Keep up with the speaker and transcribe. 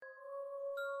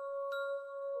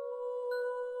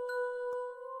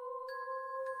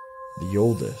The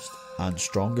oldest and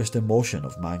strongest emotion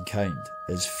of mankind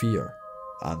is fear,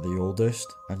 and the oldest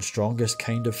and strongest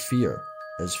kind of fear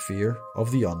is fear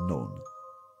of the unknown.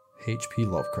 H.P.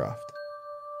 Lovecraft.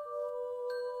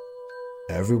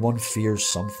 Everyone fears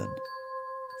something.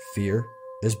 Fear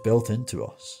is built into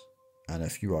us, and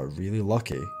if you are really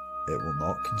lucky, it will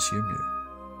not consume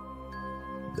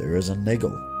you. There is a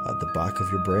niggle at the back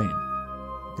of your brain,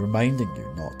 reminding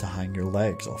you not to hang your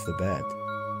legs off the bed,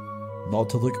 not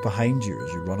to look behind you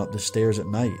as you run up the stairs at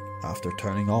night after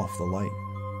turning off the light.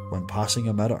 When passing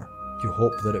a mirror, you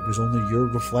hope that it was only your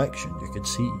reflection you could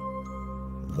see.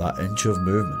 That inch of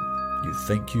movement you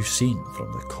think you've seen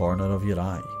from the corner of your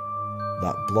eye.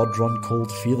 That blood-run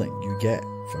cold feeling you get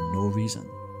for no reason.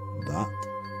 That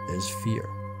is fear.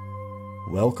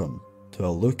 Welcome to a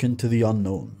look into the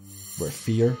unknown, where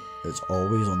fear is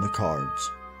always on the cards.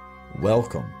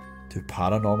 Welcome to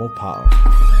Paranormal Power.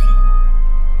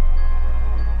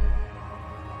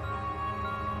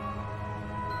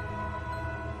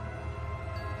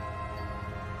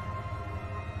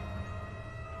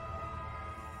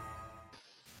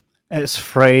 It's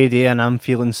Friday and I'm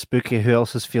feeling spooky. Who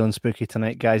else is feeling spooky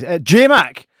tonight, guys?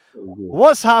 J-Mac,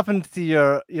 what's happened to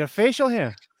your facial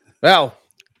hair? Well,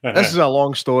 this is a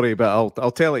long story, but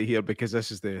I'll tell it here because this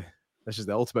is the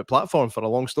ultimate platform for a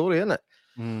long story, isn't it?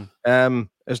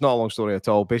 It's not a long story at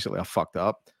all. Basically, I fucked it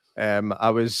up. I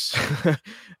was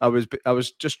I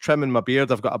was just trimming my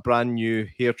beard. I've got a brand new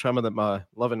hair trimmer that my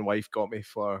loving wife got me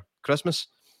for Christmas,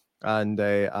 and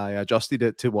I adjusted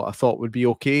it to what I thought would be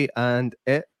okay, and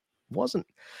it wasn't.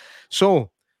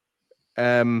 So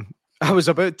I was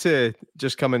about to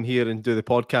just come in here and do the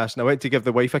podcast, and I went to give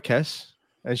the wife a kiss,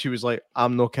 and she was like,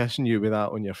 "I'm not kissing you with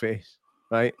that on your face,"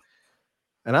 right?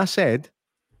 And I said,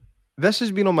 "This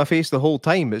has been on my face the whole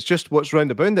time. It's just what's round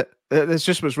about it. It's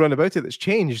just what's round about it that's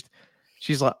changed."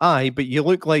 She's like, "Aye, but you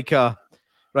look like a..."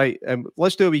 Right,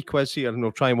 let's do a wee quiz here, and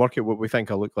we'll try and work out what we think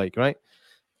I look like, right?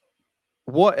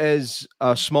 What is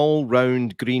a small,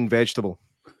 round, green vegetable?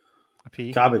 A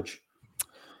pea. Cabbage.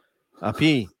 A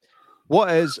pea. What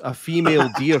is a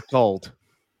female deer called?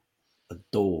 A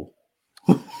doe.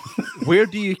 Where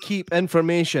do you keep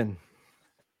information?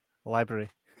 Library.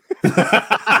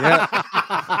 Yeah,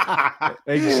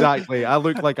 exactly. I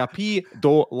look like a pea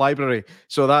library.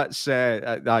 So that's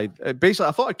basically.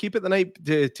 I thought I'd keep it tonight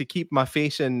to keep my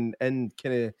face in kind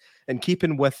of in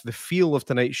keeping with the feel of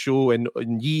tonight's show in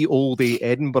ye olde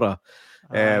Edinburgh.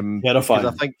 Terrifying.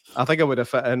 I think I would have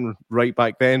fit in right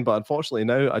back then, but unfortunately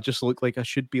now I just look like I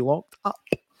should be locked up.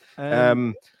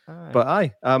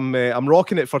 But I'm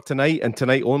rocking it for tonight and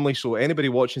tonight only. So anybody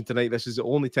watching tonight, this is the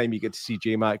only time you get to see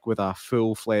J-Mac with a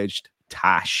full-fledged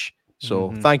tash.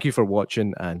 So thank you for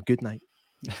watching and good night.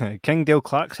 King Dale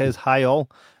Clark says, "Hi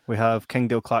all." We have King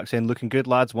Dale Clark saying, "Looking good,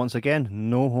 lads, once again.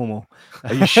 No homo."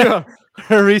 Are you sure?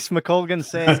 Reese McColgan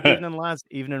says, "Evening, lads.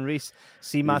 Evening, Reese.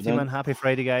 See Matthew Man. Happy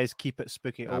Friday, guys. Keep it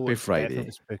spooky." Happy Friday.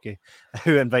 Definitely spooky.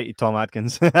 Who invited Tom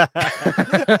Adkins? It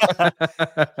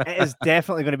is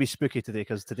definitely going to be spooky today,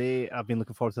 because today I've been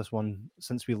looking forward to this one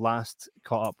since we last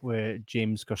caught up with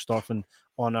James Gerstorfen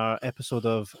on our episode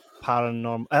of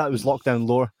Paranormal. It was Lockdown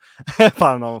Lore.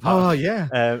 Paranormal Power. Oh,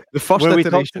 yeah. The first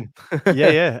iteration.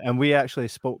 Yeah. And we actually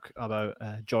spoke about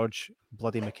George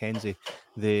Bloody Mackenzie,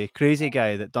 the crazy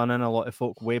guy that done in a lot of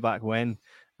folk way back when,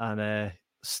 and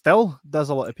still does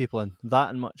a lot of people in. That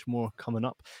and much more coming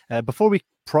up. Before we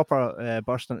proper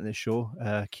burst into the show,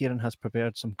 Kieran has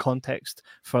prepared some context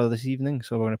for this evening,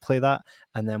 so we're going to play that,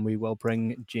 and then we will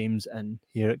bring James in.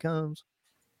 Here it comes.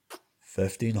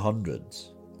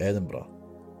 1500s, Edinburgh,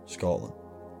 Scotland.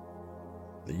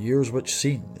 The years which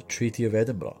seen the Treaty of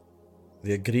Edinburgh,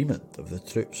 the agreement of the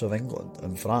troops of England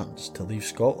and France to leave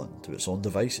Scotland to its own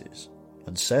devices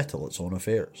and settle its own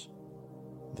affairs.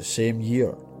 The same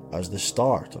year as the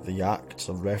start of the Acts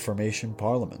of Reformation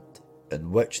Parliament,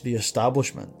 in which the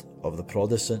establishment of the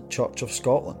Protestant Church of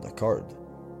Scotland occurred.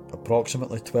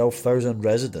 Approximately 12,000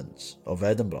 residents of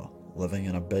Edinburgh living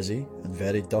in a busy and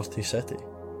very dirty city.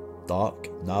 Dark,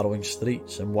 narrowing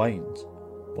streets and wynds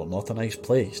were not a nice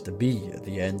place to be at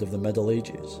the end of the Middle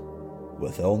Ages.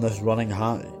 With illness running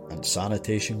high and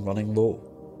sanitation running low,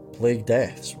 plague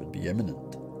deaths would be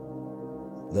imminent.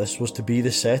 This was to be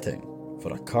the setting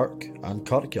for a kirk and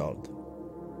kirkyard,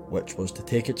 which was to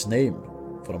take its name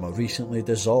from a recently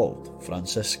dissolved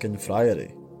Franciscan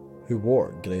friary who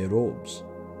wore grey robes.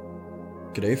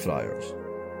 Grey Friars.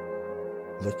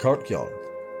 The kirkyard,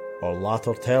 or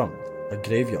latter termed a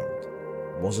graveyard,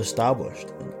 was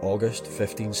established in August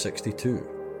 1562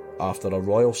 after a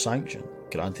royal sanction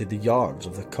granted the yards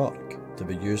of the kirk to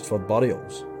be used for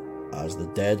burials as the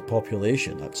dead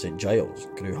population at St Giles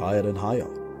grew higher and higher.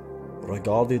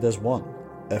 regarded as one,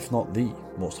 if not the,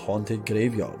 most haunted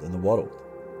graveyard in the world.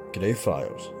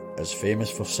 Greyfriars is famous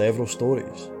for several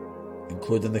stories,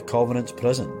 including the Covenant's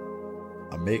prison,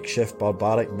 a makeshift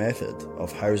barbaric method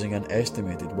of housing an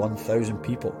estimated 1,000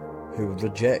 people who would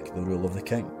reject the rule of the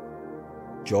king.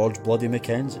 George Bloody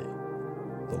Mackenzie,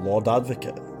 the Lord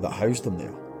Advocate that housed them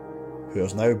there, who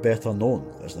is now better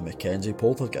known as the Mackenzie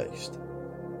Poltergeist.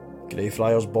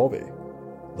 Greyfriars Bobby,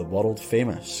 the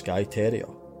world-famous Skye Terrier,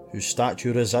 whose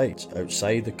statue resides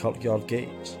outside the Kirkyard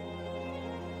gates.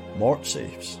 Mort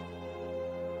safes,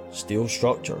 steel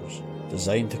structures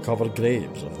designed to cover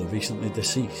graves of the recently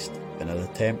deceased in an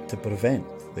attempt to prevent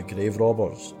the grave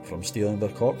robbers from stealing their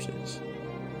corpses.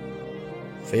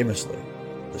 Famously,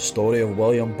 the story of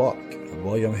William Buck and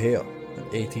William Hare in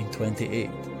 1828,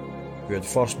 who had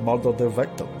first murdered their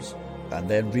victims and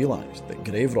then realised that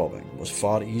grave robbing was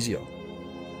far easier,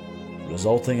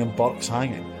 resulting in Burke's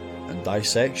hanging and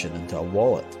dissection into a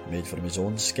wallet made from his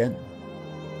own skin.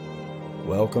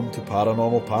 Welcome to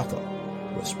Paranormal Patter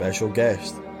with special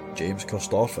guest James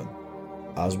Kirstoffer,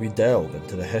 as we delve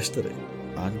into the history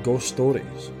and ghost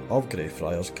stories of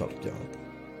Greyfriars Kirkyard.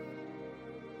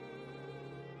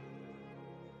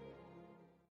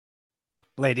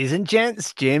 Ladies and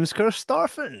gents, James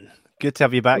Kirstoffer. Good to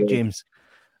have you back, James.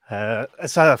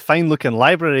 It's a fine-looking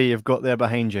library you've got there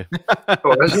behind you.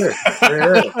 Oh, is it?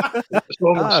 Yeah. It's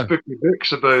all the spooky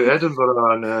books about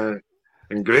Edinburgh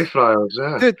and Greyfriars,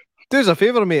 yeah. Dude, do us a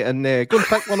favour, mate, and go and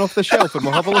pick one off the shelf and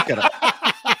we'll have a look at it.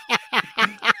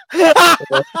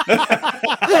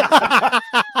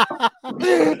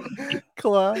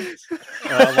 Class.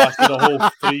 That lasted a whole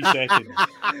 3 seconds.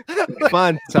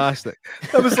 Fantastic.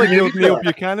 That was like Neil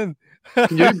Buchanan.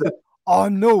 Oh,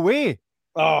 no way.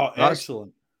 Oh,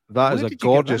 excellent. That is a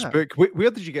gorgeous book.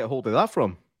 Where did you get hold of that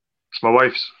from? It's my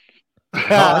wife's.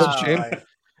 That's a shame.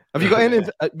 Have you got any,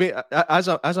 mate,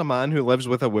 as a man who lives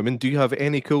with a woman, do you have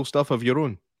any cool stuff of your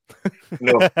own?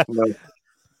 No.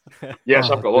 Yes,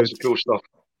 I've got lots of cool stuff.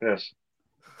 Yes.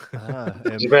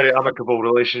 It's a very amicable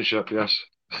relationship, yes.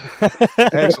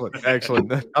 Excellent.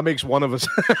 That makes one of us.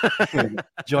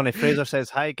 Johnny Fraser says,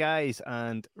 hi, guys.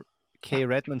 And Kay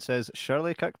Redmond says,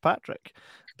 Shirley Kirkpatrick.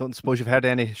 Don't suppose you've heard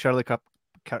any Shirley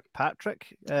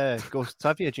Kirkpatrick ghosts,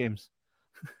 have you, James?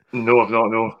 No, I've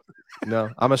not, no. No,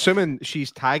 I'm assuming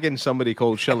she's tagging somebody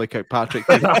called Shirley Kirkpatrick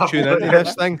to tune into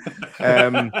this thing.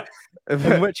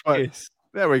 In which case,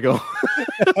 there we go.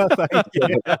 Thank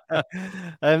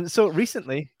you. So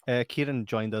recently, Kieran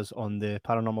joined us on the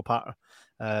Paranormal Patter.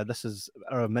 This is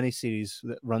our mini-series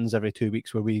that runs every 2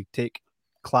 weeks where we take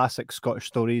classic Scottish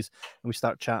stories and we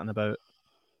start chatting about,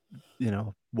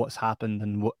 what's happened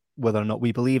and whether or not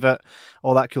we believe it,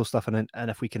 all that cool stuff. And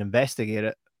if we can investigate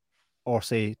it, or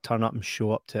say turn up and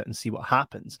show up to it and see what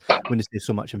happens. When they say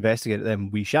so much investigate it,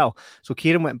 then we shall. So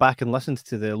Kieran went back and listened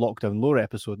to the Lockdown Lore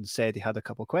episode and said he had a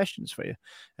couple of questions for you.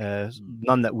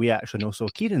 None that we actually know. So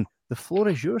Kieran, the floor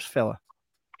is yours, fella.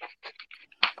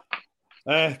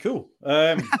 Cool.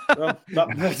 Well,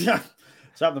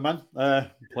 it's happening, man.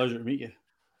 Pleasure to meet you.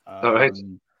 All right.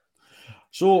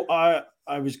 So I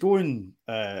was going,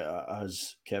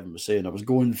 as Kevin was saying, I was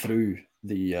going through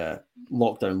the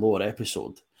Lockdown Lore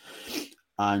episode,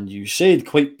 and you said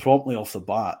quite promptly off the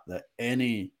bat that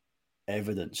any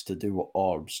evidence to do with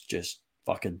orbs, just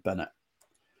fucking bin it.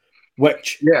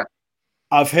 Which, yeah,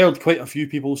 I've heard quite a few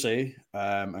people say,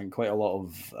 and quite a lot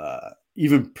of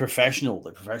even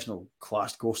professional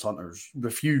classed ghost hunters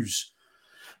refuse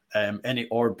any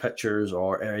orb pictures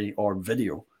or any orb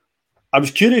video. I was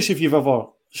curious if you've ever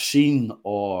seen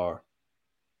or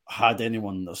had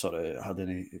anyone that sort of had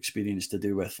any experience to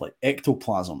do with like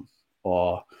ectoplasm,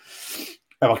 or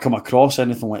ever come across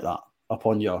anything like that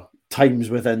upon your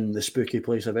times within the spooky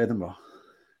place of Edinburgh?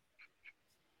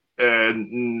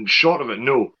 Short of it,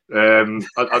 no. I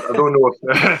don't know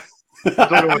if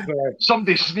I don't know if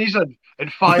somebody sneezing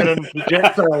and firing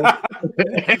projectile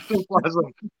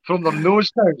ectoplasm from their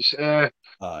nose counts.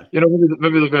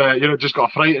 Maybe they've just got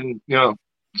a fright and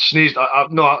sneezed.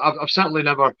 I've certainly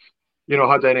never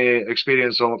had any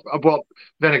experience of. But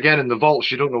then again, in the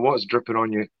vaults, you don't know what's dripping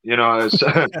on you. It's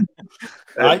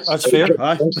that's fair.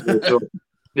 So,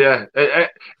 yeah,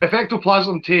 if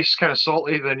ectoplasm tastes kind of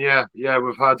salty, then yeah,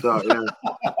 we've had that.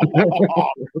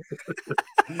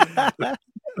 Yeah.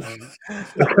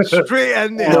 Straight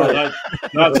in there.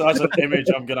 That's an image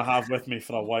I'm going to have with me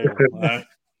for a while.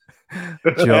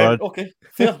 George. Okay,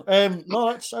 fair.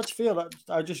 No, that's fair.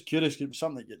 I'm just curious. It was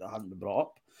something that hadn't been brought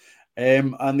up.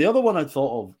 And the other one I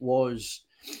thought of was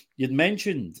you'd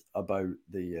mentioned about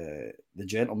the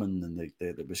gentleman and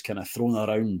that was kind of thrown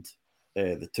around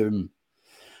the tomb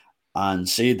and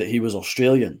said that he was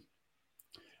Australian.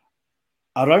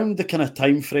 around the kind of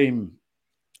time frame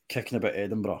kicking about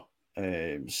Edinburgh,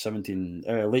 late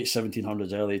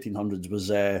 1700s, early 1800s,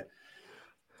 was a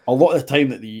lot of the time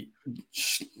that the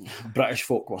British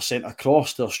folk were sent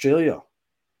across to Australia.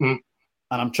 Mm.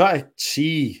 And I'm trying to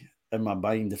see in my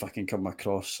mind if I can come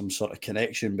across some sort of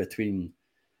connection between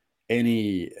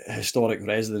any historic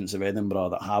residents of Edinburgh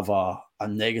that have a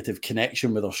negative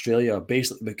connection with Australia,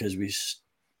 basically because we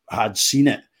had seen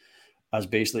it as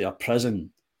basically a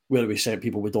prison where we sent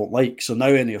people we don't like. So now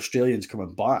any Australians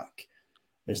coming back,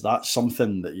 is that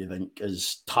something that you think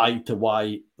is tied to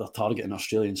why they're targeting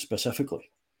Australians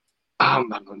specifically? I'm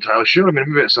not entirely sure. I mean,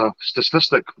 maybe it's a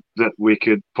statistic that we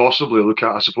could possibly look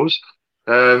at, I suppose.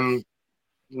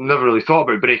 Never really thought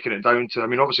about breaking it down to, I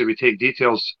mean, obviously we take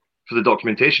details for the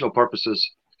documentational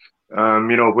purposes,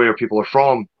 where people are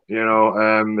from,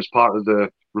 as part of the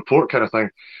report kind of thing.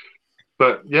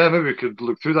 But yeah, maybe we could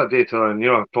look through that data and,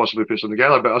 possibly put something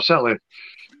together. But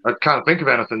I can't think of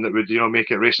anything that would,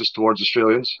 make it racist towards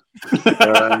Australians.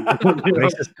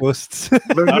 Racist ghosts.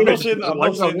 I'm not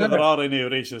saying that there are any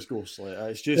racist ghosts.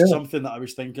 It's just something that I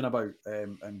was thinking about,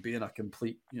 and being a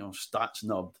complete, stats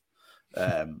nerd.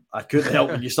 I couldn't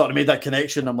help when you started made that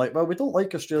connection. I'm like, well, we don't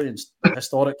like Australians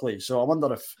historically, so I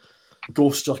wonder if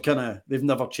ghosts are they've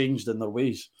never changed in their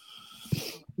ways.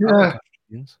 Yeah.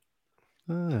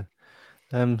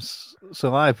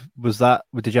 So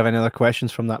did you have any other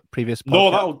questions from that previous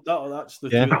podcast? No, that's the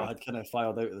two that I had kind of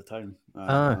fired out at the time.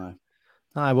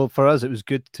 Well, for us, it was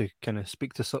good to kind of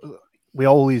speak to. We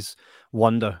always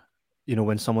wonder,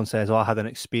 when someone says, "Oh, I had an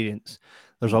experience,"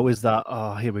 there's always that,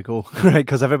 "Oh, here we go," right?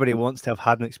 Because everybody wants to have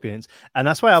had an experience, and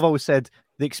that's why I've always said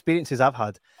the experiences I've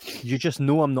had, you just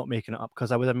know I'm not making it up,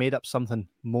 because I would have made up something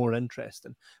more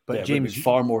interesting. But James,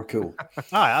 far more cool.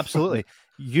 Absolutely.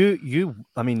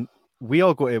 I mean, we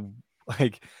all go to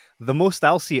the most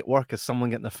I'll see at work is someone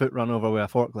getting their foot run over with a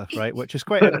forklift, right? Which is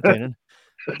quite entertaining.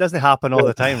 It doesn't happen all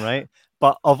the time, right?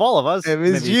 But of all of us, it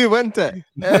was you, wasn't it?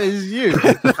 It was you.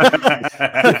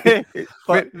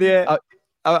 But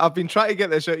I've been trying to get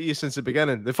this out of you since the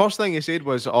beginning. The first thing you said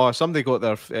was, "Oh, somebody got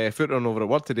their foot run over at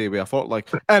work today with a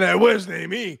forklift," and it wasn't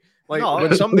me.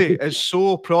 When somebody is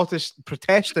so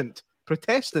Protestant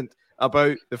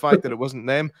about the fact that it wasn't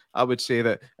them, I would say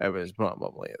that it was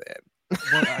probably them.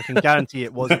 Well, I can guarantee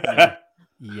it wasn't them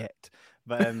yet.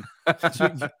 But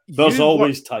there's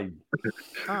always time.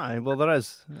 Well, there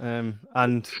is.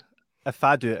 And if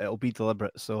I do it, it'll be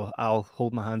deliberate. So I'll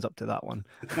hold my hands up to that one.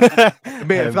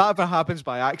 Mate, if that ever happens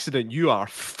by accident, you are.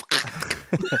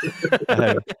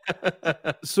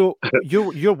 So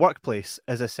your workplace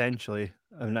is essentially,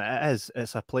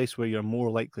 it's a place where you're more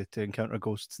likely to encounter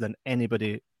ghosts than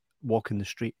anybody walking the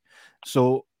street.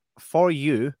 So for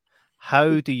you,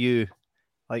 how do you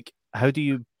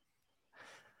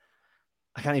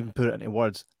I can't even put it into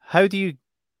words. How do you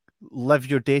live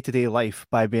your day-to-day life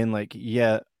by being like,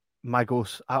 yeah, my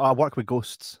ghosts, I work with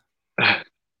ghosts?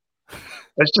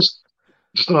 It's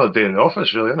just another day in the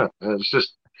office, really, isn't it? It's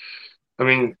just, I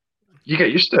mean, you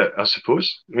get used to it, I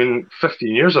suppose. I mean,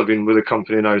 15 years I've been with the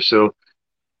company now, so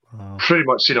pretty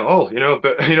much seen it all,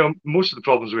 But, most of the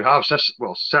problems we have,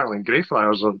 certainly in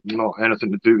Greyfriars, are not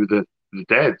anything to do with the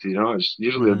dead, It's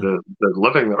usually the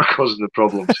living that are causing the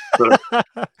problems. But,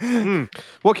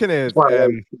 what kind of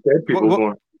dead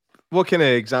people what kind of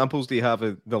examples do you have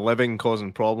of the living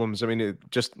causing problems? I mean,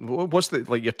 what's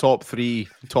your top 3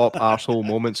 arsehole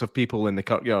moments of people in the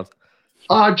Kirkyard?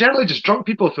 Generally just drunk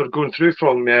people if they're going through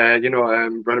from round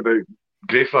about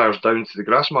Greyfriars down to the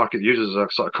Grassmarket, uses as a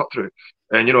sort of cut through.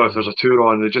 And if there's a tour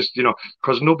on, they just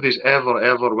because nobody's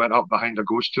ever went up behind a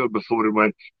ghost tour before and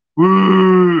went,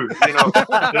 "Woo!" Everyone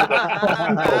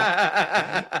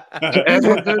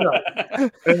do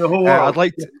that in the whole world.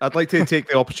 I'd like to take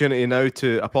the opportunity now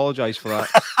to apologise for that.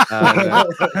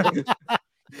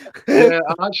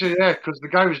 Actually, because the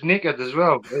guy was naked as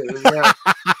well.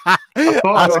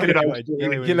 I thought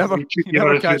you never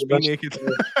catch me naked.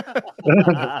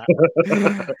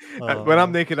 When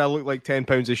I'm naked, I look like 10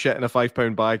 pounds of shit in a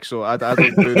 £5 bag, so I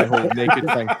don't do the whole naked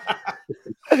thing.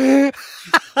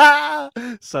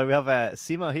 So we have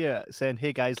Seema here saying,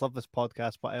 "Hey guys, love this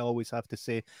podcast, but I always have to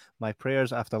say my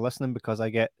prayers after listening because I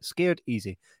get scared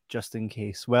easy, just in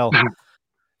case." Well,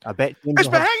 I bet it's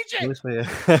behind you.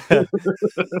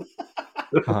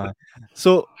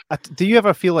 So, do you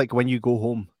ever feel like when you go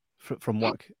home from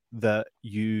work that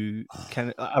you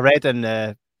can? I read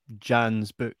in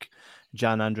Jan's book,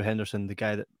 Jan Andrew Henderson, the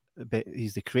guy that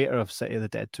he's the creator of City of the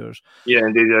Dead tours. Yeah,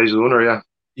 indeed, he's the owner. Yeah.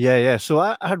 Yeah. So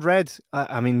I had read.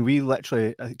 I mean, we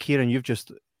literally, Kieran, you've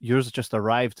just yours just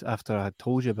arrived after I had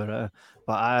told you about it,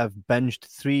 but I have binged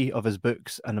 3 of his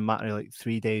books in a matter of like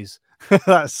 3 days.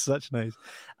 That's such nice.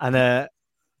 And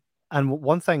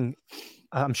one thing,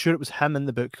 I'm sure it was him in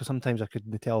the book, because sometimes I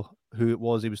couldn't tell who it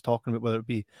was he was talking about, whether it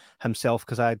be himself,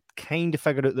 because I kind of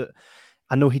figured out that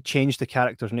I know he changed the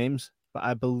characters' names, but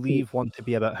I believe one to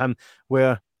be about him,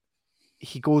 where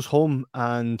he goes home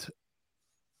and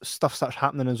stuff starts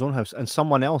happening in his own house, and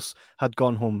someone else had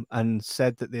gone home and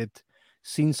said that they'd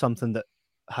seen something that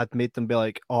had made them be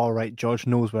like, all right, George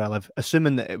knows where I live,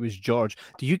 assuming that it was George.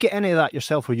 Do you get any of that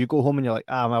yourself, where you go home and you're like,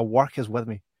 my work is with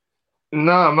me?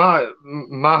 No, my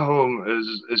home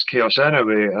is chaos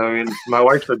anyway. I mean, my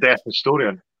wife's a death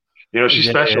historian. You know, she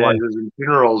specializes in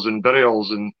funerals and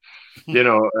burials, and you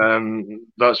know,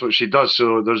 that's what she does.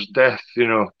 So there's death, you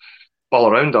know,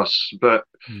 all around us. But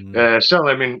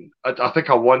certainly, I mean, I think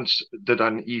I once did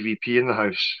an EVP in the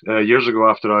house years ago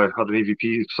after I had an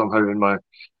EVP somehow in my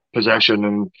possession,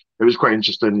 and it was quite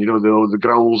interesting, you know, the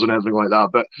growls and everything like that.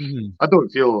 But I don't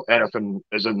feel anything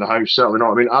is in the house. Certainly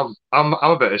not. I mean, I'm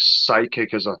a bit as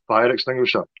psychic as a fire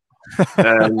extinguisher.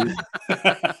 You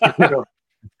know,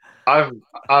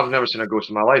 I've never seen a ghost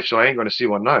in my life, so I ain't going to see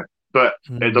one now. But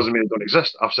it doesn't mean it don't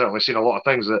exist. I've certainly seen a lot of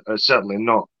things that are certainly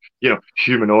not, you know,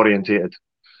 human orientated.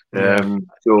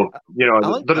 So you know,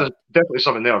 like there is definitely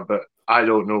something there, but I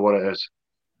don't know what it is.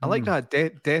 I like that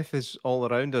death is all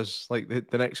around us, like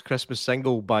the next Christmas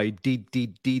single by Deed.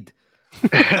 Deed. And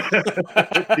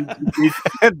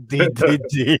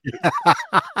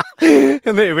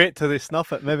they wait till they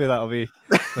snuff it. Maybe that'll be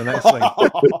the next thing.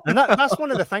 And that's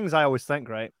one of the things I always think,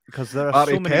 right? Because there are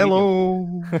so many.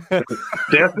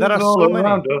 There are so many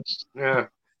around us. Yeah.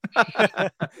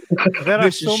 There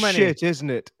are so many. Shit, isn't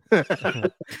it?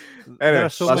 Anyway,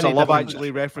 that's a Love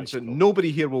Actually reference that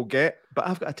nobody here will get, but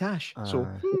I've got a tash. So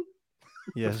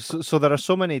there are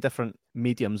so many different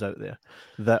mediums out there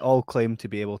that all claim to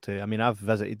be able to. I mean, I've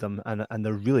visited them and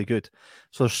they're really good.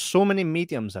 So there's so many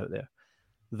mediums out there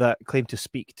that claim to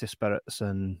speak to spirits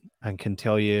and can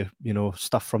tell you, you know,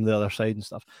 stuff from the other side and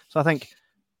stuff. So I think,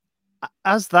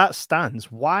 as that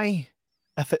stands, why,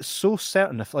 if it's so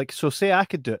certain, if like, so say I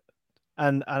could do it,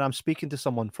 and I'm speaking to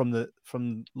someone from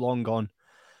long gone,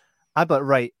 I'd be like,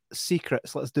 right,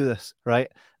 secrets, let's do this, right?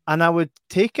 And I would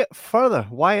take it further.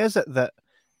 Why is it that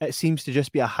it seems to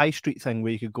just be a high street thing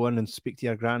where you could go in and speak to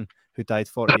your gran who died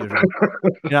 40 years ago?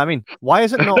 You know what I mean? Why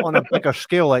is it not on a bigger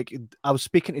scale? Like, I was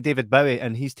speaking to David Bowie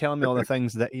and he's telling me all the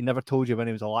things that he never told you when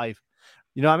he was alive.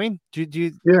 You know what I mean? Do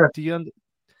you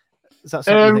is that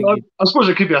something I suppose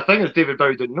it could be a thing if David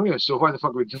Bowie didn't know you, so why the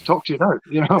fuck would we talk to you now?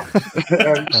 You know?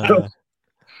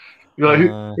 You're like,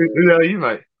 who are you,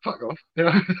 mate? Fuck off. You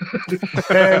know?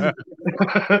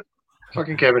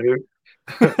 Fucking Kevin who?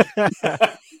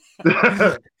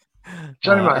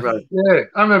 Johnny Mac, right? Yeah,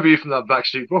 I remember you from that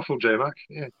Backstreet Waffle, J Mac.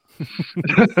 Yeah.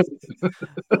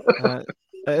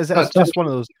 It's just one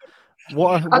of those.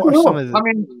 What are some of the... I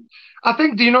mean, I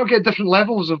think, do you not get different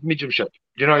levels of mediumship?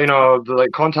 You know, the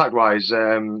like contact wise,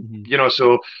 you know,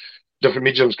 so different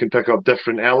mediums can pick up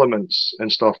different elements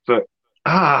and stuff. But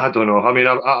I don't know. I mean,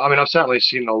 I've certainly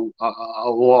seen a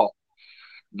lot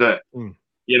that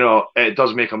you know, it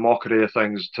does make a mockery of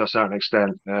things to a certain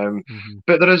extent.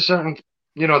 But there is certain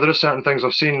things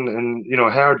I've seen and, you know,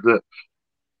 heard that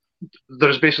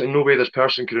there's basically no way this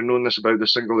person could have known this about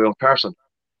this single person.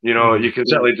 You know, you can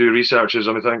certainly do researches.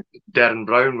 I mean, I think Derren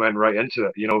Brown went right into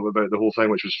it, you know, about the whole thing,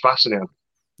 which was fascinating.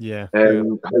 Yeah. How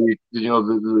you know,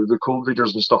 the code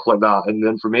readers and stuff like that, and the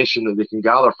information that they can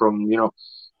gather from, you know.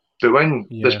 But when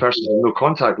this person has no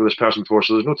contact with this person before,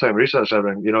 so there's no time to research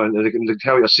everything, you know, and they can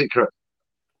tell you a secret,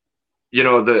 you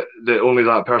know, that only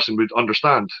that person would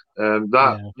understand. You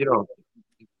know,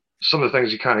 some of the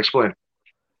things you can't explain.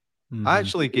 I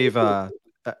actually gave a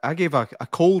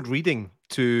cold reading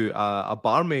to a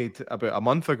barmaid about a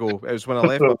month ago. It was when I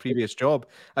left my previous job.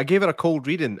 I gave her a cold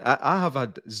reading. I have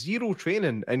had zero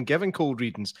training in giving cold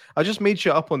readings. I just made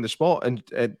shit up on the spot, and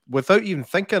without even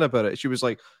thinking about it, she was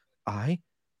like, aye.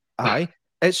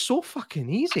 It's so fucking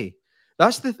easy.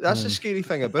 That's the scary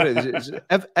thing about it. Is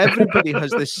everybody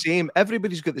has the same.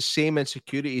 Everybody's got the same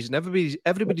insecurities, and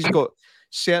everybody's got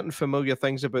certain familiar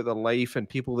things about their life and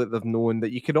people that they've known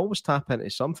that you can always tap into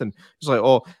something. It's like,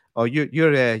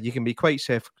 you can be quite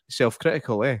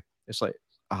self-critical, eh? It's like,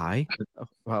 aye,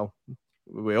 well,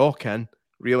 we all can,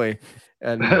 really,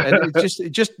 and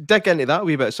just dig into that a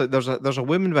wee bit. So there's a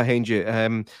woman behind you.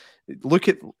 I looked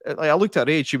at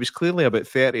her age. She was clearly about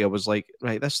 30. I was like,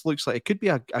 right, this looks like it could be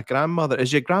a grandmother.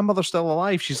 Is your grandmother still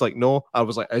alive? She's like, no. I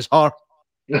was like, it's her.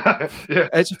 Yeah.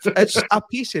 It's a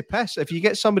piece of piss. If you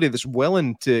get somebody that's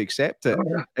willing to accept it,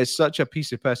 it's such a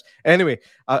piece of piss. Anyway,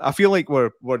 I feel like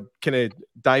we're kind of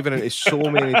diving into so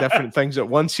many different things at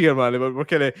once here, man. We're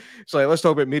kind of, it's like, let's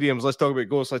talk about mediums, let's talk about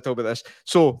ghosts, let's talk about this.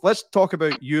 So let's talk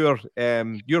about your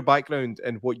background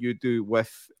and what you do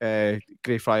with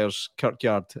Greyfriars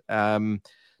Kirkyard. Now,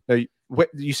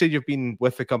 you said you've been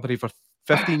with the company for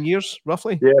 15 years,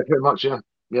 roughly? Yeah, pretty much, yeah.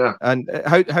 Yeah. And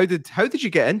how did you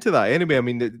get into that anyway? I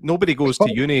mean, nobody goes to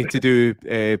uni to do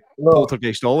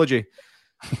poltergeistology.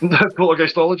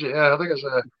 Poltergeistology, yeah. I think it's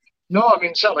no. I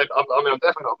mean, certainly. I'm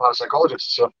definitely not a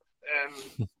parapsychologist. So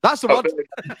that's the word.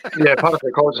 Yeah,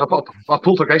 parapsychologist. I'm a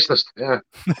poltergeistist. Yeah,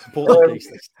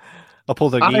 poltergeistist. A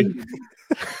poltergeist.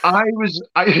 I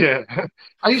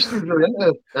used to be really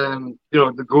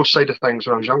into the ghost side of things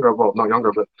when I was younger. Well, not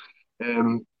younger, but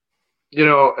and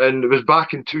it was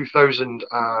back in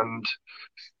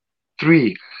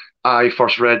 2003 I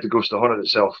first read The Ghost That Haunted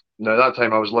Itself. Now, at that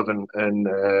time I was living in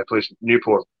a place,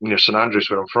 Newport, near St Andrews,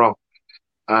 where I'm from.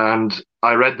 And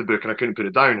I read the book and I couldn't put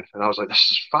it down. And I was like, this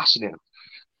is fascinating.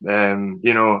 And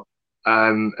at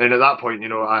that point,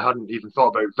 I hadn't even thought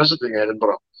about visiting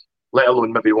Edinburgh, let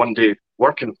alone maybe one day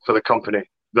working for the company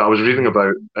that I was reading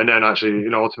about, and then actually,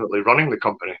 ultimately running the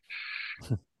company.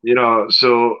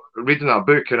 So reading that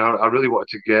book, and I really wanted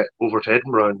to get over to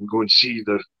Edinburgh and go and see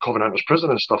the Covenanters prison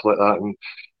and stuff like that, and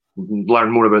learn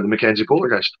more about the Mackenzie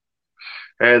poltergeist.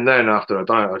 And then after I'd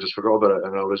done it, I just forgot about it,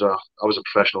 and I was a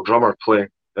professional drummer playing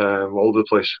all over the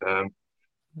place, and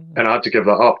I had to give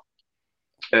that up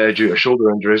due to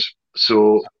shoulder injuries.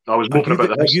 So I was moping about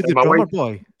this. Are you the drummer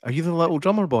boy? Are you the little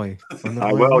drummer boy?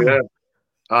 Yeah.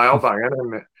 I'll bang in,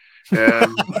 mate.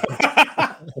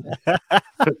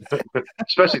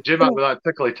 Especially J-Mac with that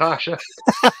tickly tash.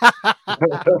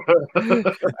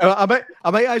 I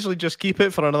might actually just keep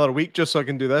it for another week just so I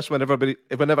can do this whenever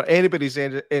anybody's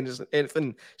saying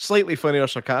anything slightly funny or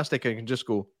sarcastic, I can just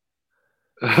go.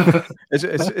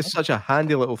 It's such a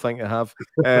handy little thing to have.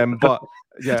 But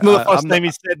yeah, it's not the first time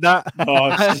he said that.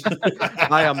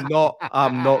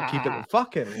 I'm not keeping it.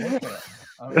 Fucking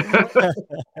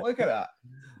look at that.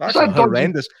 That's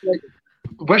horrendous.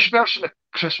 Which version of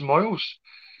Chris Moyles?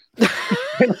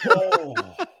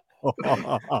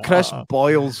 Chris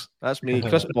Boyles. That's me,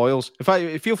 Chris Boyles.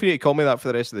 Feel free to call me that for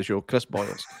the rest of the show, Chris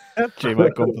Boyles.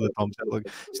 J-Mac going for the Thompson. Look,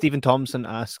 Stephen Thompson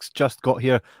asks, just got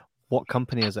here. What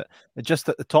company is it? Just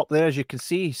at the top there, as you can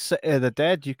see, City of the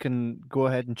Dead. You can go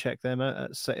ahead and check them out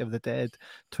at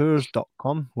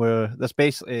cityofthedeadtours.com, where there's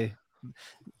basically,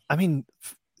 I mean,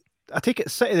 I take it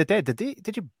City of the Dead.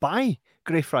 Did you buy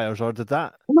Greyfriars, or did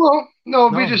that? No.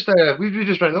 We just ran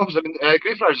the office. I mean,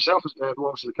 Greyfriars itself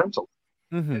belongs to the council.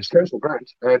 Mm-hmm. It's council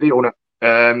grant. They own it.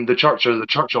 The church,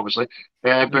 obviously.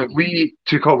 But we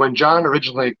took on when Jan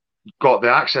originally got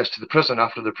the access to the prison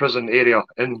after the prison area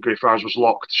in Greyfriars was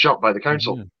locked shut by the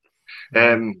council,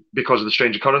 because of the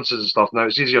strange occurrences and stuff. Now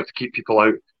it's easier to keep people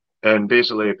out, and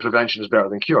basically prevention is better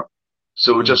than cure.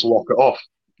 So we just lock it off.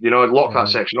 Lock that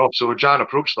section off. So Jan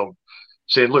approached them,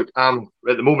 saying, "Look, I'm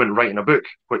at the moment writing a book,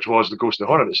 which was The Ghost That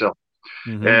Haunted Itself.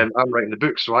 I'm writing the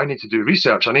book, so I need to do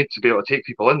research. I need to be able to take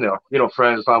people in there,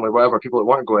 friends, family, whatever, people that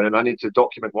want to go in, and I need to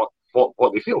document what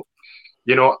they feel.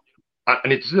 I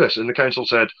need to do this." And the council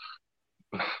said,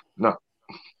 "No."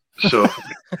 So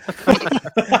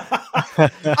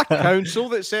a council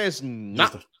that says no.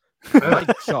 My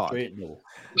God.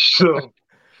 So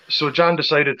Jan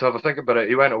decided to have a think about it.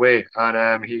 He went away,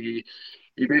 and he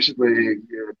basically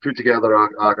put together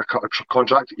a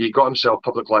contract. He got himself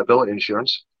public liability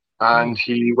insurance, and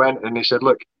he went and he said,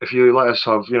 "Look, if you let us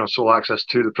have sole access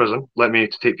to the prison, let me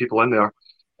take people in there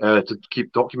to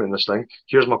keep documenting this thing.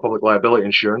 Here's my public liability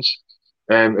insurance.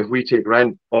 If we take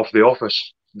rent off the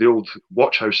office, the old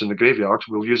watch house in the graveyard,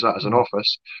 we'll use that as an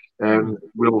office, and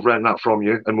we'll rent that from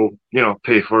you, and we'll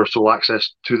pay for sole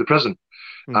access to the prison."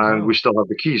 And we still have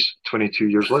the keys 22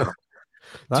 years later.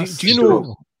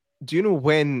 Do you know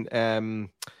when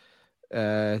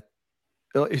it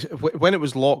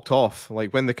was locked off,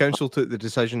 like when the council took the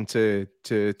decision to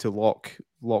lock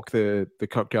the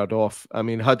Kirkyard off? I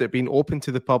mean, had it been open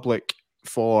to the public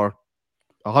for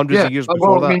hundreds of years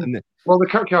before that? Well, the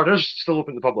Kirkyard is still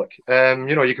open to the public.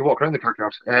 You can walk around the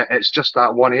Kirkyard. It's just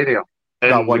that one area.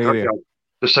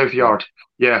 The South Yard.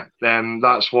 Yeah.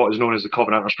 That's what is known as the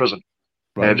Covenanters prison.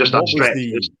 Right. Just that stretch.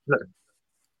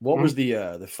 What was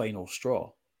the final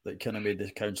straw that kind of made the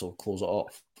council close it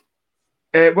off?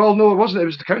 Well, no, it wasn't. It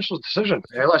was the council's decision.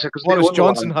 Boris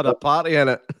Johnson had a party in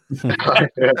it.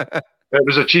 It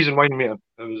was a cheese and wine meeting.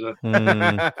 It was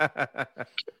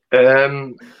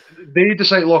they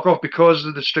decided to lock off because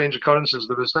of the strange occurrences.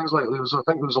 There was things like I think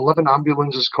there was 11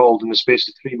 ambulances called in the space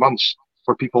of 3 months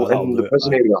for people in the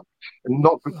prison area, and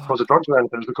not because of drugs or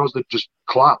anything. It was because they just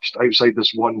collapsed outside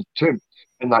this one tomb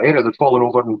in that area. They'd fallen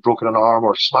over and broken an arm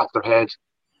or smacked their head.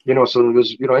 So there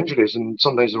was injuries, and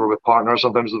sometimes they were with partners,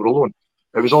 sometimes they were alone.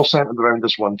 It was all centered around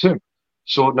this one tomb.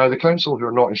 So now the council, who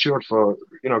are not insured for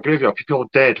graveyard, people are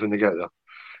dead when they get there.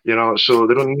 So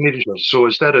they don't need insurance. So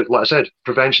instead of, like I said,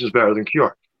 prevention is better than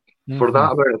cure. Mm-hmm. For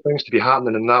that amount of things to be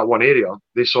happening in that one area,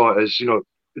 they saw it as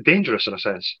dangerous in a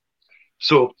sense.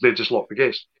 So they just locked the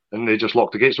gates, and they just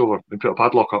locked the gates over and put a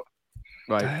padlock up.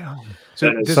 Right.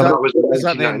 So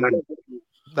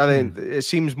then it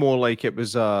seems more like it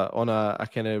was on a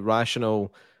kind of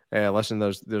rational. Listen,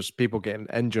 there's people getting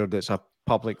injured. It's a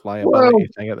public liability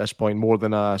thing at this point, more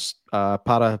than a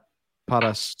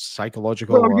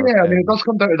parapsychological. It does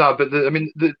come down to that. But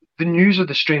the news of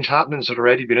the strange happenings had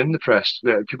already been in the press.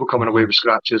 People coming away with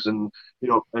scratches, and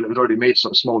and it had already made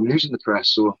sort of small news in the press.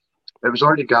 So it was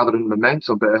already gathering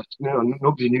momentum. But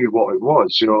nobody knew what it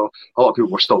was. A lot of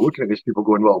people were still looking at these people,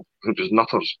 going, "Well, they're just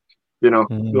nutters." Oh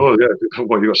yeah,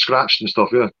 well, you got scratched and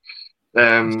stuff. Yeah.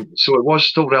 So it was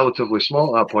still relatively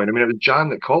small at that point. It was Jan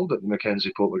that called it the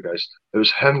Mackenzie Poltergeist. It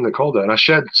was him that called it, and I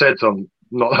said to him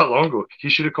not that long ago, he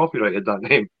should have copyrighted that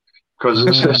name, because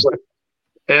it's just like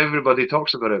everybody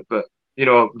talks about it, but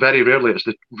very rarely it's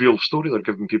the real story they're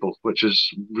giving people, which is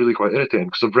really quite irritating,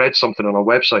 because I've read something on a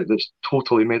website that's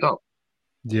totally made up.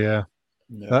 Yeah.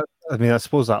 I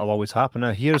suppose that'll always happen.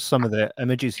 Now, here's some of the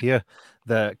images here,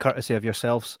 the courtesy of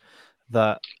yourselves,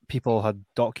 that people had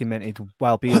documented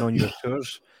while being on your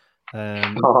tours.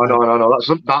 No, that's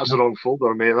the wrong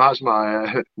folder, mate. That's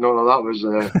my that was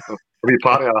a wee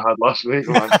party I had last week,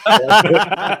 man.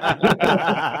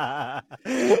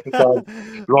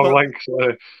 Wrong link.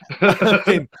 Sorry.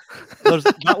 There's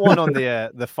that one on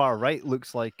the far right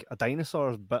looks like a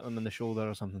dinosaur bit him in the shoulder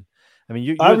or something.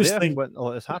 You were there when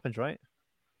all this happened, right?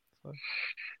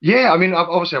 Yeah, I've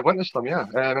witnessed them. Yeah,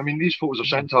 these photos are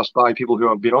sent to us by people who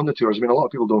have been on the tours. A lot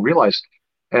of people don't realise.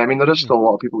 There is still a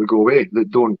lot of people who go away that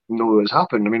don't know it's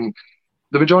happened.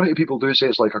 The majority of people do say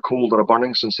it's like a cold or a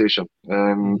burning sensation,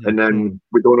 and then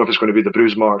we don't know if it's going to be the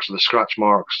bruise marks or the scratch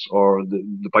marks or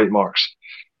the bite marks.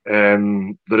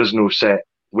 There is no set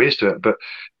ways to it, but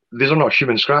these are not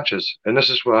human scratches, and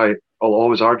this is why I'll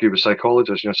always argue with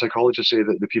psychologists. Psychologists say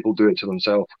that the people do it to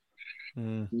themselves.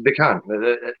 They can't.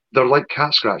 They're like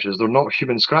cat scratches. They're not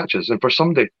human scratches. And for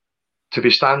somebody to be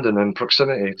standing in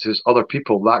proximity to other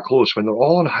people that close when they're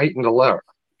all on heightened alert,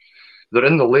 they're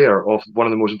in the lair of one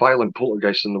of the most violent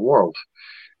poltergeists in the world.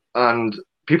 And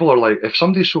people are like, if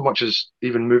somebody so much as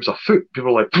even moves a foot,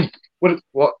 people are like,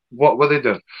 what are they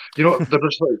doing? They're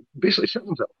just like basically shitting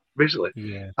themselves, basically.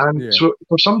 Yeah. And so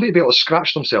for somebody to be able to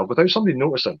scratch themselves without somebody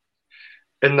noticing,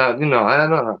 in that,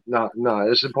 no,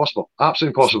 it's impossible.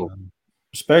 Absolutely impossible.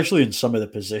 Especially in some of the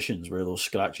positions where those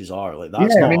scratches are. Like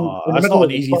that's not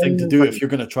an easy thing to do if you're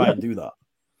going to try and do that.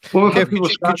 Well,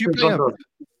 could you bring up?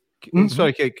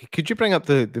 Sorry, could you bring up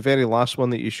the very last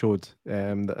one that you showed?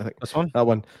 I think this one, that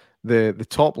one, the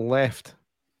top left.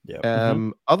 Yeah.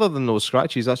 Other than those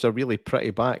scratches, that's a really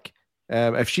pretty back.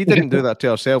 If she didn't do that to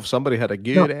herself, somebody had a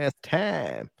good ass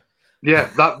time. Yeah,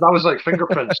 that was like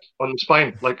fingerprints on the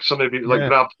spine, like somebody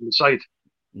grabbed from the side.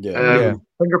 Yeah.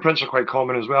 Fingerprints are quite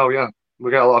common as well. Yeah, we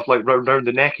get a lot of like round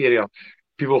the neck area.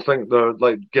 People think they're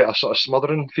like get a sort of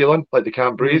smothering feeling, like they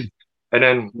can't breathe. And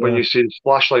then when you see the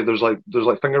flashlight, there's like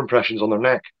finger impressions on their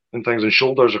neck and things, and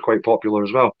shoulders are quite popular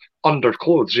as well. Under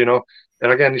clothes,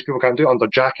 And again, these people can't do it under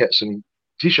jackets and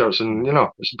t-shirts, and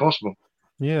it's impossible.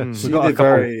 Yeah.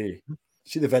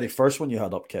 See the very first one you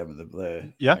had up, Kevin. It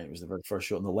was the very first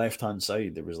shot on the left-hand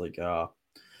side. There was like a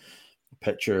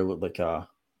picture, looked like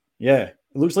it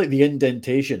looks like the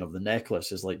indentation of the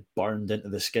necklace is like burned into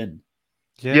the skin.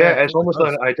 Yeah, it's almost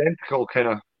an identical kind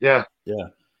of. Yeah.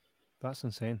 That's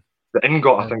insane. The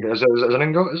ingot, I think, is it an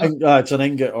ingot? Is it? It's an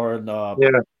ingot or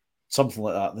something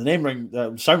like that. The name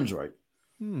ring sounds right.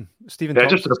 Stephen. Yeah,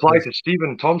 just to reply to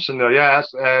Stephen Thompson there. Yeah,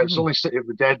 it's only City of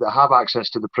the Dead that have access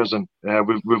to the prison.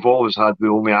 We've always had the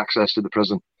only access to the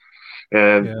prison.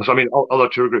 So other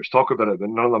tour groups talk about it, but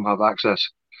none of them have access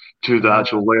to the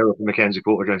actual lair of the Mackenzie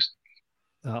Poltergeist.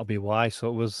 That'll be why. So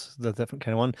it was the different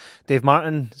kind of one. Dave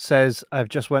Martin says, I've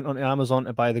just went onto Amazon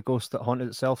to buy The Ghost That Haunted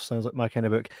Itself. Sounds like my kind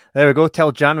of book. There we go.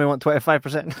 Tell Jan we want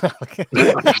 25%.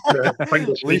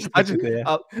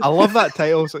 I love that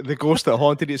title. It's like The Ghost That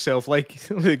Haunted Itself. Like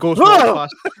the ghost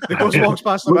walks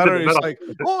past the mirror and it's like,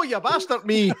 oh, you bastard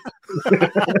me.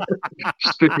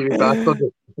 Spooky bastard.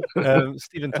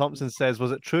 Stephen Thompson says,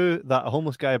 was it true that a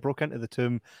homeless guy broke into the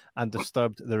tomb and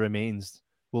disturbed the remains?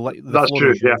 We'll let the That's floor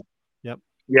true. is yours. Yep.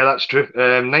 Yeah, that's true.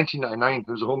 1999,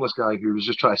 there was a homeless guy who was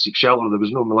just trying to seek shelter. There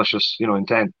was no malicious,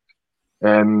 intent.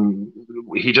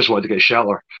 He just wanted to get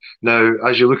shelter. Now,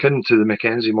 as you look into the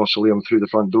Mackenzie Mausoleum through the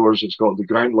front doors, it's got the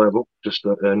ground level just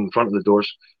in front of the doors,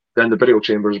 then the burial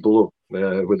chambers below,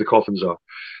 where the coffins are.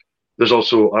 There's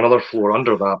also another floor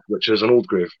under that, which is an old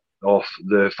grave of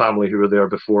the family who were there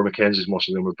before Mackenzie's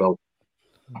Mausoleum was built.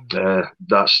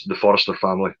 That's the Forrester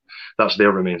family. That's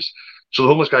their remains. So the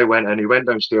homeless guy went in. He went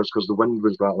downstairs because the wind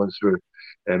was rattling through.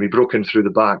 He broke in through the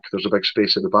back. There's a big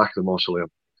space at the back of the mausoleum.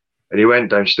 And he went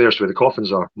downstairs to where the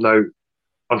coffins are. Now,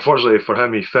 unfortunately for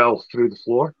him, he fell through the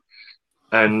floor.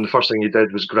 And the first thing he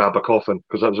did was grab a coffin,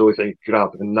 because that was the only thing he could grab.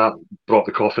 And that brought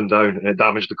the coffin down, and it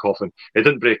damaged the coffin. It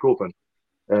didn't break open,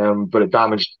 but it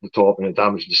damaged the top and it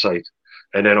damaged the side.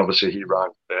 And then obviously he ran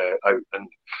out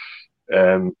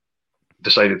and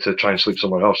decided to try and sleep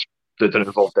somewhere else that didn't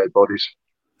involve dead bodies.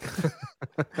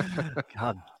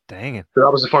 God dang it. So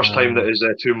that was the first time that his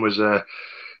tomb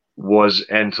was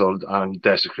entered and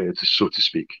desecrated, so to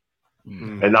speak.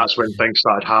 And that's when things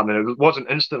started happening. It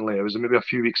wasn't instantly, it was maybe a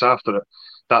few weeks after it.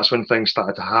 That's when things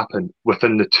started to happen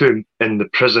within the tomb in the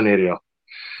prison area.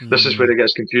 This is where it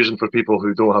gets confusing for people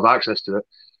who don't have access to it,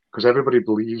 because everybody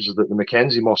believes that the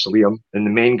Mackenzie Mausoleum in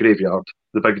the main graveyard,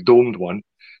 the big domed one,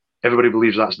 everybody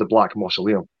believes that's the Black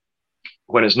Mausoleum,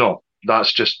 when it's not.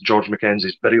 That's just George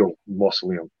Mackenzie's burial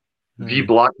mausoleum. The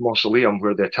Black Mausoleum,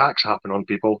 where the attacks happen on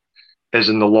people, is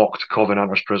in the locked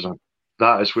Covenanters prison.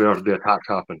 That is where the attack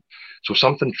happened. So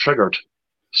something triggered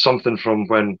something from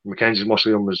when Mackenzie's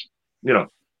Mausoleum was,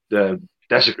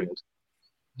 desecrated.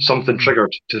 Something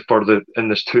triggered in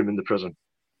this tomb in the prison.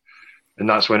 And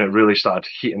that's when it really started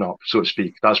heating up, so to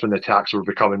speak. That's when the attacks were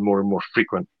becoming more and more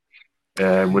frequent,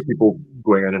 with people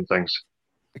going in and things.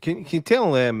 Can you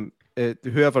tell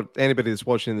anybody that's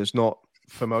watching that's not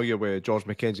familiar with George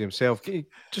Mackenzie himself, can you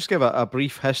just give a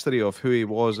brief history of who he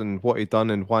was and what he'd done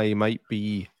and why he might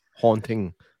be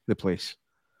haunting the place?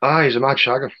 He's a mad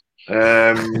shagger.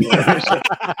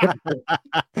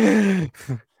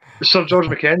 Sir George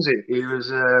Mackenzie, he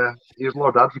was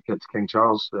Lord Advocate to King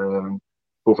Charles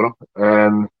over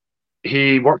him.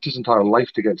 He worked his entire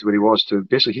life to get to where he was.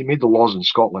 Basically, he made the laws in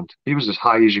Scotland. He was as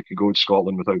high as you could go in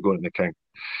Scotland without going to the king.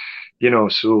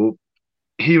 So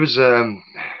he was kind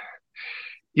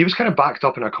of backed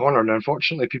up in a corner, and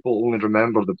unfortunately, people only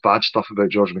remember the bad stuff about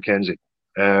George Mackenzie.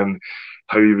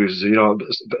 How he was,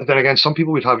 but then again, some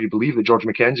people would have you believe that George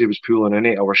Mackenzie was pulling an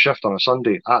 8-hour shift on a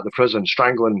Sunday at the prison,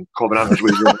 strangling Covenanters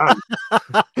with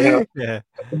his hand.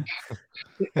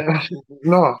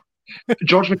 No,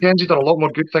 George Mackenzie done a lot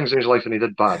more good things in his life than he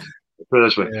did bad. Put it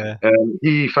this way. Yeah.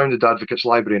 He founded the Advocates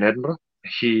Library in Edinburgh.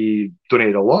 He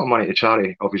donated a lot of money to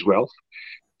charity of his wealth.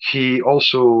 He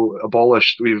also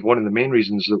abolished, one of the main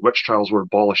reasons that witch trials were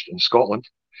abolished in Scotland,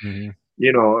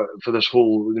 for this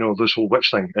whole witch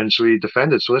thing. And so he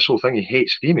defended, so this whole thing, he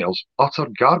hates females, utter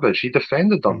garbage. He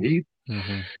defended them. He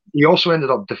also ended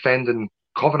up defending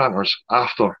Covenanters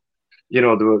after,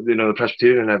 the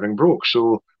Presbyterian and everything broke.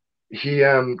 So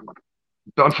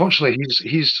but unfortunately,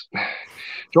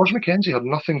 George Mackenzie had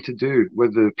nothing to do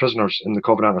with the prisoners in the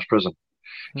Covenanters prison.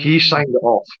 He signed it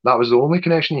off. That was the only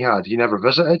connection he had. He never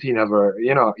visited. He never,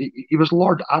 he was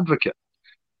Lord Advocate.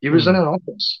 He was in an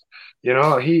office.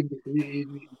 He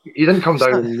didn't come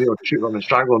down and shoot them and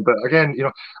strangle them. But again,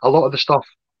 a lot of the stuff,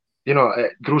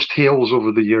 it grows tails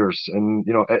over the years, and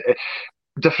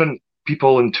different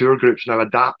people in tour groups now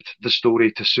adapt the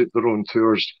story to suit their own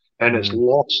tours, and it's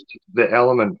lost the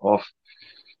element of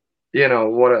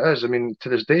what it is. I mean, to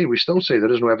this day, we still say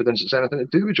there is no evidence it's anything to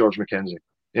do with George Mackenzie.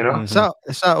 It's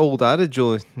that old adage,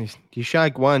 Joe. You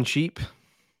shag one sheep.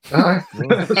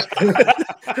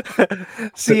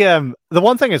 See, the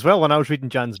one thing as well, when I was reading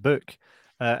Jan's book,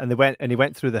 and he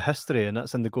went through the history, and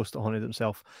that's in The Ghost That Haunted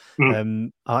Himself.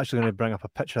 I'm actually going to bring up a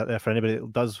picture out there for anybody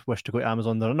that does wish to go to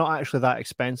Amazon. They're not actually that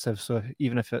expensive, so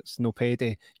even if it's no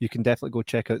payday, you can definitely go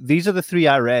check out. These are the three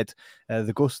I read: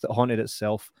 The Ghost That Haunted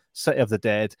Itself, City of the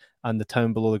Dead, and The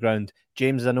Town Below the Ground.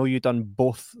 James, I know you've done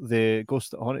both the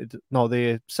Ghost That Haunted,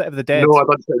 the City of the Dead. No, I've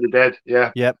done City of the Dead.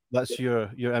 Yeah. Yep, that's your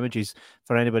images.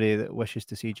 For anybody that wishes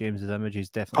to see James's images,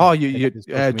 definitely.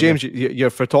 Oh, James, your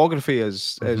photography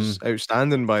is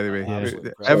outstanding. By the way,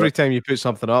 every time you put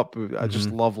something up, I just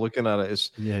love looking at it.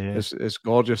 It's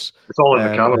gorgeous. It's all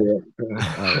in the camera.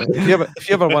 If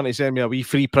you ever want to send me a wee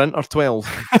free printer 12,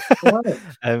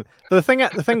 the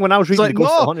thing when I was reading The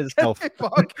Ghost That Haunted Itself,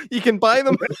 you can buy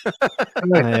them.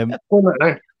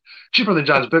 Cheaper than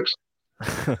Jan's books.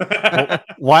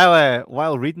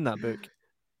 While reading that book,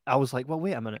 I was like, well,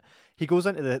 wait a minute. he goes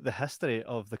into the history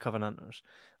of the Covenanters.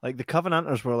 Like the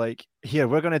Covenanters were like, here,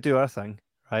 we're going to do our thing,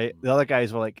 right? The other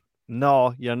guys were like,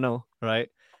 no, you're no, right?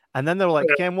 And then they were like,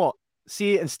 Ken, what?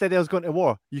 See, instead of us going to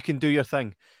war, you can do your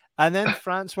thing. And then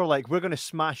France were like, we're going to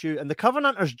smash you. And the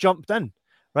Covenanters jumped in,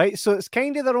 right? So it's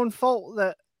kind of their own fault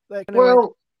that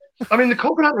well, I mean, the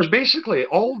Covenanters basically,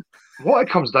 what it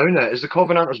comes down to is the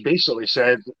Covenanters basically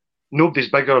said, nobody's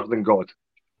bigger than God.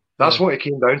 That's what it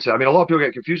came down to. I mean, a lot of people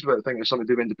get confused about it, thinking it's something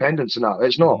to do with independence and that.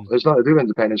 It's not. It's not to do with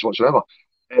independence whatsoever.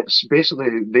 It's basically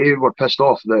they were pissed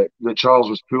off that Charles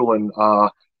was pulling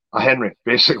a Henry,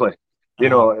 basically. You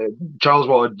know, Charles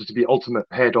wanted to be ultimate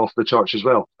head of the church as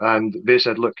well. And they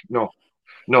said, look, no,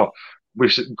 God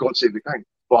save the king,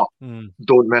 but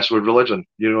don't mess with religion.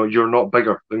 You know, you're not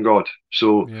bigger than God.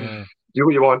 So do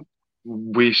what you want.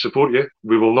 We support you.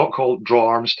 We will not draw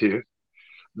arms to you.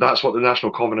 That's what the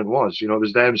National Covenant was. You know, it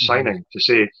was them signing to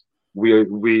say,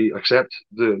 we accept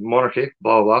the monarchy,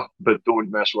 blah, blah, but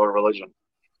don't mess with our religion.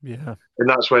 Yeah. And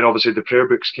that's when obviously the prayer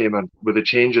books came in with the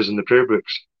changes in the prayer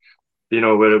books, you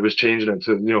know, where it was changing it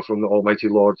to, you know, from the Almighty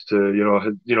Lord to, you know,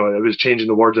 it was changing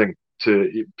the wording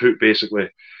to put basically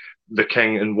the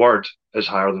king in word is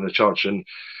higher than the church, and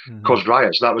caused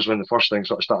riots. That was when the first thing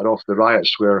sort of started off, the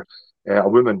riots where a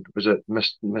woman, was it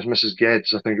Mrs.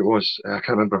 Geddes, I think it was, I can't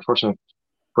remember her first name,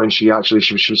 when she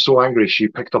was so angry, she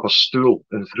picked up a stool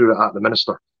and threw it at the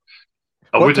minister.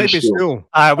 What type of stool?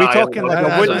 Are we talking like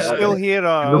a wooden stool here,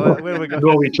 or where are we going?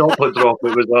 No, we chocolate drop.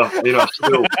 It was a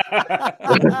stool.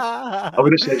 I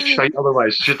would have said shite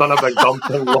otherwise. She'd done a big dump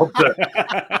and loved it.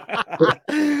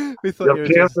 You're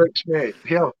perfect, mate.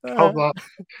 Here, have that.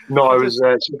 No, it was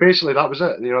so basically that was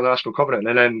it. You know, the National Covenant,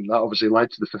 and then that obviously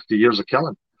led to the 50 years of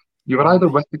killing. You were either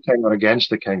with the king or against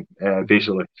the king,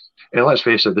 basically. And let's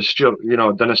face it, the Stuart, you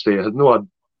know, dynasty had not had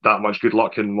that much good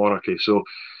luck in monarchy. So,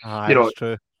 you know,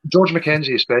 true. George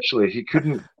Mackenzie especially, he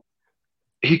couldn't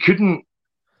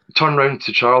turn around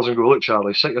to Charles and go, look,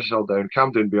 Charlie, sit yourself down,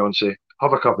 calm down, Beyonce,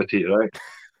 have a cup of tea, right?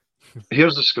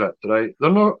 Here's the script, right?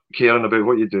 They're not caring about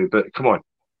what you do, but come on,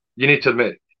 you need to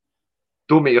admit,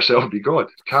 don't make yourself be God.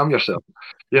 Calm yourself.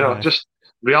 You know, just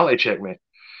reality check, mate.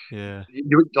 Yeah.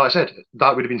 Like I said,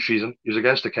 that would have been treason. He was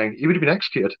against the king. He would have been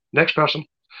executed. Next person.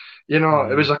 You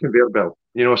know, it was a conveyor belt.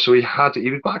 You know, so he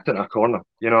was backed in a corner.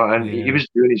 You know, and he was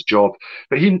doing his job.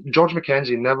 But George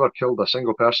Mackenzie never killed a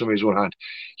single person with his own hand.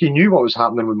 He knew what was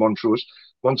happening with Montrose.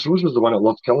 Montrose was the one that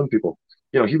loved killing people.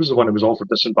 You know, he was the one that was all for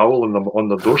disemboweling them on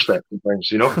their doorstep and things.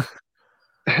 You know,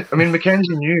 I mean,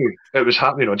 Mackenzie knew it was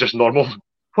happening. You know, just normal.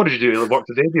 What did you do? Work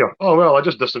today, dear? Oh, well, I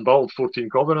just disemboweled 14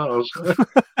 Covenanters.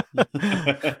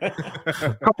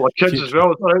 A couple of kids as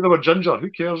well. It's all right, they were ginger. Who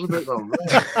cares about them?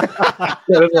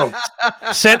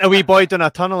 Sent a wee boy down a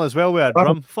tunnel as well with a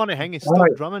drum. Funny thing, he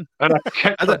stopped drumming. And I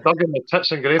kicked a dug in the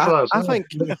tits and grey for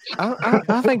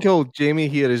I think old Jamie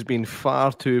here has been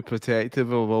far too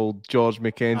protective of old George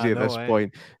Mackenzie at this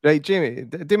point. Right, Jamie,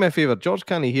 do me a favour. George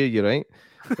can't hear you, right?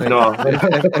 Like, no.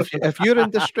 If you're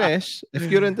in distress,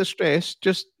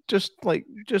 just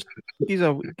he's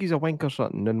a wink or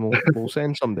something, and we'll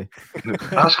send somebody.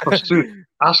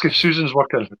 Ask if Susan's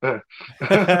working.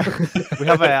 We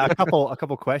have a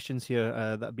couple questions here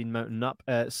that have been mounting up.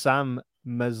 Sam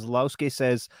Mislowski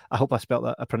says, I hope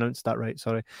I pronounced that right,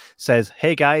 sorry, says,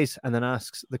 hey guys, and then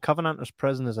asks, the Covenanters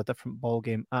prison is a different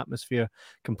ballgame, atmosphere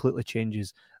completely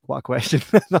changes. What a question.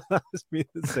 That's me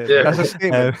that said that's a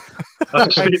statement.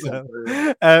 That's a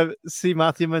statement. C.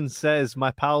 Matthewman says,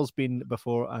 my pal's been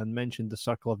before and mentioned the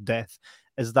Circle of Death.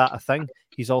 Is that a thing?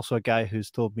 He's also a guy who's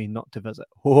told me not to visit.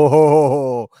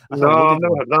 No,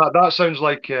 that sounds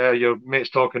like your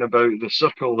mate's talking about the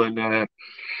Circle in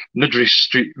Niddry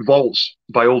Street Vaults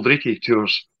by Old Reekie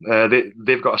Tours.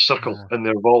 They've got a circle in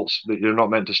their vaults that you're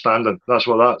not meant to stand in. That's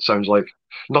what that sounds like.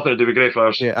 Nothing to do with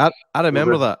Greyfriars. Yeah, I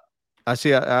remember that. I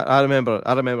see. I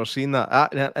remember seeing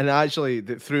that. And actually,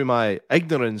 through my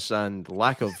ignorance and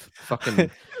lack of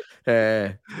fucking,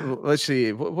 let's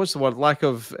see, what's the word? Lack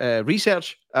of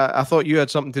research. I thought you had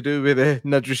something to do with the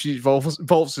Niddry Street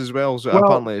vaults as well. So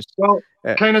apparently,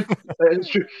 it's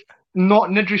true. Not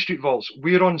Niddry Street vaults.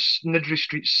 We're on Niddry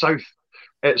Street South.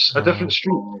 It's a different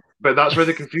street, but that's where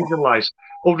the confusion lies.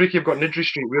 Old Ricky have got Niddry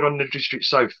Street. We're on Niddry Street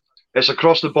South. It's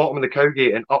across the bottom of the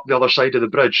Cowgate and up the other side of the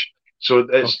bridge. So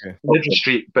it's Niddry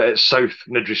Street, but it's South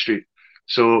Niddry Street.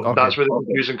 So that's where the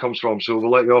confusion comes from. So we'll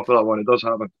let you off for that one. It does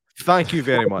happen. Thank you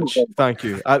very much. Thank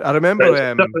you. I remember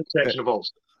different section of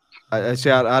vaults.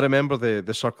 I remember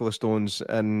the Circle of Stones,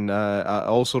 and I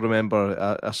also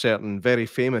remember a certain very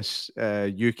famous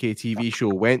UK TV show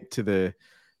went to the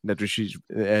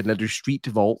Niddry Street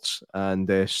vaults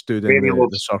and stood in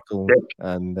the circle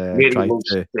and tried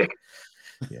to.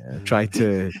 tried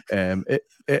to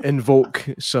invoke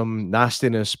some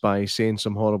nastiness by saying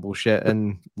some horrible shit,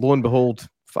 and lo and behold,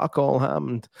 fuck all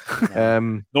happened.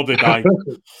 Nobody died.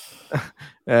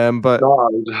 But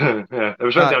yeah, it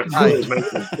was right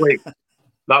there.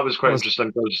 That was quite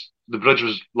interesting because the bridge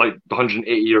was like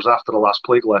 180 years after the last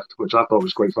plague left, which I thought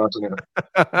was quite fascinating.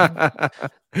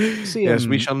 Yes,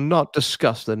 we shall not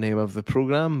discuss the name of the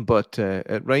program, but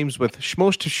it rhymes with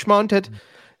schmost schmonted.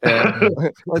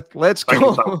 Let's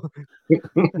go.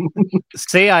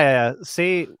 Say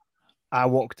I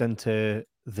walked into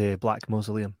the Black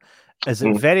Mausoleum. Is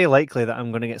it very likely that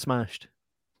I'm going to get smashed?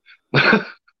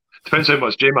 Depends how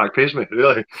much J-Mac pays me,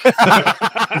 really.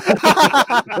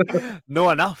 No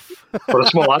enough. For a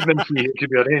small admin fee, it could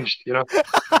be arranged, you know.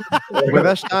 With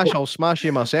this tash, I'll smash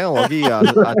you myself. I'll give you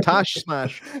a tash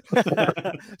smash.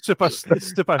 Super.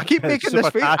 I keep making this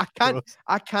face.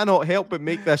 I cannot help but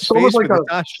make this It's almost face like with a the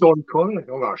tash. Sean Connery.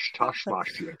 Oh gosh, tash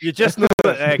smash you. You just know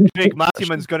that Craig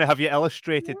Matthewman's going to have you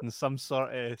illustrated in some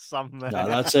sort of Nah,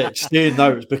 that's it. Staying now.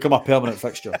 It's become a permanent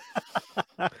fixture.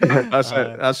 That's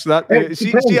it. That's that.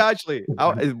 See, actually,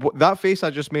 that face I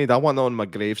just made, I want that on my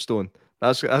gravestone.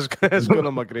 That's going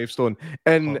on my gravestone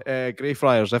in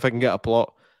Greyfriars if I can get a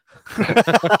plot.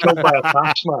 Killed by a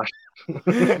tash smash.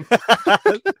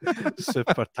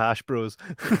 Super Tash Bros.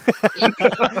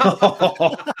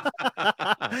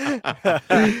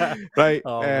 Right.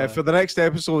 Oh, for the next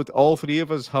episode, all three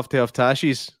of us have to have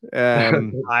tashies.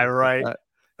 Aye, right.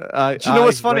 Do Do you know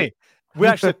what's funny? We're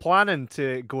actually planning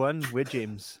to go in with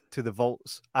James to the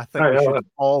vaults. I think we should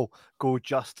all go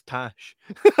just Tash.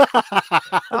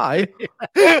 Aye.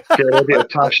 Get ready to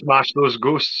tash smash those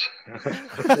ghosts.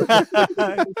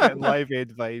 Getting Live Aid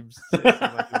vibes.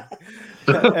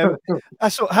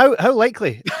 So how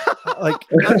likely? Like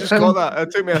I just got that.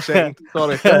 It took me a second.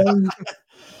 Sorry.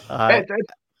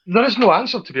 There is no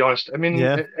answer, to be honest. I mean,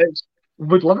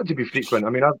 we'd love it to be frequent. I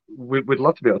mean, we'd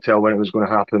love to be able to tell when it was going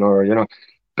to happen, or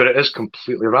but it is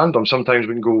completely random. Sometimes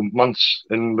we can go months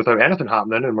without anything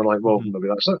happening, and we're like, well, maybe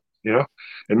that's it.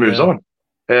 It moves on,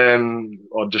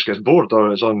 or just gets bored,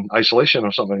 or it's on isolation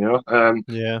or something.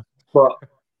 But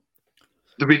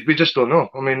we just don't know.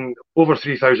 I mean, over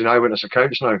 3,000 eyewitness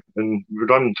accounts now, and we've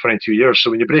done 22 years. So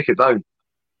when you break it down,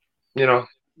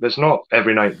 it's not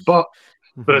every night, but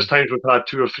it's times we've had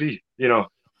 2 or 3.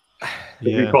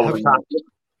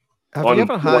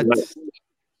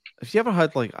 Have you ever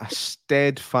had like a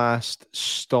steadfast,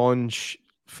 staunch,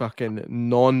 fucking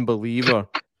non-believer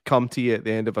come to you at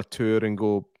the end of a tour and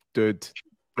go, "Dude,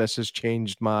 this has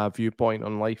changed my viewpoint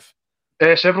on life"?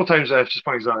 Several times. It's just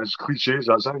funny as cliche as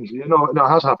that sounds. It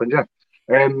has happened. Yeah.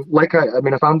 I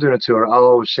mean, if I'm doing a tour, I'll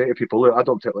always say to people, "Look, I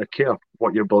don't particularly care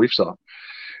what your beliefs are.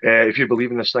 If you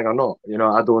believe in this thing or not,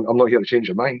 I'm not here to change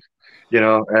your mind.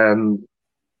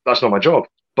 That's not my job.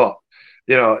 But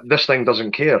this thing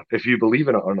doesn't care if you believe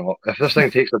in it or not. If this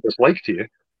thing takes a dislike to you,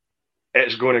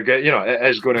 it's going to get, it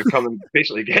is going to come and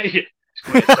basically get you.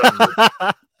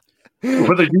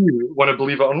 Whether you want to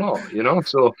believe it or not,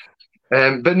 So,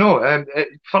 but no,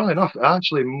 funnily enough,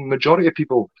 actually, majority of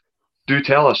people do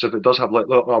tell us if it does have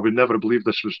look, I would never believe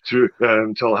this was true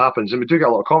until it happens, and we do get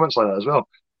a lot of comments like that as well.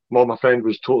 Well, my friend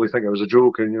was totally thinking it was a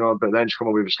joke, and but then she come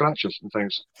away with scratches and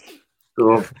things.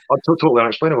 So, totally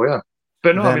unexplainable, yeah.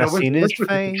 But no, I mean, I wish we could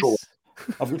control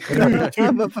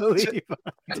it.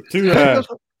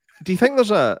 Do you think there's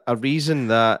a reason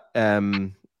that I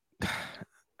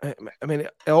mean,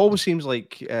 it always seems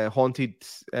like haunted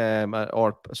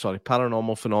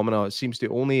paranormal phenomena, it seems to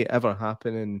only ever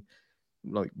happen in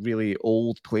like really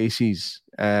old places.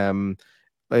 Now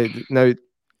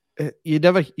you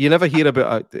never hear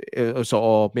about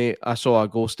mate, I saw a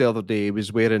ghost the other day. He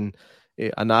was wearing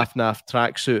a naff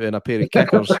tracksuit and a pair of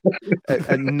kickers.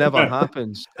 It never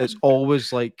happens. It's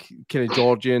always like kind of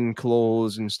Georgian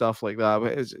clothes and stuff like that.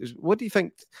 What do you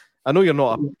think? I know you're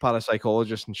not a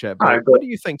parapsychologist and shit, but what do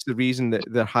you think's the reason that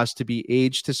there has to be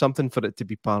age to something for it to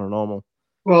be paranormal?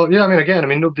 Well, yeah, I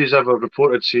mean, nobody's ever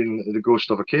reported seeing the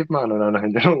ghost of a caveman or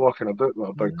anything, walking about with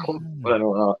a big clump,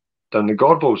 down the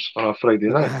Gorbals on a Friday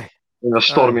night. In a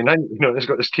stormy night, he's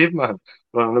got this caveman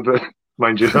running about.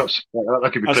 Mind you, that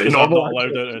could be pretty normal. Not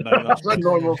allowed out at night. That's a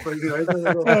normal Friday night.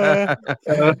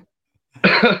 But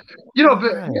yeah,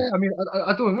 I mean,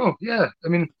 I don't know. Yeah, I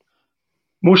mean,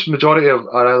 majority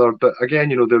are either, but again,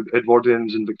 the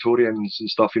Edwardians and Victorians and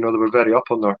stuff, they were very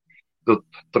up on their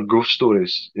ghost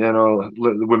stories,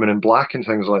 the women in black and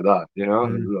things like that,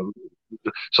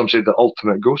 Some say the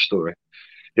ultimate ghost story,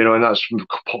 and that's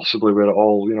possibly where it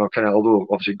all, kind of, although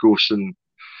obviously ghosts and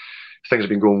things have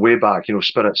been going way back.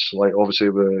 Spirits, like obviously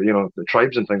the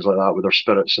tribes and things like that with their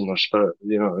spirits and their spirit,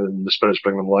 and the spirits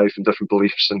bring them life and different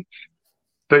beliefs.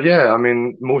 But yeah, I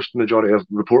mean, majority of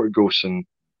reported ghosts in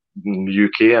the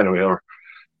UK anyway are,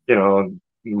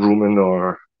 Roman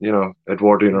or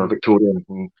Edwardian or Victorian.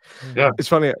 And, yeah, it's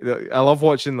funny. I love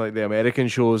watching like the American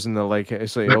shows, and they're like,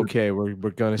 it's like, okay, we're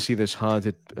going to see this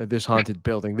haunted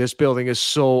building. This building is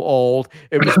so old.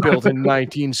 It was built in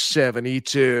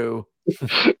 1972.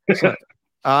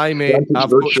 I mate, I've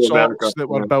got socks that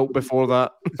were built before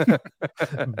that.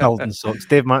 Building socks.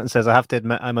 Dave Martin says, I have to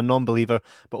admit I'm a non-believer,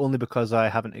 but only because I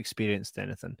haven't experienced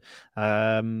anything.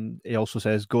 He also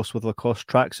says, Ghost with Lacoste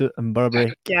tracksuit and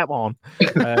Burberry. Get on.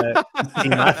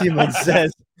 Matthew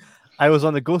says, I was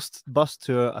on a ghost bus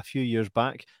tour a few years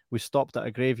back. We stopped at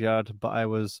a graveyard, but I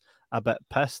was a bit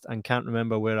pissed and can't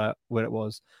remember where it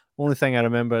was. Only thing I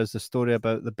remember is the story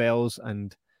about the bells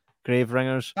and grave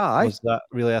ringers. Was that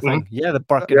really a thing? Yeah, the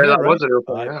Burke. Yeah, that was a real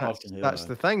thing. That's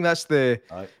the thing. That's the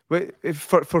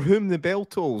for whom the bell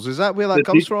tolls. Is that where that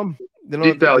comes from?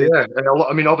 Deep bell, yeah. And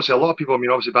obviously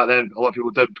back then, a lot of people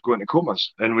did go into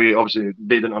comas, and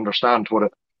they didn't understand what a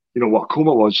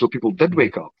coma was, so people did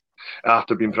wake up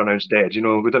after being pronounced dead. We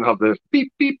didn't have the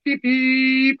beep beep beep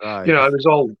beep. It was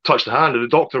all touch the hand, and the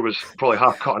doctor was probably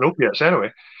half cutting opiates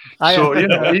anyway. So he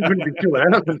wouldn't be feeling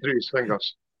anything through his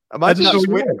fingers.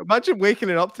 Imagine waking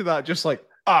it up to that, just like,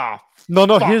 No,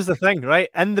 fuck. Here's the thing, right?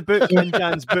 In the book, in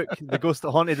Jan's book, The Ghost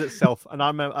That Haunted Itself, and I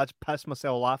remember I just pissed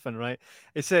myself laughing, right?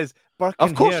 It says,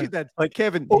 of course you did. Like,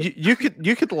 Kevin, you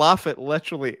could laugh at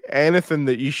literally anything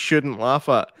that you shouldn't laugh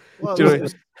at. Well,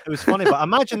 it was funny, but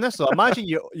imagine this, though. Imagine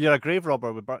you're a grave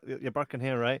robber with your Birkin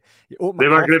hair, right? They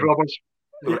were grave robbers.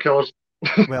 They were killers.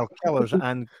 Well, killers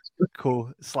and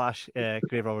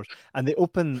grave robbers. And they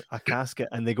open a casket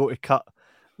and they go to cut.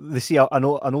 They see an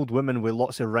old woman with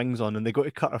lots of rings on, and they go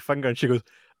to cut her finger, and she goes,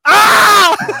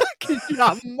 "Ah!" Can you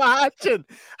imagine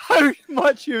how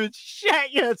much you would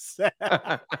shit yourself?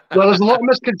 Well, there's a lot of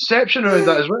misconception around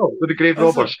that as well with the grave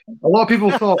robbers. A lot of people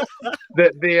thought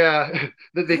that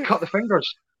they cut the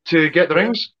fingers to get the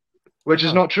rings, which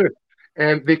is not true.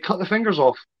 And they cut the fingers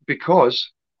off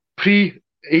because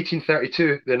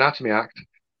pre-1832, the Anatomy Act,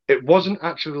 it wasn't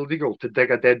actually illegal to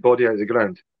dig a dead body out of the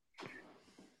ground,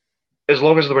 as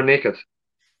long as they were naked,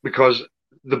 because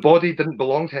the body didn't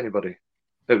belong to anybody.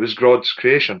 It was God's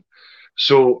creation.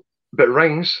 So, but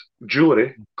rings,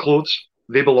 jewellery, clothes,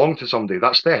 they belong to somebody.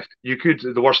 That's theft. You could,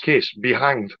 in the worst case, be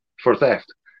hanged for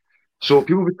theft. So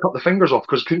people would cut the fingers off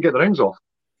because they couldn't get the rings off.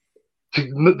 They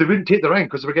wouldn't take the ring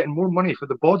because they were getting more money for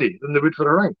the body than they would for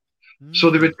a ring. So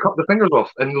they would cut the fingers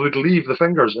off and they would leave the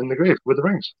fingers in the grave with the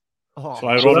rings. So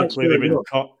ironically,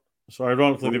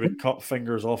 they would cut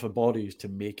fingers off of bodies to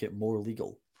make it more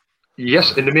legal.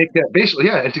 Yes, and to make it basically,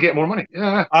 and to get more money.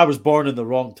 Yeah, I was born in the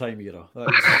wrong time era.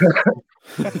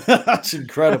 That's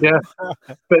incredible. Yeah,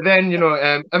 but then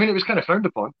it was kind of frowned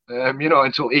upon.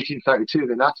 Until 1832,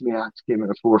 the Anatomy Act came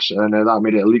into force, and that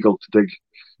made it illegal to dig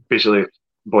basically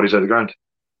bodies out of the ground.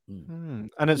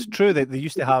 And it's true that they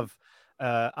used to have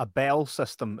a bell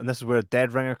system, and this is where a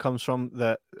dead ringer comes from,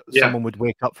 that someone would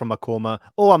wake up from a coma.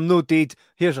 Oh, I'm no dead.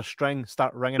 Here's a string,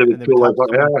 start ringing it, and they would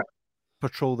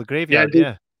patrol the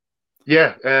graveyard.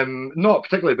 Yeah, not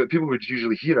particularly, but people would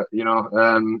usually hear it,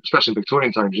 especially in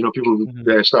Victorian times. People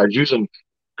started using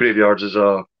graveyards as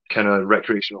a kind of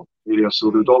recreational area, so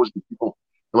there would always be people,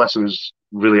 unless it was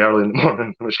really early in the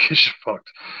morning, in which case you're fucked.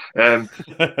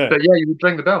 But yeah, you would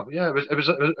ring the bell. Yeah, it was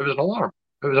an alarm.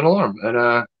 It was an alarm, and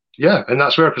and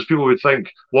that's where, because people would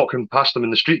think, walking past them in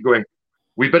the street, going,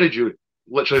 "We buried you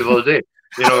literally the other day,"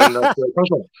 and that's where it comes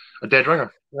from, a dead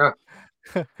ringer. Yeah.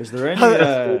 Is there any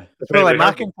Willie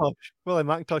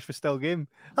McIntosh was still game?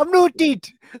 I'm no dead.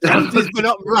 Somebody's been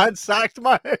up and ransacked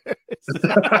my house.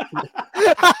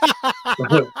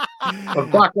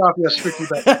 I'm back off your spooky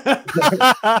bit.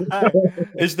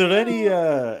 Is there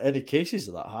any cases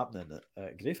of that happening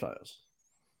at Greyfriars?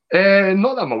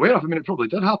 Not that I'm aware of. It probably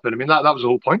did happen. That was the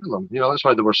whole point of them. That's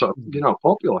why they were sort of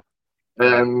popular.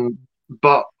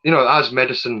 But as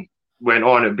medicine went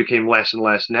on, it became less and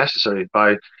less necessary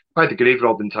by the grave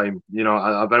robbing time.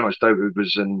 I very much doubt it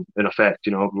was in effect.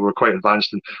 We were quite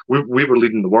advanced, and we were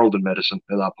leading the world in medicine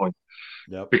at that point,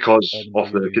 because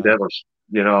of the cadavers,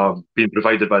 being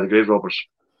provided by the grave robbers.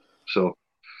 So,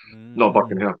 not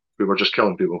Buckingham. We were just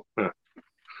killing people.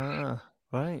 Yeah.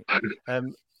 Right.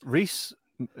 Reese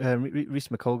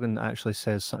McColgan actually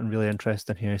says something really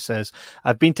interesting here. He says,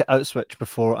 I've been to Auschwitz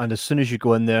before, and as soon as you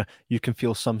go in there, you can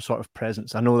feel some sort of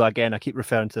presence. I know that, again, I keep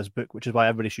referring to this book, which is why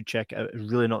everybody should check it out.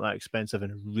 It's really not that expensive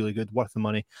and really good, worth the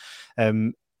money.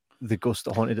 the ghost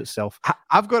that haunted itself.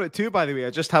 I've got it too, by the way. I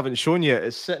just haven't shown you.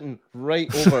 It's sitting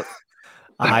right over.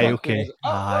 Aye, okay.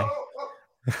 Aye.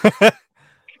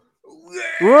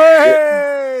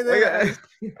 Way!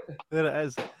 There it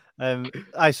is.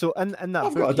 Aye, so in that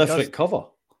I've book, got a different cover.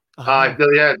 Aye,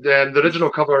 the original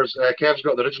covers. Kev's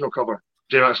got the original cover.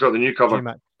 J-Mac's got the new cover.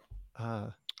 J-Mac.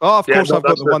 Oh, of course, I've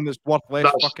got the one that's worth less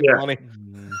fucking money.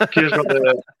 Kev's got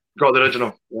the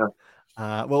original.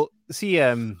 Yeah. Well, see,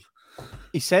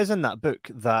 he says in that book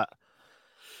that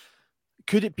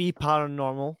could it be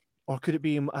paranormal, or could it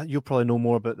be? You'll probably know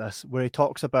more about this, where he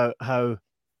talks about how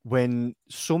when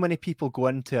so many people go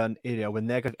into an area with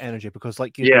negative energy, because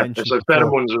like you mentioned, it's like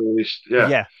pheromones are released.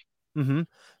 Yeah. Mm-hmm.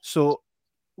 So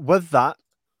with that,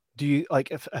 do you like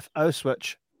if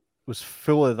Auschwitz was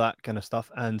full of that kind of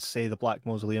stuff, and say the Black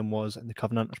Mausoleum was in the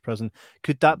Covenanters prison,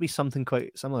 could that be something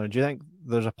quite similar? Do you think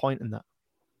there's a point in that?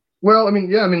 Well, I mean,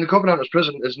 the Covenanters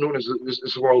prison is known as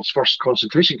the world's first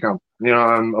concentration camp.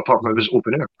 Apart from it was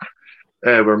open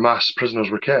air, where mass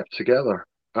prisoners were kept together.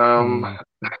 I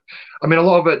mean, a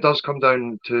lot of it does come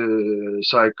down to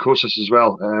psychosis as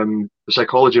well, the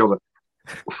psychology of it,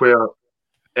 where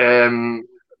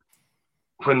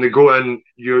when they go in,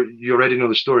 you already know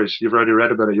the stories. You've already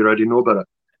read about it. You already know about it,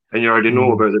 and you already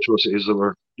know about the atrocities that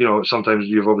were, sometimes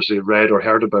you've obviously read or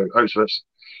heard about Auschwitz.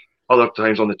 Other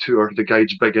times on the tour, the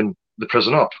guide's bigging the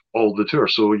prison up all the tour,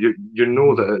 so you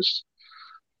know that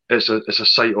it's a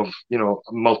site of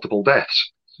multiple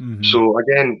deaths. Mm-hmm. So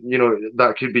again,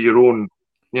 that could be your own,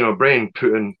 brain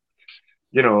putting,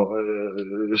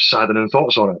 saddening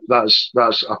thoughts on it. That's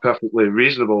a perfectly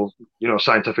reasonable,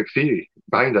 scientific theory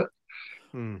behind it.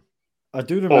 I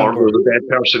do remember. Or there's a dead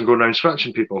person going around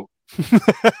scratching people.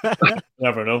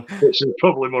 Never know. Which is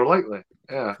probably more likely.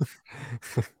 Yeah.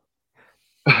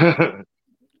 I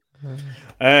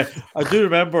do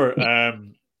remember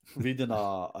reading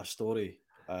a story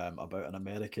about an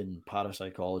American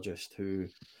parapsychologist who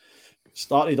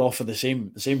started off with the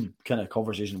same kind of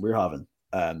conversation we're having,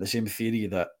 the same theory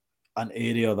that an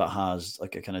area that has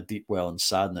like a kind of deep well and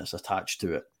sadness attached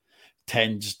to it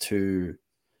tends to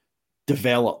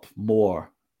develop more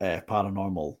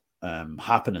paranormal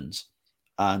happenings.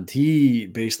 And he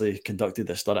basically conducted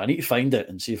this study. I need to find it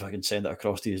and see if I can send it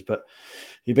across to you. But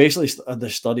he basically had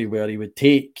this study where he would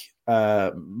take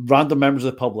random members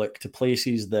of the public to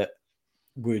places that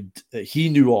he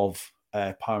knew of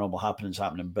paranormal happenings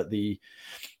happening, but the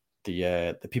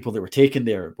people that were taken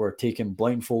there were taken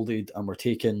blindfolded and were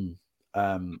taken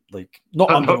like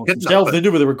not unbeknownst themselves. They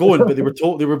knew where they were going, but they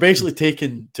were basically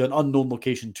taken to an unknown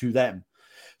location to them,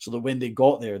 so that when they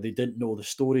got there, they didn't know the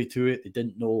story to it. They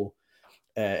didn't know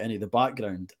any of the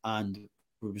background, and it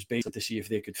was basically to see if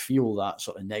they could feel that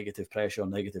sort of negative pressure,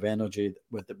 negative energy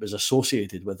that was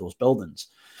associated with those buildings.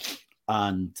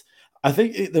 And I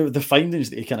think the findings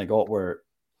that he kind of got were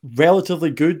relatively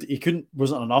good. He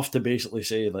wasn't enough to basically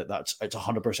say like it's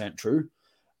 100% true,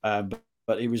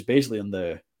 but he was basically on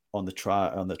the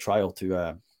trial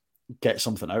to get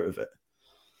something out of it.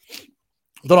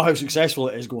 I don't know how successful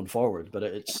it is going forward, but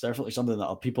it's definitely something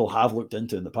that people have looked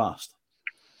into in the past.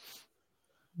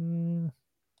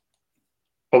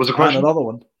 What was the question? And another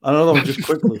one, just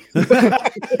quickly. That's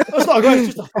not a question,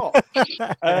 it's just a thought.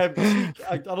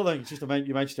 I don't think it's just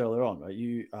you mentioned earlier on, right?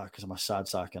 You, because I'm a sad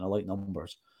sack and I like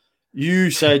numbers.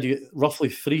 You said you get roughly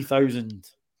 3,000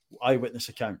 eyewitness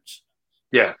accounts.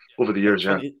 Yeah, over the years,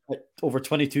 over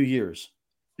 22 years.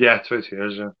 Yeah, 22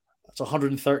 years, yeah. That's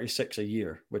 136 a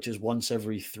year, which is once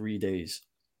every 3 days.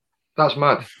 That's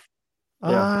mad.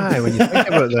 Aye, when you think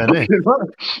about that,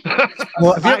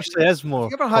 well, it actually is more.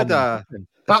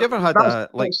 Have you ever had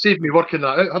like saved me working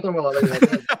that out? I don't know what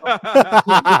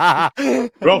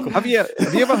Have you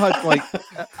ever had like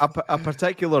a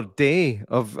particular day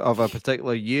of a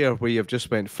particular year where you've just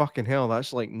went fucking hell?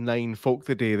 That's like 9 folk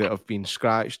today that have been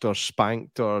scratched or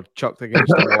spanked or chucked against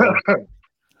the wall.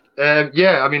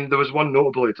 Yeah, I mean there was one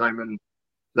notable time, and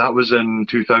that was in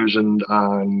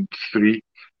 2003.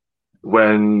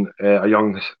 When a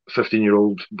young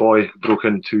 15-year-old boy broke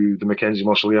into the Mackenzie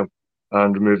Mausoleum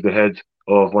and removed the head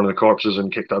of one of the corpses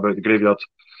and kicked it about the graveyard.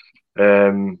 We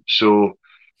do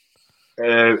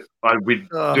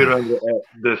remember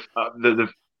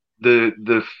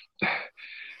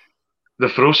the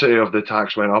ferocity of the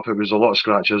attacks went up. It was a lot of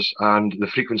scratches, and the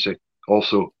frequency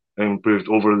also improved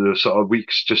over the sort of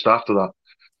weeks just after that.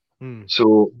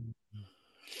 So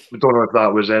we don't know if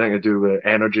that was anything to do with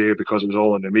energy, because it was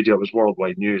all in the media. It was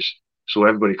worldwide news, so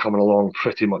everybody coming along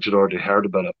pretty much had already heard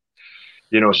about it.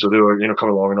 So they were,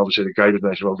 coming along, and obviously the guide had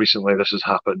mentioned, well, recently this has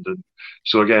happened, and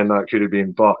so again that could have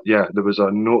been. But yeah, there was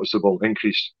a noticeable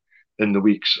increase in the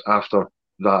weeks after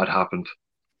that had happened.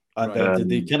 And Right. did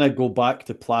they kind of go back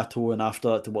to plateau and after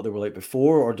that to what they were like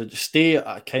before, or did it stay at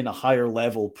a kind of higher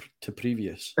level to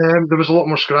previous? There was a lot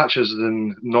more scratches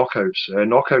than knockouts.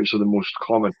 Knockouts are the most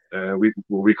common.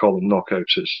 We call them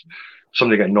knockouts. It's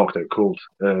somebody getting knocked out cold,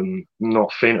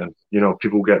 not fainting. You know,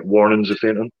 people get warnings of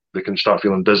fainting. They can start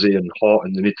feeling dizzy and hot,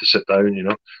 and they need to sit down. You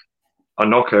know, a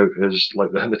knockout is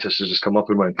like the hypnotist has just come up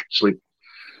and went sleep.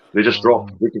 They just drop.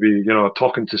 They could be, you know,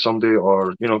 talking to somebody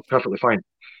or, you know, perfectly fine,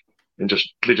 and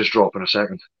they just drop in a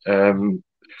second.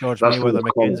 George That's the Mayweather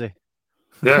most common. Mackenzie.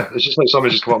 Yeah, it's just like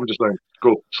somebody just come up and just like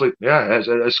go sleep. Yeah,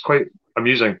 it's quite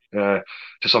amusing to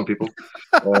some people.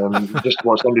 Just to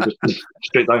watch somebody just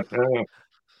straight down.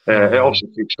 It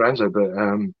obviously freaks friends out, but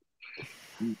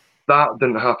that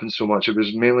didn't happen so much. It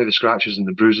was mainly the scratches and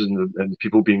the bruises and the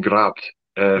people being grabbed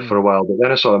for a while. But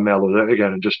then it sort of mellowed out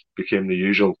again and just became the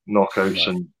usual knockouts. Right.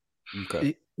 And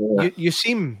Okay. yeah. You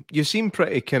seem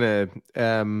pretty kind of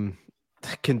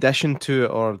conditioned to it,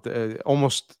 or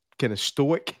almost kind of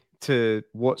stoic to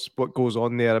what goes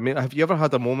on there. I mean, have you ever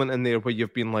had a moment in there where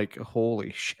you've been like,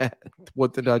 "Holy shit,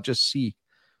 what did I just see?"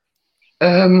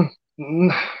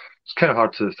 It's kind of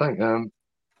hard to think.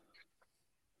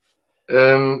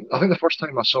 I think the first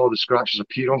time I saw the scratches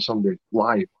appear on somebody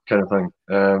live, kind of thing,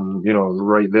 you know,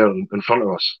 right there in front of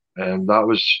us, and that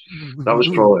was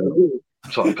probably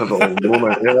a sort of pivotal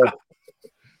moment. Yeah,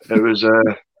 it was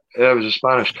a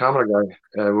Spanish camera guy.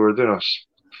 We were doing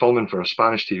filming for a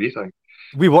Spanish TV thing.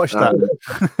 We watched that.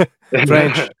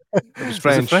 French. It was Was it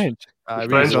French. French? We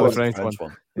French saw one. the French one.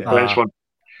 one. The Yeah. French one.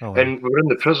 Oh, And we were in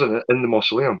the prison in the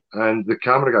mausoleum, and the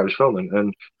camera guy was filming,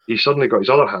 and he suddenly got his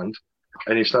other hand,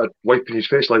 and he started wiping his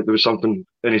face like there was something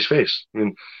in his face. I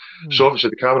mean, so obviously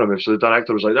the camera moved, so the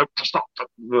director was like, "Stop!"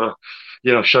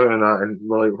 You know, shouting that, and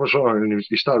we're like, "What's wrong?" And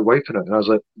he started wiping it, and I was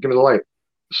like, "Give me the light."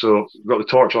 So got the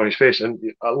torch on his face, and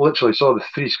I literally saw the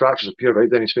 3 scratches appear right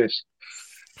down his face.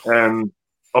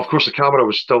 Of course, the camera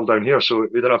was still down here, so we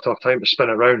didn't have to have time to spin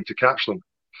it around to catch them.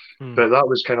 But that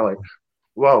was kind of like,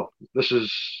 wow,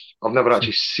 I've never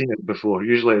actually seen it before.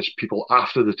 Usually it's people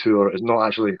after the tour. It's not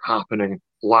actually happening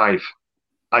live.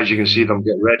 As you can see them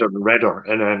get redder and redder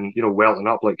and then, you know, welting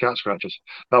up like cat scratches.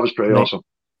 That was pretty awesome.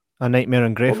 A Nightmare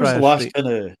on What was the Greyfriars last Street.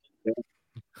 kind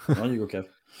of... On you go, Kev.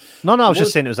 No, I was What-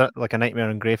 just saying it was like a Nightmare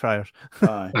on Greyfriars.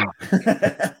 Aye.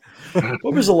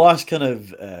 What was the last kind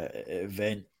of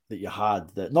event that you had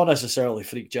that not necessarily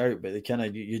freaked you out, but they kind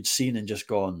of you'd seen and just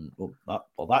gone, well,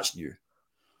 that's new.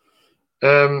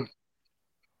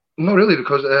 Not really,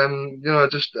 because you know,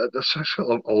 just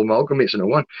all amalgamates into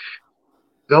one.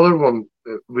 The other one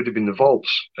would have been the vaults.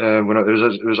 When it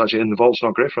was actually in the vaults,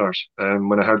 not Greyfriars.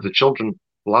 When I heard the children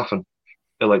laughing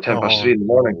at like 3:10 in the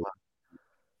morning.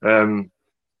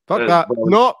 Fuck that. well,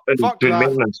 No, and fuck doing that.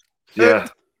 maintenance. Yeah.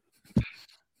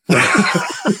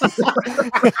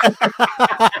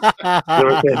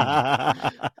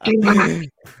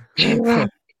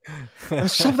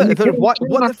 There's something what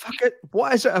the fuck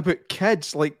what is it about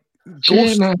kids? Like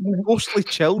ghostly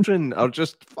children are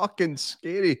just fucking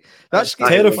scary. That's It's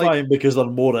Terrifying because they're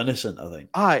more innocent, I think.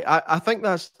 I think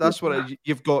that's what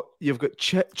you've got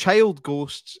child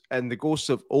ghosts, and the ghosts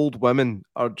of old women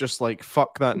are just like,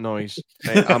 fuck that noise.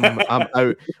 Right, I'm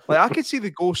out. Like I could see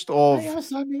the ghost of,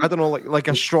 I don't know, like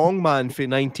a strong man for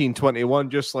 1921,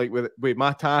 just like with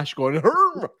my tash going.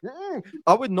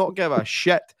 I would not give a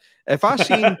shit if I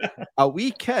seen a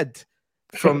wee kid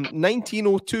from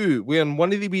 1902 wearing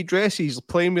one of the wee dresses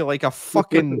playing me like a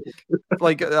fucking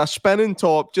like a spinning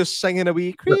top, just singing a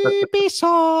wee creepy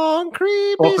song.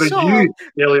 you,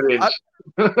 Daily Range.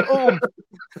 Oh,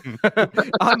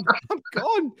 I'm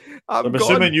gone. I'm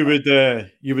assuming you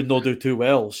would not do too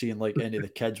well seeing like any of the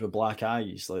kids with black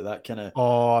eyes, like that kind of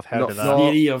Oh, I've heard of that.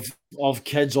 theory of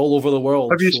kids all over the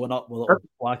world Have you- showing up with little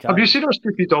black eyes. Have you seen our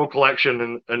Stupid Doll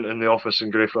collection in the office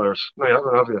in Greyfriars? No, you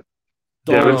haven't, have you?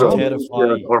 Dolls we've got terrify our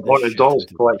the Haunted shit Dolls out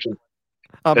of me. collection.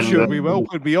 I'm in sure the we will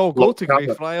when we all go lock to cabinet.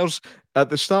 Greyfriars at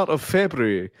the start of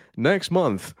February next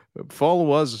month.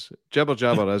 Follow us, jibber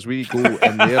jabber, as we go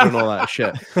in there and all that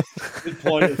shit. Good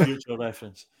point of future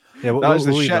reference. Yeah, That is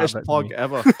the leave that shittest bit to plug me.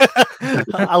 ever.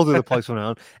 I'll do the plugs from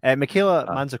now on. Michaela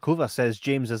Manzakova says,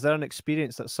 James, is there an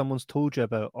experience that someone's told you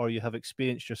about or you have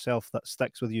experienced yourself that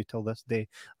sticks with you till this day?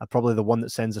 Probably the one that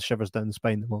sends the shivers down the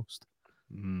spine the most.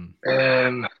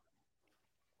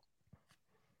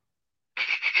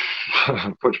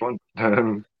 Which one?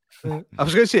 I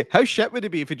was going to say, how shit would it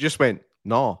be if it just went,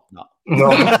 no? No,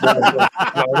 not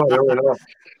really, no.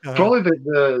 Probably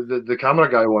the camera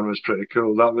guy one was pretty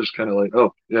cool. That was kind of like,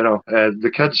 oh, you know,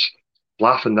 the kids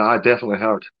laughing that I definitely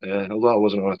heard, although I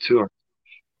wasn't on a tour.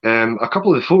 A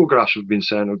couple of the photographs have been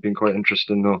sent have been quite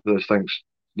interesting, though. The things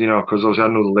because obviously I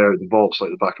know the layout of the vaults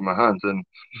like the back of my hand, and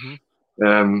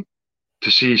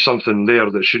to see something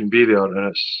there that shouldn't be there, and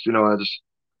it's I just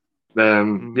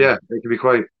yeah, it can be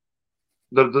quite.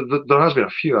 There has been a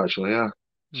few actually, yeah,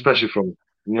 especially from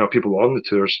people on the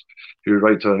tours who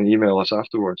write to and email us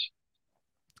afterwards.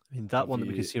 I mean, that one that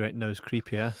we can see right now is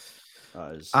creepy, yeah.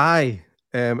 Aye.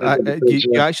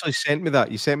 You actually sent me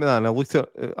that. You sent me that, and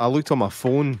I looked on my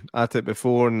phone at it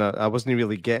before, and I wasn't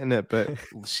really getting it. But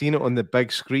seeing it on the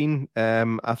big screen,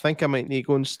 I think I might need to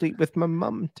go and sleep with my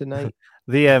mum tonight.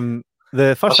 The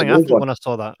first thing I thought when I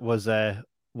saw that was,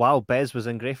 wow, Bez was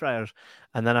in Greyfriars,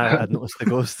 and then I noticed the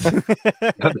ghost.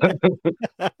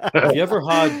 Have you ever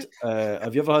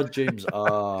had James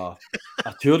a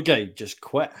tour guide just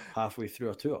quit halfway through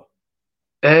a tour?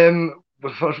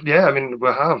 Yeah, I mean,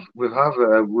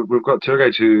 we've got tour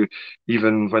guides who,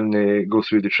 even when they go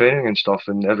through the training and stuff,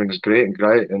 and everything's great,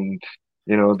 and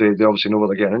they obviously know what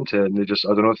they're getting into, and I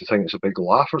don't know if they think it's a big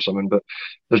laugh or something, but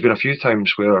there's been a few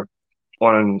times where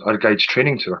on a guide's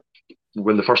training tour,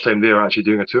 when the first time they are actually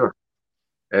doing a tour,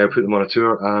 put them on a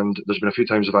tour, and there's been a few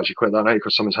times they've actually quit that night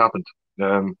because something's happened.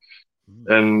 And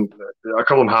a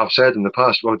couple of them have said in the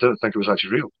past, well, I didn't think it was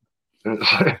actually real. And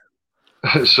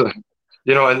so,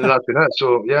 and that's been it.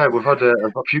 So yeah, we've had a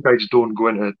few guides don't go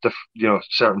into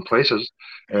certain places.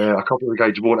 A couple of the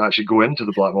guides won't actually go into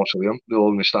the Black Mausoleum; they'll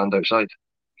only stand outside.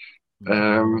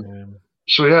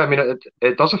 So yeah, I mean,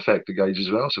 it does affect the guides as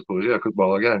well, I suppose. Yeah,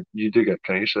 well, again, you do get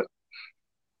kind of used to it.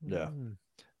 Yeah.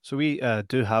 So we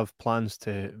do have plans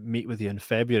to meet with you in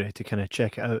February to kind of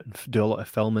check it out and do a lot of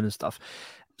filming and stuff.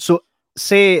 So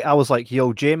say I was like,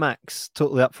 yo, J-Mac's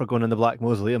totally up for going in the Black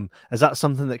Mausoleum. Is that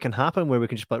something that can happen where we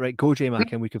can just be like, right, go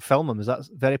J-Mac, and we could film him? Is that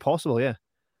very possible? Yeah.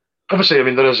 Obviously, I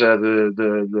mean, there is the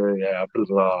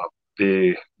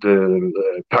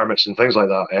permits and things like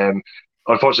that.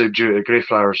 Unfortunately, due to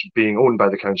Greyfriars being owned by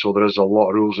the council, there is a lot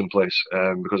of rules in place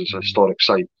because it's a historic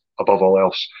site above all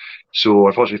else. So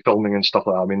unfortunately, filming and stuff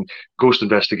like that, I mean, ghost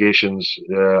investigations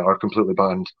are completely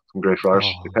banned from Greyfriars.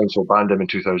 The council banned them in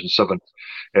 2007.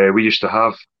 We used to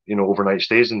have, overnight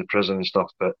stays in the prison and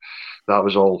stuff, but that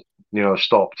was all,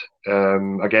 stopped.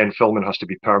 Again, filming has to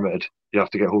be permitted. You have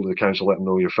to get hold of the council, let them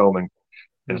know you're filming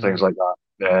and things like that.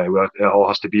 It all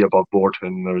has to be above board,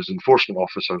 and there's enforcement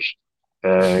officers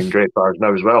in Greyfriars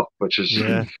now as well, which is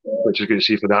good to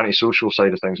see for the antisocial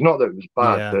side of things. Not that it was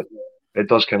bad, but it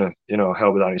does kind of,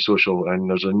 help with antisocial. And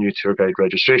there's a new tour guide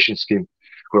registration scheme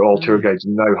where all tour guides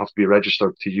now have to be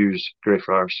registered to use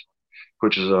Greyfriars,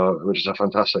 which is a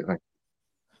fantastic thing.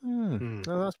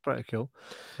 Oh, that's pretty cool.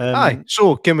 Aye,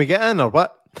 so can we get in or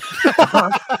what?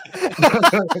 That's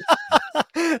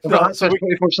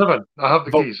 24/7. I have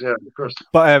the keys, yeah, of course.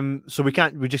 But so we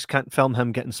just can't film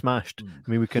him getting smashed.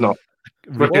 I mean, we can. No.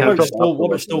 What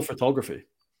about still photography?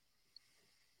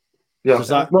 Yeah, you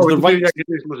could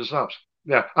do loads of snaps.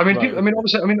 Yeah, I mean,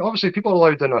 obviously, people are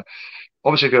allowed in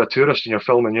obviously, if you're a tourist and you're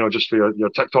filming, just for your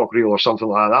TikTok reel or something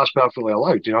like that, that's perfectly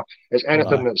allowed. It's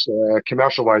anything that's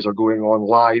commercial-wise or going on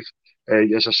live.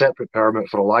 It's a separate permit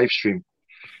for a live stream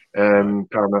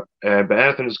permit. But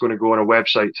anything that's going to go on a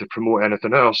website to promote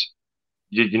anything else,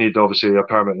 you need obviously a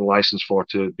permit and license for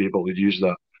to be able to use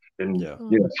that.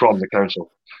 From the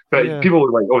council. But people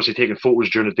are obviously taking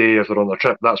photos during the day if they're on their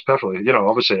trip. That's perfectly,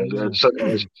 obviously. I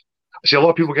see a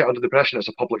lot of people get under the impression it's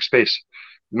a public space.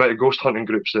 The amount of ghost hunting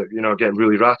groups that, get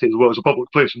really ratty as well. It's a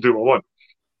public place and do what I want.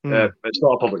 It's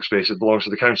not a public space. It belongs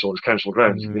to the council. It's council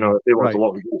grounds. If they want to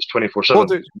lock the gates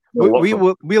 24/7.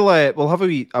 We'll have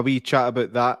a wee chat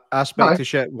about that aspect of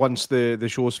shit once the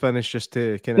show's finished, just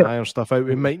to kind of iron stuff out.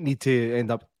 We might need to end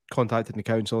up contacting the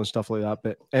council and stuff like that.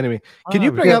 But anyway, can you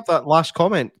bring up that last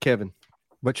comment, Kevin?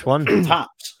 Which one?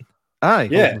 Taps. Aye.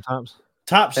 Yeah.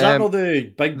 Taps. Is that not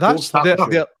the big that's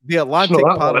ghost the Atlantic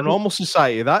Paranormal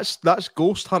Society. That's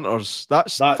Ghost Hunters.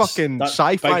 That's fucking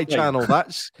Sci-Fi Channel.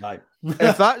 That's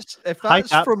if that's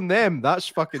from them, that's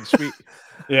fucking sweet.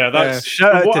 Yeah, that's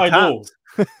shout out what to I Taps.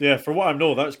 know. Yeah, for what I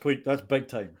know, that's big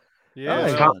time.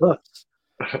 Yeah,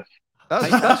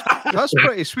 that's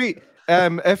pretty sweet.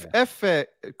 If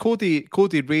Cody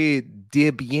Ray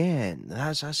Debian,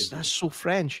 that's so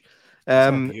French.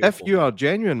 If you are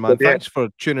genuine, man, thanks for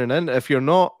tuning in. If you're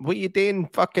not, what are you doing?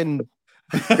 Fucking doing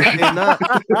that?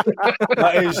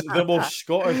 That is the most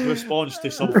Scottish response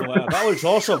to something like that. That looks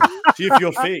awesome. See if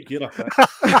you're fake. You're a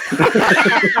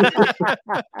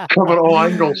cover all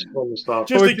angles from the start.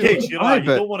 Just in case, you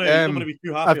don't want to be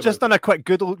too happy. I've just done a quick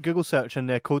Google search,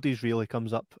 and Cody's really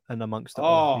comes up in amongst it.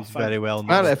 Oh, he's very well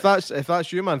known. Man, if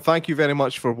that's you, man, thank you very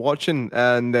much for watching,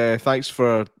 and thanks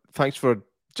for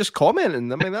just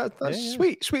commenting. I mean, that's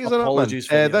sweet as an apologies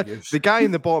for the guy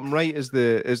in the bottom right is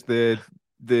the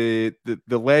the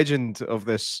legend of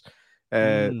this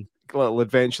little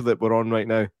adventure that we're on right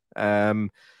now.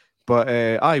 But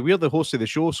we're the host of the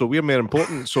show, so we're more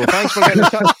important. So thanks for getting in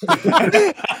touch.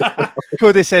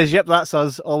 Cody says, "Yep, that's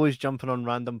us. Always jumping on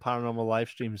random paranormal live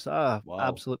streams. Wow.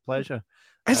 Absolute pleasure."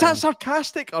 Is that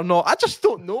sarcastic or not? I just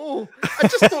don't know. I've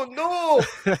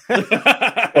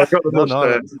got the most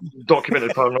documented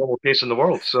paranormal case in the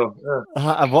world. So,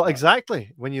 what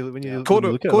exactly? When you Cody,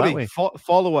 look at it that way.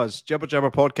 Follow us, Jibber Jabber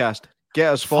Podcast.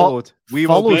 Get us followed. We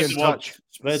will be in touch.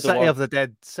 City of the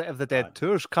Dead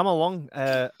tours. Come along.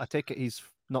 I take it he's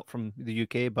not from the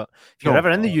UK, but if you're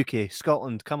ever in the UK,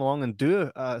 Scotland, come along and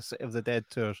do a City of the Dead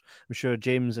tours. I'm sure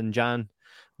James and Jan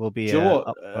will be.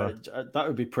 That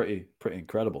would be pretty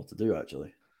incredible to do,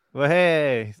 actually. Well,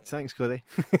 hey, thanks, Cody.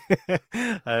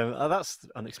 That's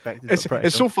unexpected.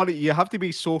 It's so funny. You have to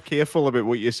be so careful about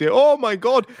what you say. Oh my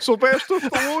God, Sylvester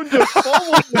Stallone just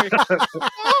followed me.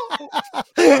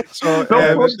 So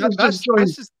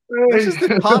this is the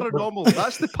paranormal.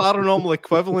 That's the paranormal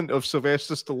equivalent of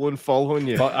Sylvester Stallone following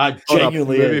you. But I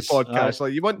genuinely on a movie podcast.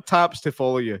 Like you want Taps to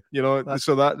follow you, you know.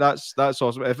 So that's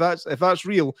awesome. If that's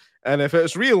real, and if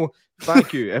it's real,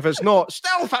 thank you. If it's not,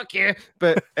 still fuck you.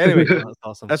 But anyway, that's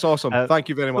awesome. That's awesome. Thank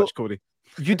you very much, Cody.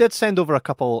 You did send over a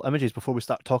couple images before we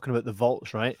start talking about the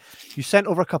vaults, right? You sent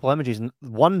over a couple images, and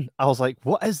one I was like,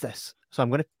 "What is this?" So I'm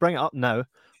going to bring it up now.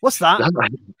 What's that?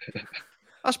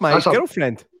 That's my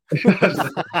girlfriend.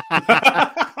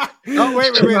 Oh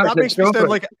wait! That makes me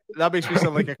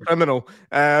sound like a criminal.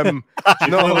 She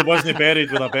probably wasn't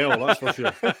buried with a bell, that's for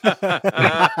sure.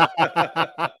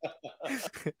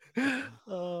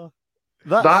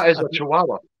 That is a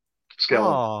Chihuahua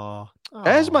skeleton.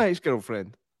 That is my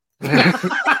ex-girlfriend. And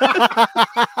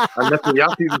that's the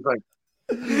yappy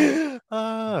thing.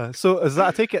 So is that?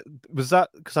 I take it. Was that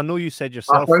because I know you said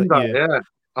yourself? I found that.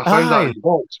 I found that in the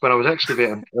box when I was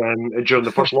excavating during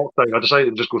the first lockdown. I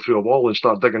decided to just go through a wall and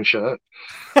start digging shit out.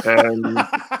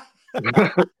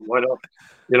 Why not?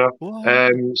 You know.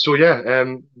 So yeah,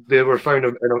 they were found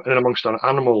in amongst an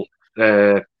animal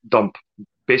dump,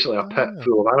 basically a pit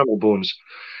full of animal bones.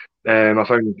 I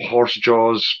found horse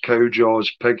jaws, cow jaws,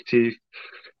 pig teeth,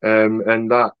 and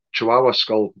that Chihuahua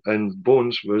skull and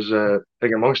bones was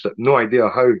big amongst it. No idea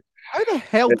how. How the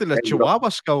hell did a Chihuahua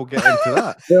skull get into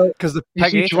that? Because the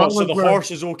pig so the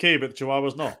horse is okay, but the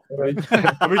Chihuahua's not. Right?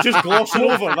 Are we just glossing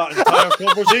over that entire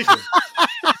conversation?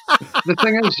 The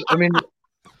thing is, I mean,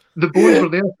 the bones were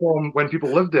there from when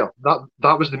people lived there.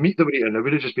 That was the meat they were eating. It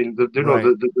would have just been, the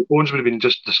bones would have been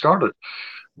just discarded.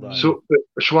 Right. So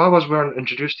Chihuahuas weren't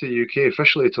introduced to the UK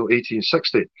officially until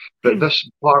 1860. But this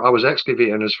part I was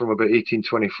excavating is from about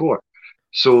 1824.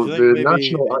 So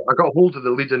I got hold of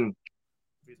the leading.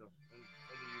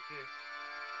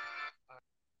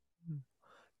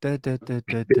 Although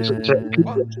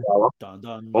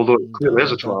it clearly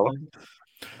is a Chihuahua.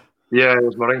 Yeah, it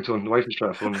was my ringtone. The wife was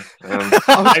trying to phone me.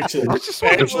 I just what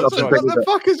the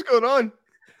fuck is going on?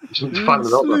 Just fanning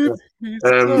it up.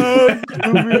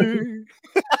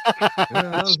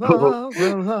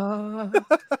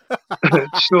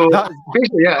 So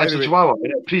basically, yeah, it's a Chihuahua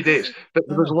and it predates. But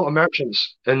there was a lot of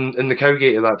merchants in the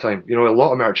Cowgate at that time. You know, a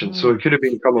lot of merchants. So it could have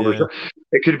been It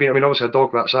could have been. I mean, obviously a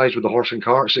dog that size with the horse and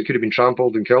carts. It could have been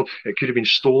trampled and killed. It could have been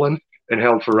stolen and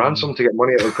held for ransom to get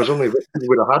money out of it, because only people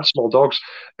would have had small dogs.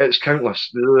 It's countless.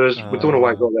 We don't know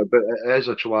why it got there, but it is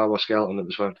a Chihuahua skeleton that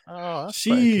was found.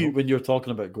 See, when you're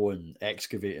talking about going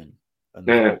excavating,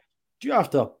 do you have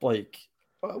to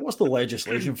what's the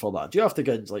legislation for that? Do you have to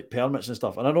get like permits and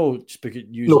stuff? And I know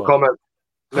speaking news. No comment.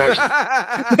 Next.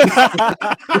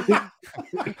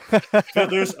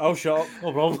 I'll shut up.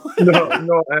 No problem.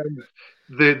 No.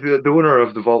 The owner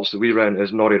of the vaults that we rent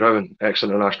is Norrie Rowan,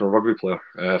 ex-international rugby player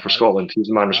for Scotland. He's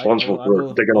the man responsible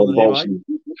for digging all the vaults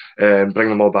and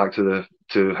bringing them all back to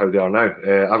how they are now.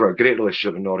 I've got a great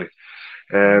relationship with Norrie.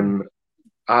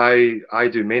 I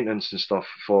do maintenance and stuff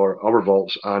for our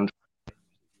vaults, and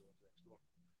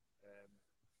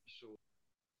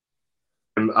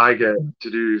I get to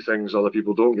do things other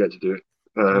people don't get to do,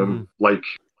 like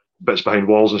bits behind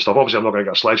walls and stuff. Obviously, I'm not going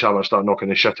to get a sledgehammer and start knocking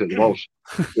the shit out the walls,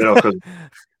 because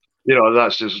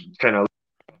that's just kind of.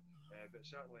 But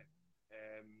certainly,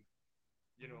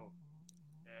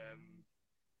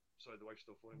 sorry, the wife's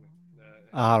still phoning me.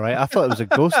 All right, I thought it was a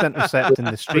ghost intercepting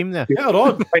the stream there. Yeah,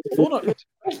 on.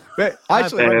 Wait,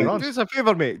 actually, do us a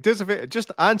favour, mate. Do us a favour.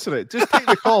 Just answer it. Just take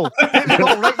the call. Take the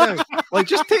call right now. Like,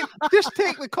 just take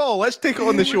the call. Let's take it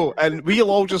on the show, and we'll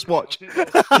all just watch.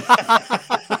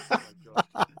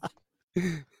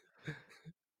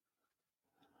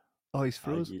 Oh, he's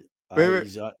frozen.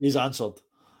 Wait. He's answered.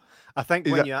 I think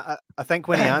when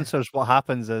he answers, what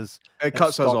happens is it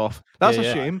cuts us off. That's a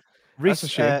shame. Reese,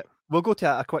 That's a shame. We'll go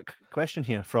to a quick question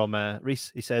here from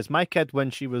Reese. He says, "My kid, when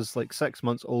she was like 6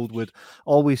 months old, would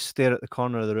always stare at the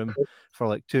corner of the room for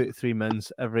like 2 to 3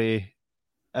 minutes every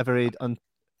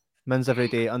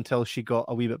day until she got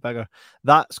a wee bit bigger.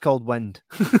 That's called wind."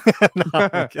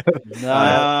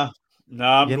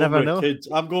 Nah, you never know. Kids.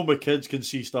 I'm going with kids can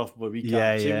see stuff, but we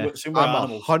can't. Yeah. Same with I'm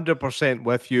animals. 100%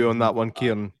 with you on that one,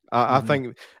 Kieran. I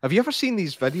think. Have you ever seen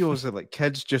these videos of like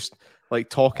kids just like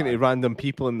talking to random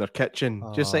people in their kitchen,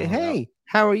 just like, "Hey,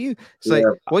 how are you?" It's like,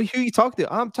 who are you talking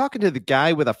to? I'm talking to the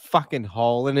guy with a fucking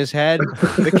hole in his head.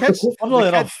 The kid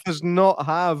does not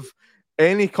have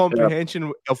any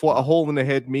comprehension of what a hole in the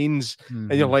head means,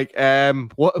 and you're like,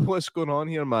 what's going on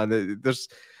here, man?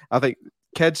 I think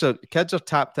kids are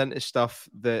tapped into stuff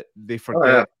that they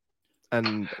forget.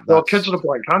 And kids are a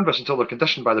blank canvas until they're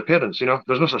conditioned by the parents. You know,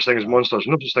 there's no such thing as monsters,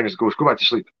 no such thing as ghosts. Go back to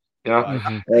sleep. You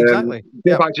know, exactly.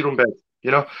 Get back to your own bed.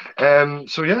 You know,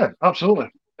 so yeah, absolutely.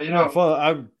 You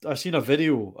know, I seen a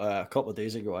video a couple of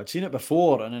days ago. I'd seen it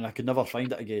before, and then I could never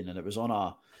find it again. And it was on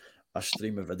a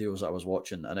stream of videos I was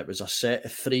watching, and it was a set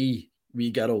of 3 wee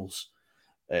girls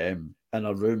in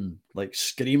a room, like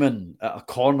screaming at a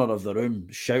corner of the room,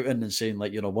 shouting and saying,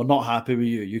 like, you know, "We're not happy with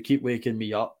you. You keep waking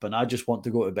me up, and I just want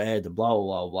to go to bed," and blah,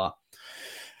 blah, blah.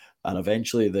 And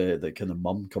eventually the kind of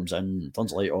mum comes in, turns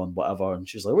the light on, whatever, and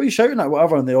she's like, "What are you shouting at?"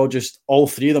 Whatever. And they all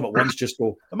 3 of them at once just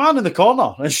go, "The man in the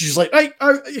corner." And she's like, "Right,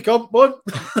 out you come, on."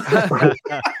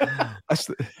 That's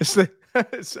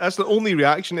the only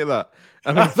reaction to that.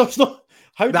 I mean, that's not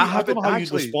I don't know how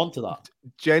actually, you respond to that.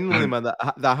 Genuinely, man,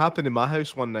 that happened in my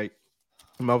house one night.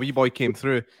 My wee boy came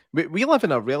through. We live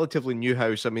in a relatively new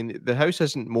house. I mean, the house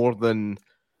isn't more than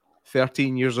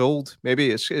 13 years old.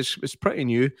 Maybe it's pretty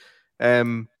new.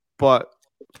 But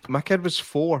my kid was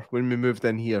 4 when we moved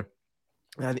in here,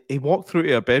 and he walked through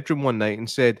to our bedroom one night and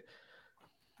said,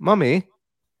 "Mummy,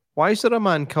 why is there a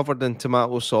man covered in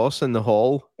tomato sauce in the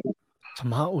hall?"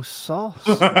 Tomato sauce?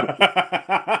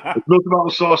 It's no tomato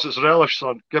sauce, it's relish,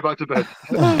 son. Get back to bed.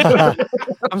 I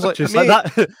was like,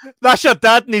 that's your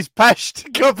dad and he's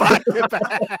pissed. Go back to bed.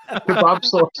 Kebab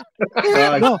sauce.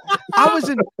 No,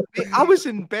 I was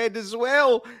in bed as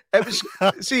well. It was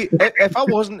if I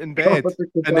wasn't in bed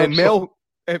and then Mel,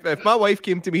 if my wife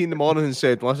came to me in the morning and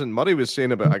said, "Listen, Murray was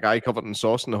saying about a guy covered in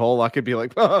sauce in the hall," I could be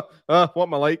like, what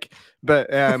am I like?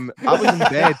 But I was in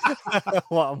bed.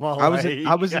 What am I like?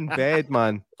 I was in bed,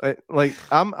 man. Like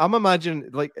I'm imagining,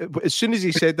 like, as soon as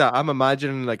he said that, I'm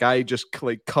imagining a guy just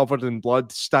like covered in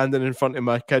blood standing in front of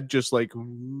my kid, just like,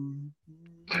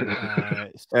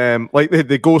 like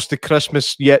the ghost of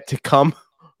Christmas yet to come.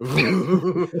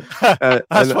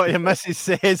 That's what your missus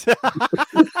says.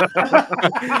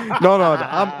 No,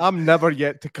 I'm never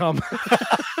yet to come.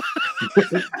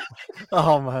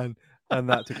 Oh man, and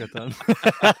that took a turn.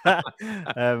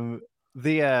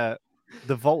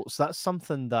 The vaults, that's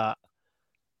something that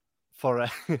for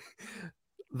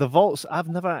the vaults, I've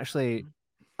never actually.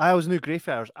 I always knew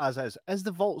Greyfriars as is. Is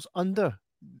the vaults under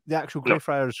the actual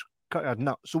Greyfriars courtyard?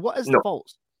 No. So what is the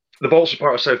vaults? The vaults are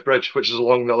part of South Bridge, which is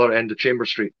along the other end of Chambers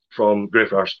Street from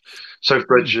Greyfriars. South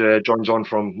Bridge joins on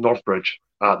from North Bridge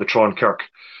at the Tron Kirk,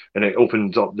 and it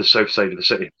opened up the south side of the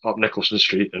city, up Nicholson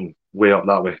Street and way up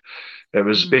that way. It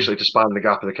was basically to span the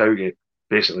gap of the Cowgate,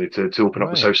 basically to open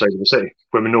up the south side of the city,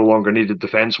 when we no longer needed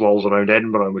defence walls around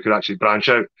Edinburgh and we could actually branch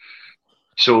out.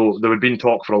 So there had been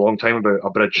talk for a long time about a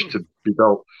bridge to be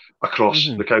built across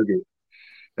the Cowgate.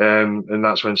 And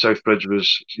that's when Southbridge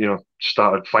was,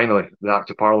 started. Finally, the Act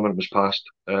of Parliament was passed,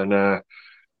 and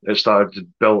it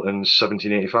started built in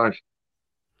 1785.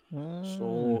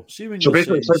 So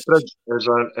basically, Southbridge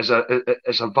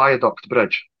is a viaduct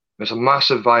bridge. It's a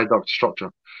massive viaduct structure,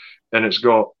 and it's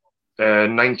got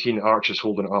 19 arches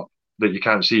holding it up that you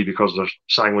can't see because they're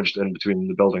sandwiched in between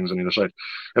the buildings on either side.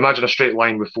 Imagine a straight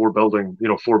line with 4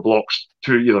 blocks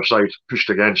to either side pushed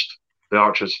against the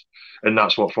arches, and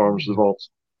that's what forms the vaults.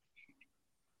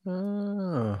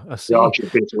 I see. The arches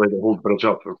basically that hold the bridge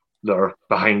up that are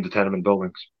behind the tenement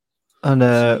buildings. And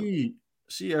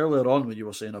see earlier on when you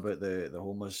were saying about the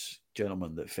homeless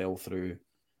gentleman that fell through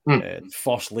the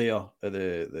first layer of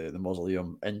the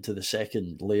mausoleum into the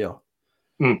second layer.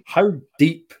 How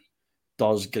deep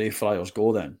does Greyfriars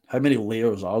go then? How many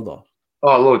layers are there?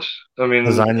 Oh, loads. I mean,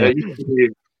 it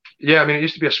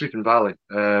used to be a sweeping valley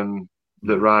that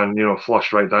ran,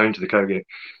 flush right down to the Cowgate.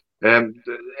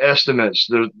 Estimates,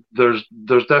 there's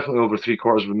definitely over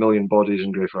 750,000 bodies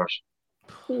in Greyfriars.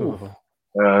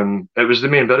 It was the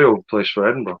main burial place for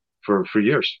Edinburgh for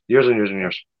years and years and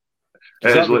years.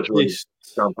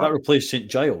 That replaced St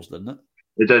Giles, didn't it?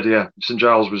 It did, yeah. St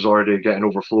Giles was already getting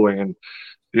overflowing, and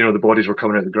the bodies were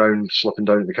coming out of the ground, slipping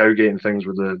down at the Cowgate and things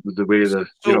with the way the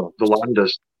land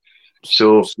is.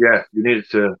 So yeah, you needed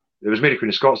to. It was Mary Queen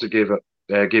of Scots that gave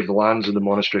the lands in the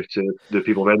monastery to the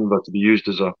people of Edinburgh to be used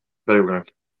as a burial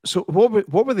ground. So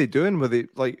what were they doing? Were they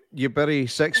like you bury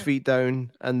 6 feet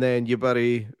down and then you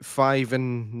bury 5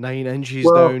 and 9 inches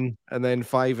down and then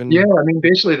 5 and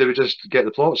basically they would just get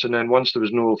the plots, and then once there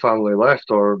was no family left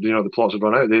or the plots had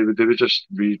run out, they would just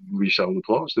resell the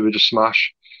plots. They would just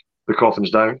smash the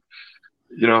coffins down,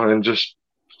 and just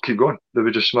keep going. They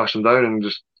would just smash them down and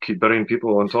just keep burying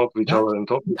people on top of each other and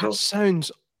top of each other. That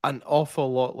sounds an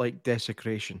awful lot like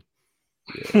desecration.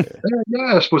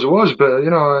 Yeah, I suppose it was, but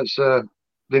it's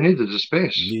they needed the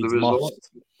space. There was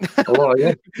a lot.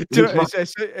 Yeah.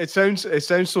 It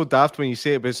sounds so daft when you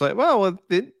say it, but it's like, well,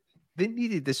 they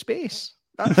needed the space.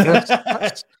 That's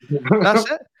it.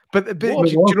 But do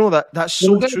you know that's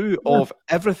so true of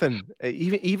everything.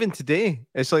 Even today,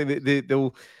 it's like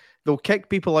they'll kick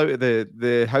people out of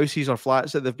the houses or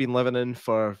flats that they've been living in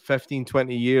for 15,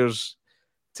 20 years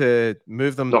to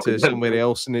move them to somewhere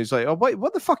else. And it's like, oh,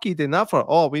 what the fuck are you doing that for?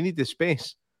 Oh, we need the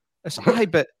space. It's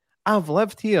like, but I've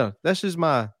lived here. This is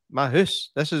my house.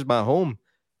 This is my home.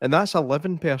 And that's a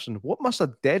living person. What must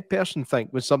a dead person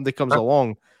think when somebody comes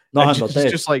along?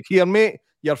 Just like, here, mate,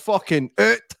 you're fucking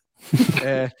out.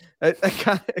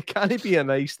 It can't be a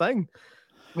nice thing.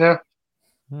 Yeah.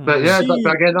 But yeah,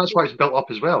 again, that's why it's built up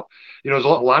as well. There's a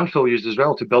lot of landfill used as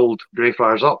well to build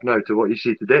Greyfriars up now to what you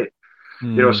see today.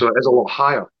 So it is a lot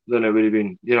higher than it would have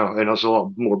been, and it's a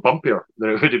lot more bumpier than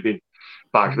it would have been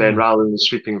back then, rather than the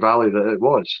sweeping valley that it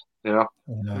was.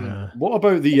 What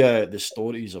about the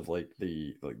stories of like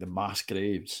the mass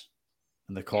graves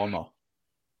in the corner?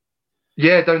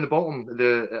 Yeah, down the bottom, at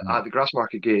the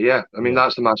Grassmarket Gate. Yeah, I mean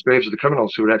that's the mass graves of the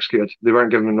criminals who were executed. They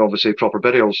weren't given obviously proper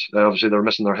burials. Obviously, they were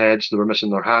missing their heads. They were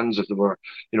missing their hands if they were,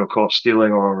 caught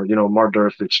stealing, or murder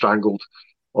if they'd strangled,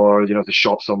 or if they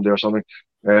shot somebody or something.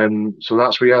 So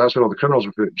that's where all the criminals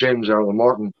were put. James Earl and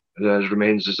Morton, his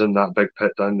remains is in that big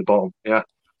pit down the bottom. Yeah,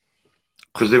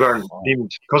 because they weren't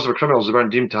deemed, because they were criminals, they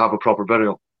weren't deemed to have a proper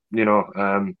burial.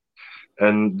 And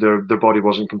their body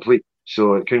wasn't complete.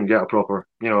 So it couldn't get a proper,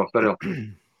 burial.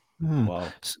 Wow.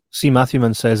 C.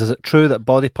 Matthewman says, is it true that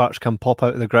body parts can pop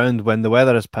out of the ground when the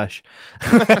weather is pish?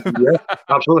 Yeah,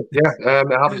 absolutely. Yeah,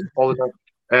 it happens all the time.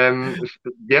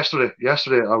 Yesterday,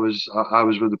 I was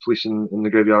with the police in the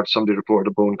graveyard. Somebody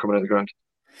reported a bone coming out of the ground.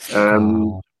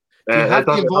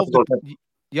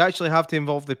 You actually have to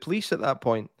involve the police at that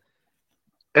point.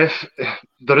 If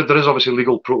there is obviously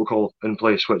legal protocol in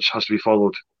place which has to be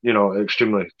followed,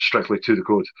 extremely strictly to the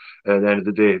code. At the end of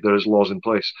the day, there is laws in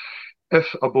place.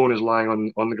 If a bone is lying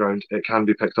on the ground, it can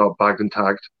be picked up, bagged and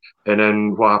tagged, and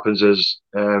then what happens is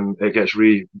it gets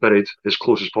reburied as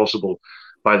close as possible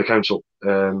by the council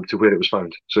to where it was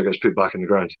found, so it gets put back in the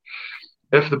ground.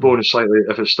 If the bone is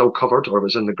if it's still covered, or if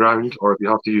it's in the ground, or if you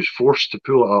have to use force to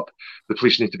pull it up, the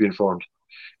police need to be informed.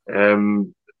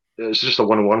 It's just a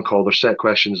one-on-one call. There's set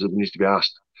questions that needs to be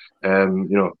asked.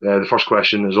 The first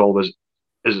question is always,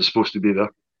 is it supposed to be there?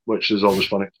 Which is always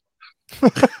funny.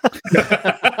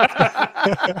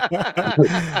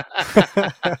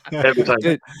 Every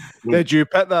time. Did you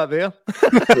put that there?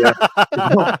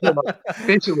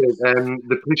 Basically,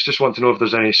 the police just want to know if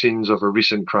there's any scenes of a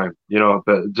recent crime,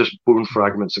 but just bone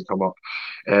fragments that come up.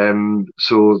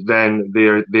 So then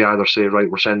they either say, right,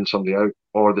 we're sending somebody out,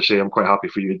 or they say, I'm quite happy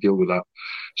for you to deal with that.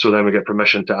 So then we get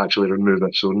permission to actually remove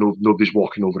it. So nobody's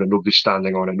walking over it, nobody's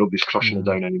standing on it, nobody's crushing it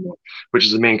down anymore, which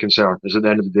is the main concern, is at the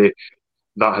end of the day,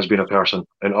 that has been a person,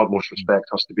 and utmost respect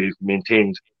has to be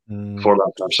maintained for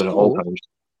that person at all times,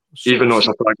 even though it's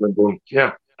a fragment bone.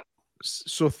 Yeah.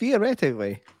 So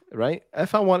theoretically, right,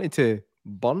 if I wanted to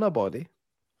burn a body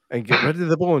and get rid of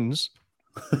the bones,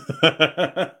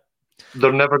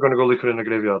 they're never going to go looking in the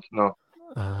graveyard. No.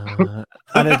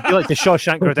 And it'd be like the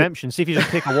Shawshank Redemption. See if you just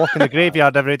take a walk in the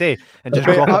graveyard every day and just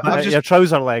drop a bit out your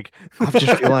trouser leg. I've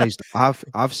just realised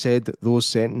I've said those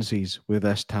sentences with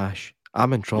this Tash.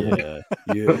 I'm in trouble. Yeah,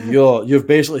 you've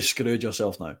basically screwed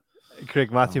yourself now.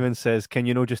 Craig Matthewman says, "Can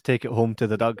you just take it home to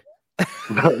the Doug?"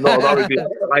 No, that would be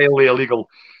highly illegal.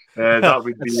 That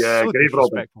would be grave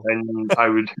robbing, and I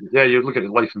would. Yeah, you'd look at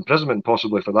life imprisonment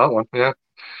possibly for that one. Yeah.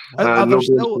 Are there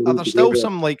still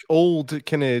some like old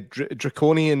kind of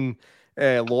draconian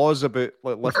laws about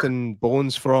like lifting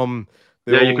bones from?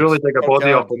 Yeah, you can only dig a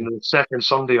body up on the second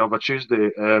Sunday of a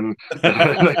Tuesday.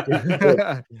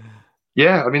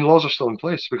 Yeah, I mean, laws are still in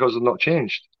place because they've not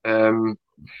changed. Obviously,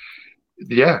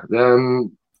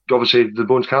 the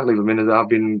bones can't leave them in, and they have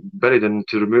been buried, and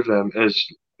to remove them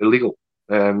is illegal.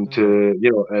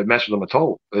 to mess with them at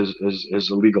all is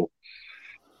illegal.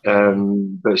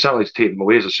 But certainly to take them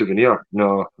away as a souvenir,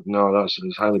 no, that's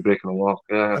highly breaking the law.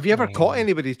 Yeah. Have you ever caught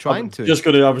anybody trying to?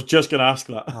 I was just gonna ask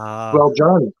that. Well,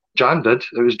 Jan did.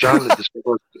 It was Jan that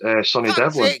discovered Sonny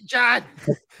Devlin. Jan!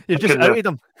 You just outed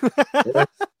him.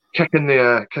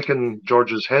 Kicking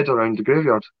George's head around the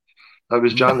graveyard. That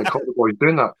was Jan that caught the boys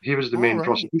doing that. He was the main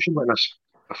prosecution witness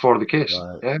for the case.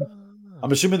 Right. Yeah.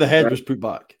 I'm assuming the head was put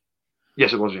back.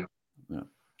 Yes, it was. Yeah.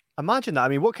 Imagine that. I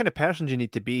mean, what kind of person do you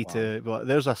need to be to? Well,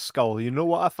 there's a skull. You know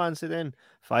what I fancy then?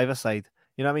 5-a-side.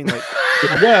 You know what I mean? Like,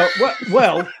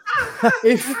 well,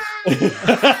 if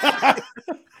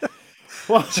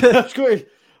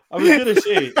I was going to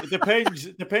say it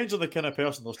depends on the kind of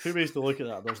person. There's two ways to look at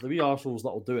that. There's the wee arseholes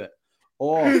that'll do it,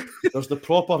 or there's the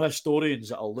proper historians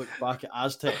that'll look back at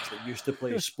Aztecs that used to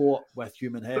play sport with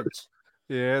human heads.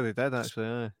 Yeah, they did actually.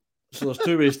 Yeah. So there's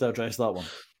two ways to address that one.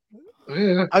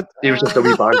 Yeah, he was just a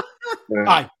wee bag. Yeah.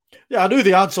 Aye, yeah, I knew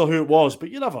the answer who it was, but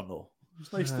you never know.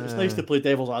 It's nice to play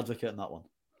devil's advocate in that one.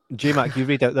 J-Mac, you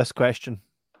read out this question.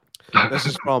 This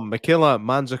is from Michaela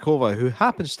Manzakova, who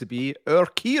happens to be our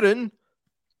Kieran.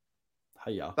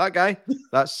 Hiya. That guy.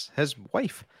 That's his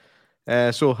wife.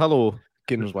 So hello,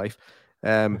 Kieran's wife.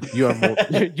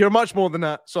 You're much more than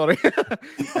that. Sorry,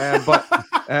 but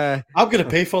I'm going to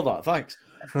pay for that. Thanks.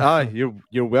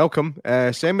 You're welcome.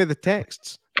 Send me the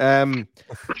texts.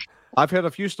 I've heard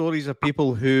a few stories of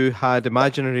people who had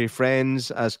imaginary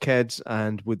friends as kids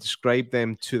and would describe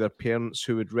them to their parents,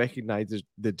 who would recognize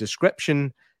the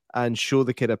description and show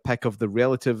the kid a pic of the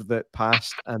relative that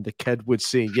passed, and the kid would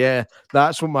say, "Yeah,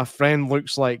 that's what my friend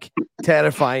looks like.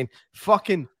 Terrifying."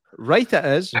 Fucking right it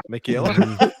is, Michaela.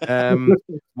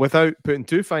 Without putting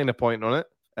too fine a point on it.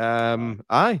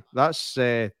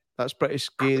 That's pretty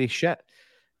scary shit.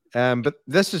 But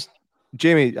this is,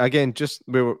 Jamie, again, just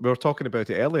we were talking about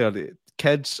it earlier. The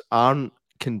kids aren't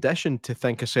conditioned to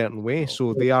think a certain way,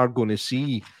 so they are going to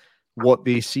see what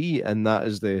they see, and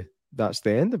that's the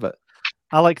end of it.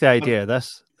 I like the idea of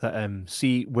this, that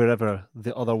see wherever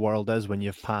the other world is when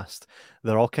you've passed,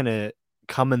 they're all kind of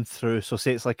coming through. So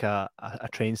say it's like a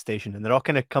train station, and they're all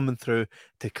kind of coming through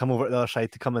to come over to the other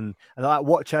side to come in, and that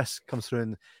watch us comes through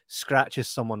and scratches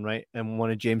someone right in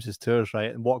one of James's tours,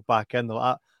 right, and walk back in. They're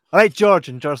like, "All right, George,"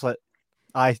 and George's like,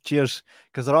 "Aye, cheers,"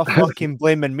 because they're all fucking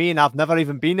blaming me, and I've never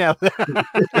even been out there.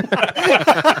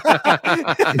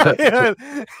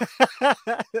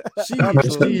 see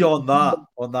on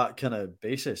that kind of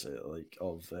basis, like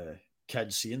of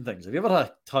kids seeing things. Have you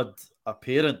ever had a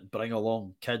parent bring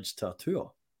along kids to a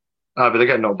tour? But they're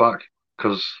getting knocked back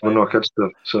because we're not kids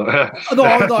to. So no,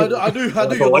 I do. You're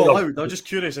not allowed. I'm just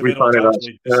curious if anyone's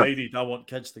actually decided I want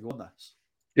kids to go on this.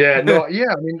 Yeah, no,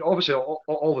 yeah. I mean, obviously,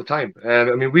 all the time.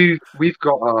 I mean, we've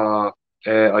got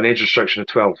an age restriction of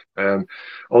 12.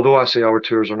 Although I say our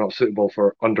tours are not suitable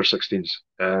for under 16s.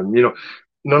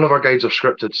 None of our guides are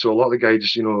scripted, so a lot of the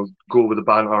guides, go with the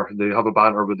banter. They have a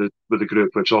banter with the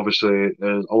group, which obviously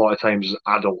a lot of times is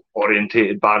adult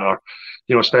orientated banter.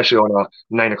 Especially on a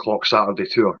 9:00 Saturday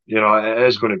tour. It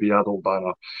is going to be adult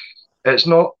banter. It's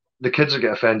not the kids that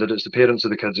get offended; it's the parents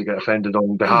of the kids that get offended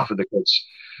on behalf of the kids.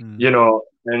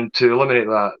 And to eliminate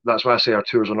that, that's why I say our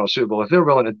tours are not suitable. If they're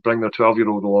willing to bring their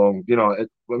 12-year-old along,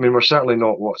 we're certainly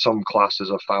not what some class is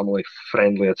a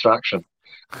family-friendly attraction.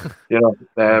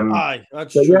 Aye,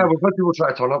 that's true. Yeah, we've had people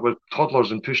try to turn up with toddlers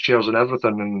and pushchairs and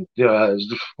everything, and it's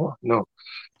just, no.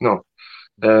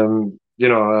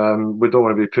 We don't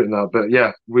want to be putting that, but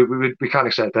yeah, we can't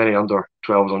accept any under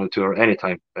 12s on the tour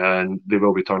anytime, and they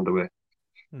will be turned away.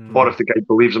 Or if the guide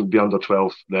believes them to be under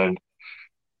 12, then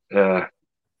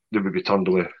they would be turned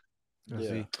away.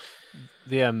 Yeah.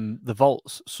 The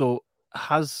vaults. So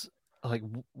is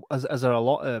there a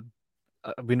lot of?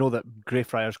 We know that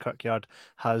Greyfriars Kirkyard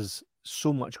has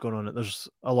so much going on. There's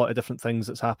a lot of different things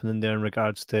that's happening there in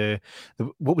regards to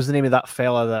what was the name of that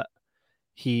fella that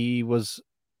he was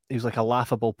like a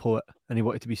laughable poet and he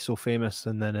wanted to be so famous,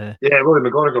 and then Willie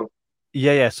McGonagall.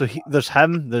 Yeah. So there's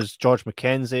him. There's George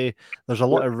Mackenzie. There's a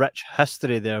lot of rich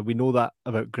history there. We know that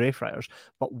about Greyfriars.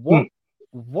 But what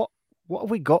have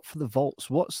we got for the vaults?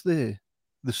 What's the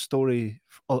story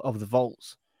of the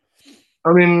vaults?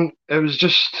 I mean, it was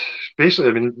just basically.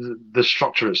 I mean, the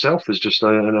structure itself is just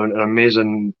an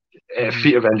amazing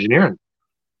feat of engineering.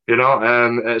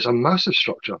 It's a massive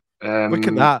structure. Look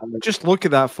at that! Just look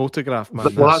at that photograph,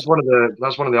 man. Well, that's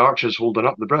one of the arches holding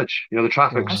up the bridge. The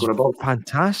traffic's going above.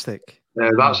 Fantastic.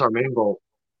 That's our main vault.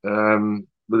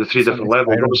 With the three different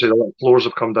levels. Obviously, the floors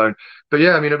have come down. But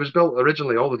yeah, I mean, it was built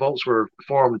originally. All the vaults were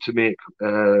formed to make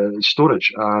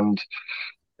storage and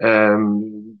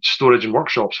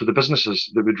workshops for the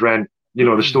businesses that would rent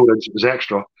the storage was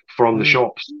extra from the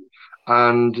shops,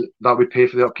 and that would pay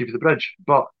for the upkeep of the bridge.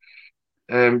 But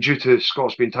due to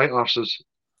Scots being tight arses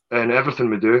in everything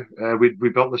we do, we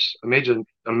built this amazing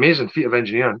feat of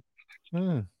engineering,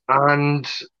 and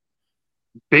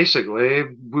basically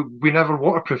we never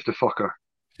waterproofed the fucker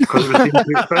because it was deemed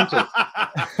too expensive.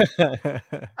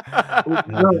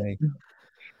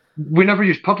 We never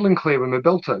used puddling clay when we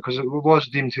built it because it was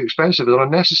deemed too expensive and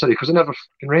unnecessary because it never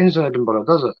fucking rains in Edinburgh,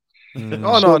 does it?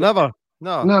 Never.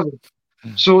 Never.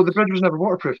 So the bridge was never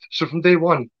waterproofed. So from day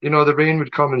one, the rain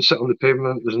would come and sit on the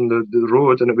pavement, in the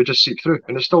road, and it would just seep through.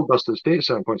 And it still does to this day at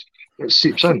certain points. It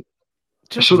seeps in.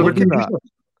 Just look at that.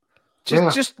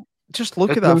 Just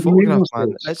look at that photograph,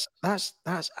 man.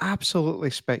 That's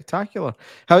absolutely spectacular.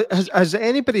 Has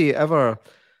anybody ever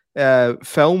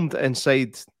filmed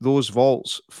inside those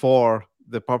vaults for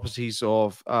the purposes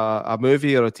of a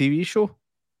movie or a TV show?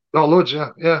 Oh, loads,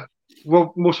 yeah.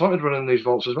 Well, Most Haunted were in these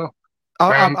vaults as well.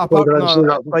 Like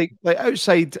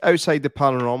outside the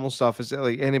paranormal stuff, is it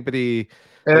like anybody,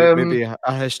 maybe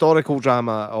a historical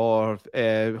drama or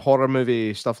horror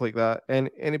movie stuff like that?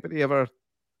 Anybody ever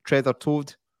tread their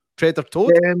toes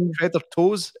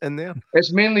in there?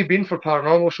 It's mainly been for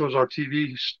paranormal shows or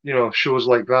TV, shows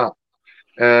like that.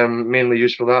 Mainly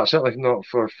used for that. Certainly not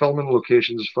for filming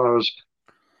locations, as far as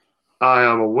I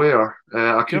am aware.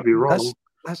 I could be wrong.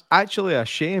 That's actually a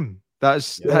shame.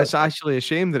 That's actually a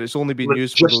shame that it's only been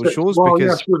used for those shows.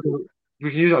 Because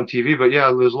we can use it on TV, but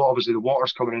there's a lot. Obviously, the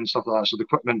water's coming in and stuff like that. So the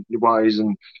equipment wise,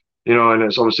 and and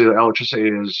it's obviously the electricity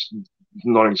is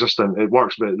non-existent. It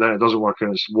works, but then it doesn't work,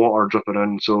 and it's water dripping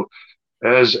in. So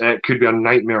it could be a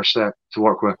nightmare set to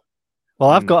work with. Well,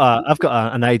 I've got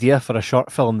an idea for a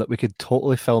short film that we could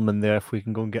totally film in there if we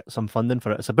can go and get some funding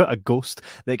for it. It's about a ghost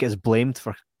that gets blamed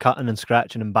for cutting and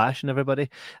scratching and bashing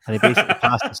everybody, and he basically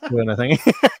passes through and I think.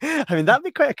 I mean, that'd be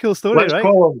quite a cool story, right?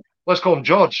 Let's call him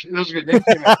George. That's a good name.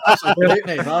 That's a great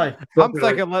name, aye. I'm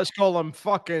thinking let's call him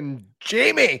fucking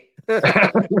Jamie.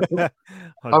 I'm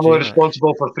only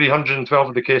responsible for 312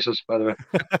 of the cases, by the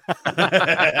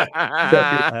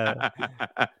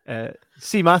way.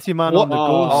 See Matthew Man on the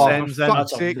go sends in.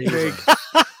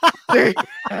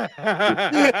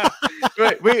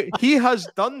 Wait, he has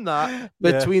done that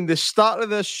between the start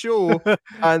of this show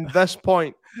and this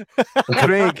point.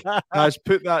 Craig has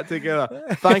put that together.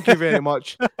 Thank you very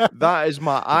much. That is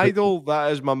my idol.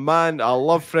 That is my man. I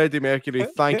love Freddie Mercury.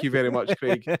 Thank you very much,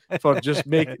 Craig, for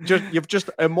you've just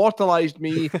immortalized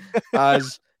me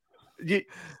as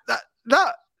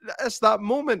that's that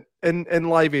moment in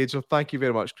Live Aid. So thank you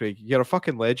very much, Craig. You're a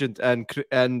fucking legend. And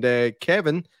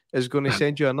Kevin is going to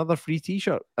send you another free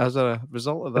T-shirt as a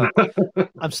result of that.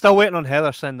 I'm still waiting on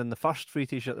Heather sending the first free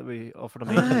T-shirt that we offered him.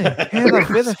 Heather,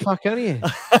 where the fuck are you?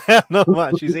 Not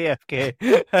much. She's AFK.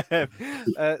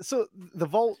 So the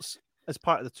vaults is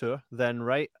part of the tour, then,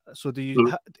 right? So do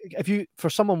you, if you, for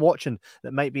someone watching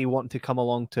that might be wanting to come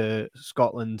along to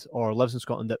Scotland or lives in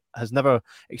Scotland that has never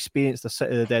experienced the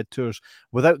City of the Dead tours,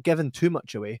 without giving too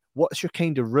much away, what's your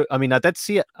kind of route? I mean, I did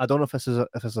see it. I don't know if this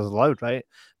is allowed, right?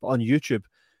 But on YouTube,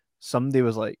 somebody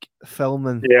was like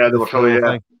filming. Yeah, they were filming.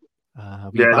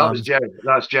 That was Jerry.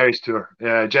 That's Jerry's tour.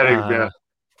 Yeah, Jerry.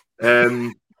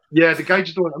 The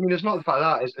guides don't. I mean, it's not the fact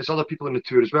that it's other people in the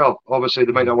tour as well. Obviously,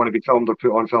 they might not want to be filmed or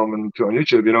put on film and put on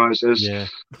YouTube.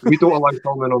 We don't allow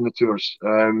filming on the tours,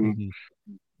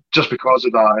 just because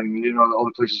of that, and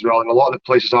other places as well. And a lot of the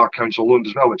places are council owned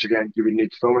as well, which again, you would need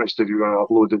to film it if you want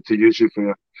to upload it to YouTube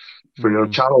for your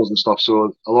channels and stuff.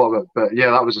 So a lot of it, but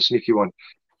that was a sneaky one.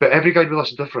 But every guide with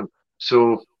us is different.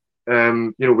 So,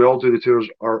 we all do the tours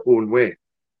our own way.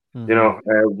 We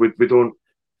don't,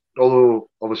 although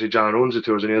obviously Jan owns the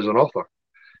tours and he is an author,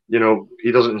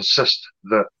 he doesn't insist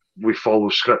that we follow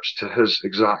scripts to his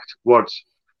exact words.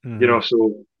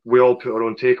 So we all put our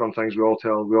own take on things. We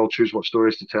all choose what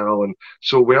stories to tell. And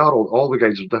so we are all the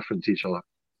guides are different to each other.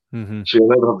 So you'll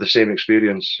never have the same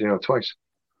experience, twice.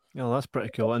 Oh, that's pretty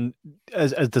cool. And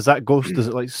does that go? Does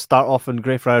it like start off in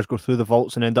Greyfriars, go through the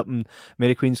vaults, and end up in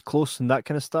Mary Queen's Close and that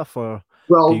kind of stuff? Or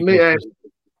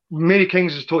Mary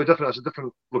King's is totally different. That's a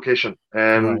different location.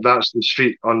 That's the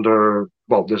street under.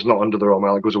 Well, there's not under the Royal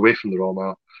Mile. It goes away from the Royal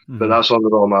Mile, but that's on the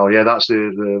Royal Mile. Yeah, that's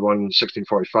the one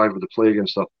 1645 with the plague and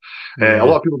stuff. A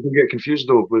lot of people do get confused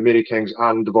though with Mary King's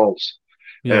and the vaults,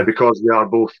 because they are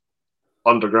both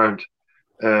underground.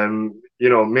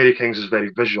 Mary King's is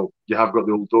very visual. You have got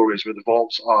the old doorways where the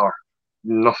vaults are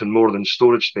nothing more than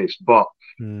storage space. But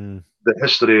the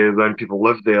history of when people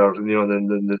lived there, and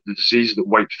the disease that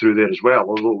wiped through there as well,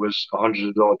 although it was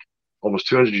 100 odd, almost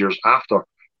 200 years after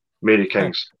Mary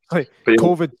King's.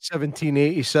 COVID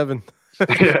 1787.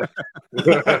 Yeah.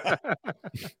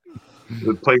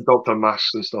 The plague doctor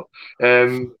masks and stuff.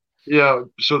 Yeah,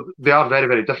 so they are very,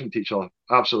 very different to each other.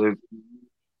 Absolutely,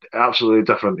 absolutely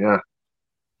different. Yeah.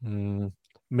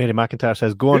 Mary McIntyre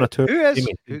says, "Go on a tour. Who is Give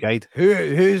me a guide."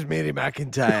 who's Mary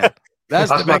McIntyre?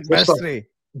 That's the my big sister.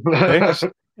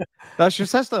 mystery. That's your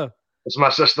sister. It's my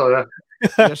sister.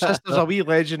 Yeah. Your sister's a wee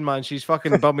legend, man. She's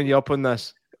fucking bumming you up on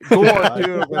this. Go on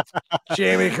tour with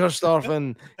Jamie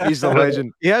Christopher. He's the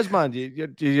legend. He is, man.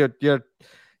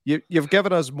 You've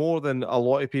given us more than a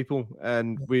lot of people,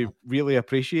 and we really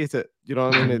appreciate it. You know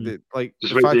what I mean? Like,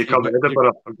 just wait till you come to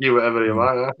Edinburgh. I'll give you whatever you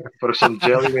want for some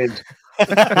jelly wings.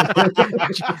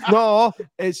 No,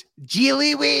 it's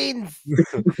jelly wings.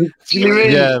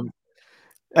 Yeah.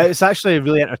 It's actually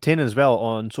really entertaining as well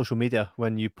on social media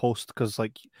when you post, because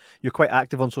like you're quite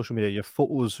active on social media. Your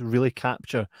photos really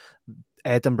capture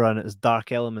Edinburgh and its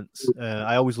dark elements.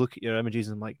 I always look at your images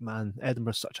and I'm like, man,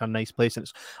 Edinburgh's such a nice place and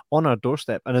it's on our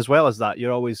doorstep. And as well as that,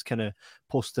 you're always kind of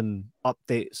posting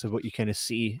updates of what you kind of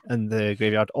see in the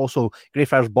graveyard. Also,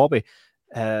 Greyfriars Bobby.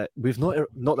 We've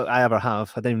not that I ever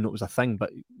have. I didn't even know it was a thing,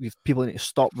 but people need to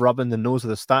stop rubbing the nose of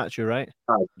the statue, right?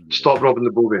 Stop rubbing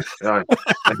the Bobby.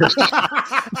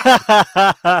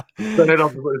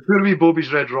 Poor wee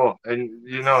Bobby's red raw, and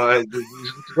you know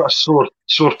he's got a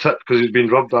sore tip because he's been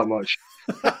rubbed that much.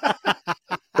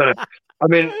 I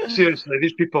mean, seriously,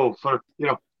 these people, for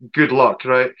good luck,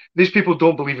 right? These people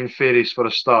don't believe in fairies for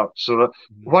a start. So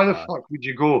why the fuck would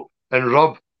you go and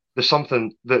rub the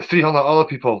something that 300 other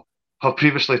people have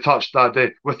previously touched that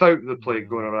day without the plague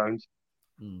going around?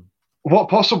 What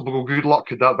possible good luck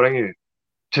could that bring you?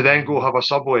 To then go have a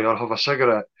Subway or have a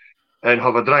cigarette and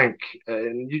have a drink.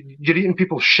 And you're eating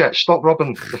people's shit. Stop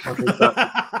rubbing the fucking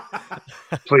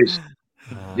shit. Please.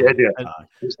 You idiot.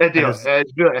 It's idiot.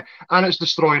 It's really, and it's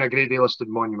destroying a Grade A listed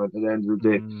monument at the end of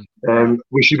the day.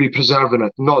 We should be preserving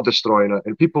it, not destroying it.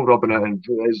 And people rubbing it, and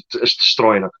it's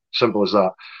destroying it. Simple as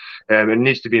that. It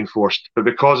needs to be enforced. But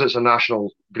because it's a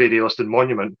national Grade A listed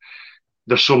monument,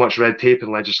 there's so much red tape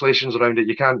and legislations around it,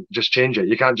 you can't just change it.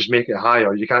 You can't just make it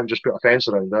higher. You can't just put a fence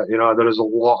around it. There is a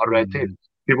lot of red tape.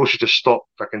 People should just stop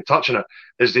fucking touching it.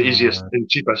 It's the easiest and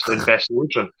cheapest and best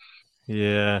solution.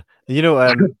 Yeah.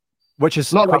 Which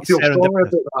is not that I feel strongly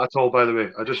about that at all, by the way.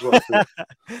 I just want to...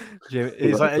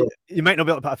 you might not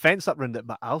be able to put a fence up around it,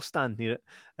 but I'll stand near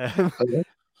it.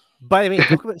 By the way,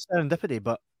 talk about serendipity,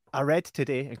 but I read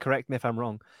today, and correct me if I'm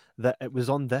wrong, that it was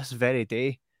on this very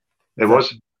day. It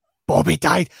was. Bobby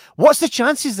died. What's the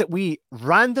chances that we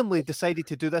randomly decided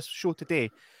to do this show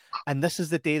today, and this is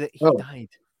the day that he died?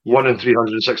 1 in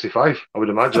 365, I would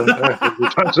imagine.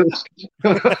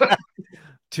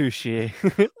 Touche.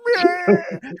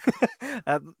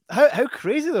 How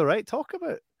crazy though, right? Talk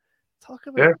about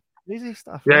crazy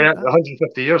stuff. Yeah, right?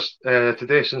 150 years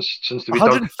today since the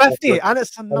 150, and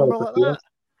it's a number like that.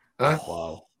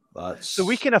 Wow. So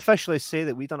we can officially say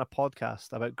that we've done a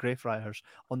podcast about Greyfriars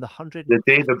on the the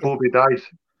day that Bobby died.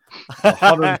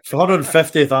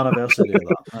 150th anniversary of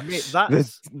that. Mate,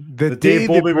 that's the day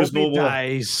Bobby was no more.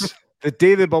 The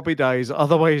day that Bobby dies,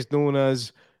 otherwise known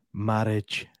as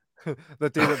marriage. The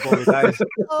day that Bobby dies.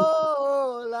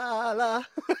 Oh la la.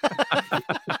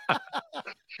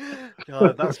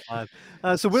 God, that's bad.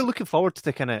 So we're looking forward to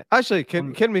the kind of. Actually,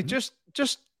 can we just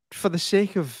for the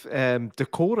sake of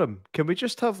decorum, can we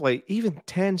just have like even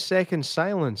 10-second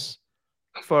silence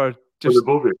for the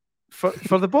Bobby?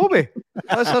 For the Bobby.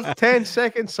 Let's have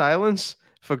 10-second silence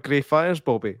for Greyfriars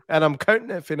Bobby. And I'm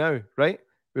counting it for now, right?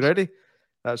 We ready?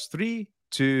 That's 3,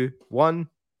 2, 1.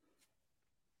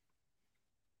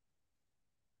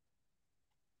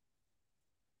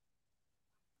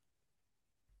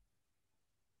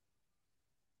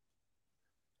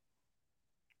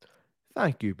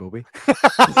 Thank you, Bobby.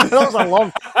 that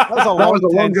was the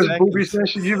longest Bobby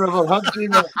session you've ever had,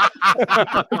 Jamie.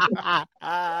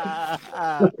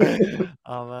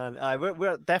 Oh man,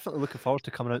 we're definitely looking forward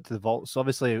to coming out to the vaults.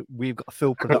 Obviously, we've got a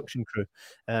full production crew,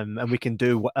 and we can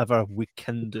do whatever we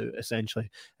can do.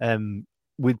 Essentially,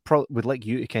 we'd like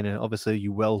you to kind of, obviously,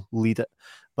 you will lead it,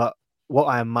 but what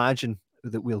I imagine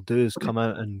that we'll do is come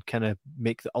out and kind of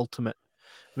make the ultimate.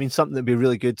 I mean, something that'd be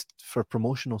really good for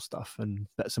promotional stuff and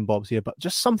bits and bobs here, but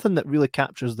just something that really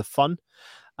captures the fun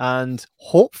and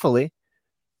hopefully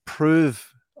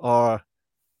prove or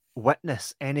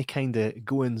witness any kind of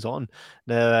goings on.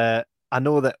 Now, I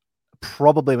know that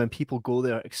probably when people go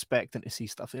there expecting to see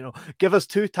stuff, give us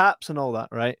 2 taps and all that,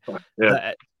 right?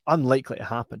 Yeah. It's unlikely to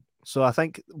happen. So I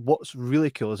think what's really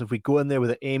cool is if we go in there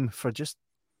with an aim for just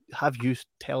have you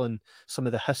telling some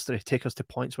of the history, take us to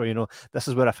points where, you know, this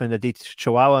is where I found a dead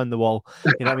chihuahua in the wall.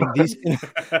 You know what I mean? These,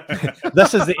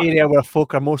 this is the area where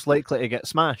folk are most likely to get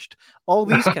smashed. All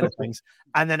these kind of things.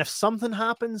 And then if something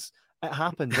happens, it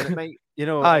happens, and it might, you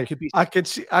know, Aye, it could be. I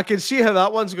can see how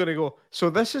that one's going to go.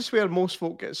 So this is where most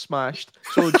folk get smashed.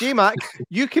 So J-Mac,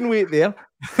 you can wait there.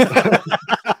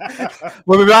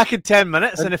 We'll be back in 10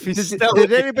 minutes, and if he's still...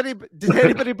 Did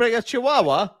anybody bring a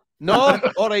chihuahua? No?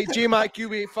 All right, J-Mac, you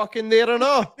wait fucking there or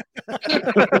no?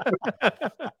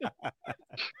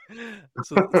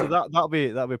 so that'll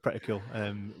be pretty cool.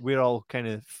 We're all kind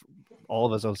of, all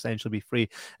of us will essentially be free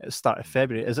at the start of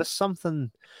February. Is this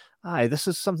something? Aye, this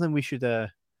is something we should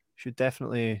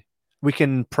definitely. We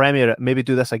can premiere it. Maybe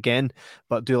do this again,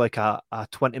 but do like a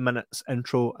 20 minutes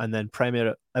intro and then premiere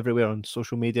it everywhere on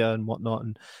social media and whatnot,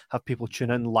 and have people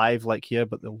tune in live like here,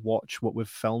 but they'll watch what we've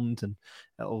filmed, and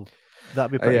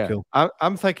that'd be pretty cool.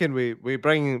 I'm thinking we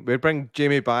bring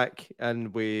Jamie back,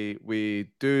 and we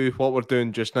do what we're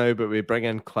doing just now, but we bring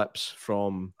in clips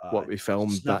from what we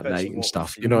filmed that night and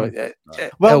stuff. You know,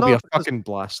 it'll be a fucking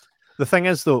blast. The thing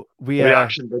is, though,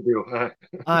 reaction video.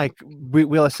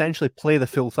 We'll essentially play the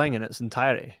full thing in its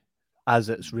entirety as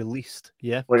it's released.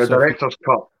 Yeah, like a director's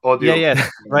cut audio. Yeah,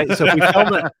 right. So if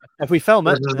we film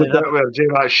it, this is the bit where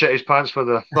J-Mac shit his pants for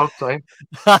the third time.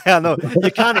 I know you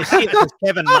can't see it because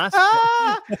Kevin Mask.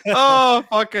 Oh,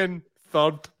 fucking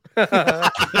third.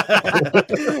 But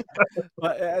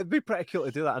it'd be pretty cool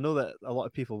to do that. I know that a lot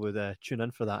of people would tune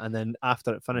in for that, and then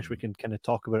after it finished, we can kind of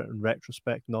talk about it in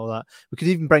retrospect and all that. We could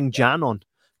even bring Jan on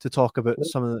to talk about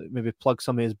maybe plug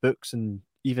some of his books, and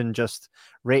even just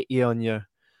rate you on your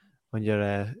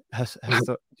Are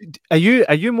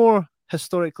you more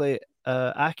historically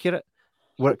accurate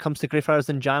when it comes to Greyfriars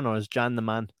than Jan, or is Jan the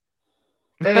man?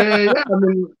 Yeah,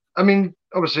 I mean,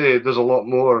 obviously, there's a lot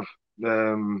more.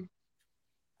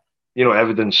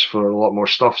 Evidence for a lot more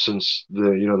stuff since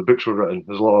the books were written.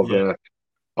 There's a lot of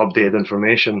updated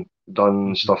information done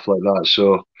and stuff like that.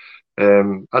 So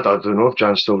I don't know if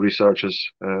Jan still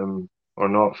researches or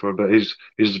not but he's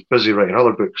busy writing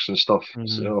other books and stuff. Mm-hmm.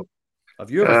 So have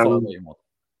you ever thought about one?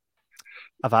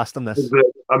 I've asked him this.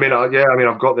 I've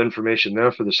got the information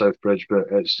there for the South Bridge, but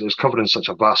it's covering such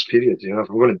a vast period. You know, if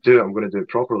I'm going to do it, I'm going to do it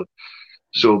properly.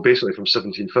 So basically, from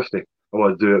 1750. I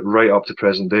want to do it right up to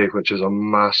present day, which is a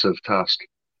massive task.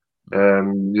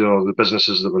 The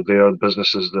businesses that were there, the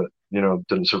businesses that,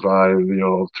 didn't survive,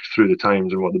 through the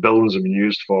times, and what the buildings have been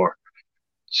used for.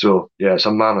 So, yeah, it's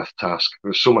a mammoth task.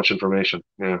 There's so much information.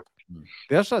 Yeah.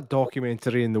 There's a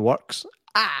documentary in the works.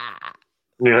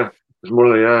 Yeah, there's more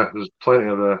than, there's plenty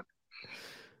of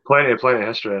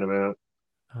history in a minute.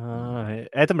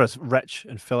 Edinburgh's rich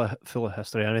and full of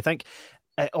history, and I think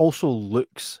it also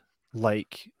looks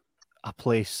like a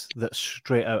place that's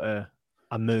straight out of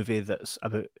a movie that's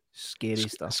about scary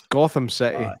stuff. It's Gotham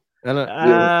City, isn't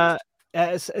it?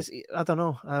 It's I don't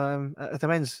know. It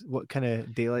depends what kind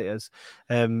of daylight it is.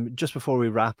 Just before we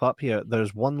wrap up here,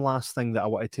 there's one last thing that I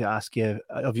wanted to ask you.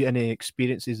 Have you any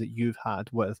experiences that you've had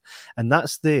with? And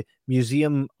that's the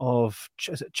Museum of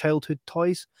Childhood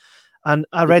Toys. And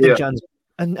I read in Jan's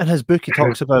in his book, he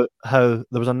talks about how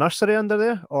there was a nursery under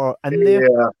there or in there.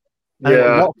 And it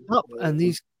locked up, and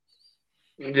these.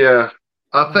 Yeah,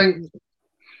 I think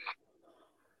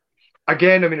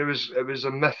again. I mean, it was a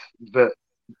myth that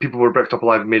people were bricked up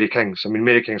alive in Mary King's. I mean,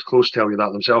 Mary King's Close tell you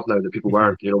that themselves now that people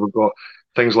weren't. We've got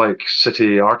things like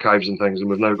city archives and things, and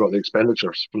we've now got the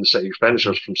expenditures from the city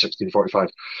expenditures from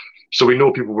 1645. So we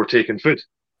know people were taking food.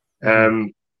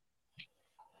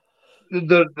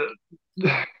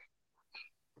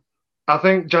 I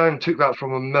think Jan took that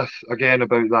from a myth again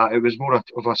about that. It was more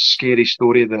of a scary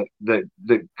story that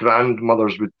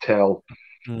grandmothers would tell.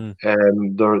 The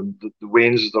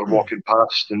Waynes they're walking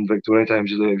past in Victorian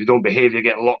times. If you don't behave, you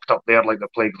get locked up there like the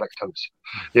plague victims,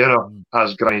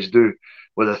 as grannies do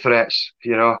with the threats.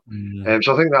 So I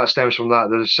think that stems from that.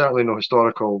 There's certainly no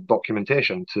historical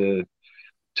documentation to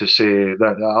say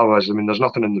that otherwise. I mean, there's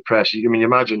nothing in the press. You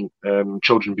imagine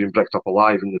children being bricked up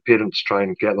alive and the parents try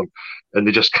and get them, and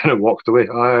they just kind of walked away.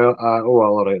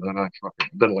 All right then. I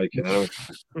didn't like it anyway.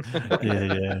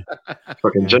 Yeah.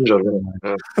 Fucking ginger.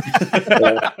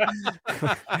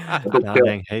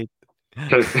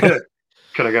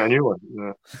 Can I get a new one?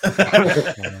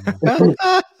 There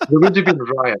would have been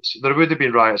riots. There would have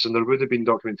been riots, and there would have been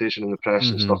documentation in the press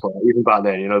and stuff like that. Even back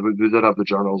then, we did have the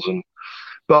journals,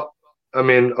 but. I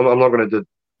mean, I'm not going to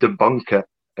debunk it,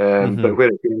 but where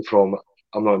it came from,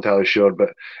 I'm not entirely sure. But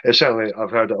it's certainly,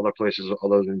 I've heard it other places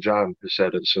other than Jan who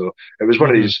said it. So it was one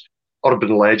of these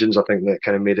urban legends, I think, that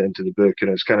kind of made it into the book. And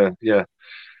it's kind of,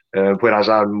 Whereas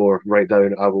I'm more right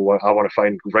down. I want to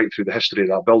find right through the history of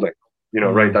that building.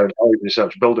 Right down. I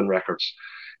research building records.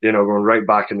 Going right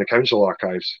back in the council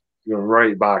archives. Going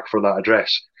right back for that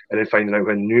address, and then finding out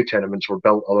when new tenements were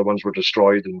built, other ones were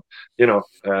destroyed, and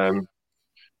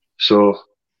so.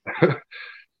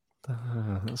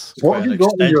 What have you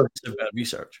got in your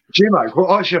research? J-Mac,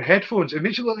 it's your headphones. It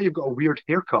makes you look like you've got a weird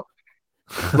haircut.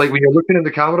 Like when you're looking in the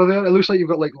camera there, it looks like you've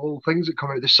got like little things that come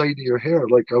out the side of your hair,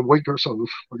 like a wig or something.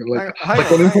 Like an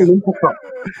Oompa cup,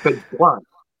 but black.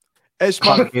 It's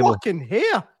my fucking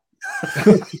hair.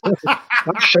 That's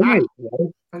shiny.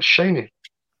 That's shiny.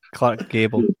 Clark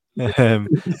Gable.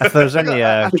 If there's any,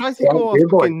 I'm trying to go on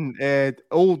fucking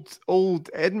old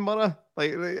Edinburgh.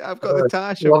 Like I've got the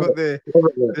tash, I've got the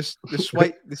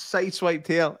side swiped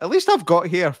hair. At least I've got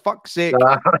hair. Fuck's sake.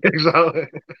 Exactly.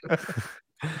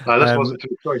 This wasn't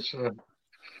too choice.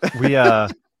 We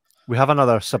have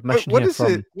another submission what here is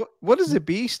from. What does the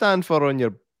B stand for on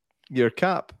your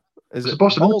cap? Is it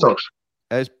Boston Red Sox?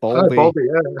 It's Baldy. Baldy,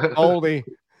 yeah. Baldy.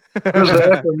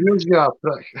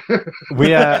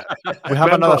 We have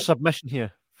another submission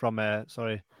here from from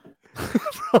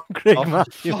Craig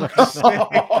Matthew.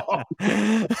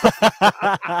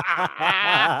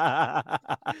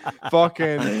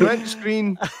 Fucking print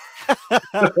screen.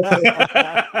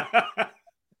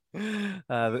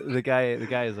 The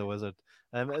guy is a wizard.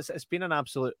 It's been an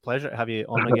absolute pleasure to have you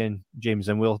on again, James,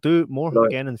 and we'll do more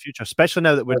again in the future, especially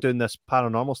now that we're doing this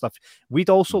paranormal stuff. We'd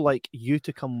also like you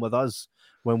to come with us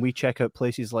when we check out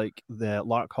places like the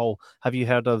Lark Hall. Have you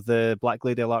heard of the Black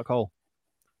Lady Lark Hall?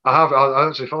 I have.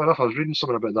 Actually, funny enough, I was reading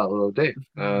something about that the other day.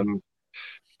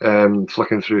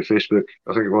 Flicking through Facebook,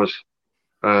 I think it was.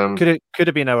 Could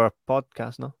have been our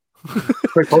podcast, no?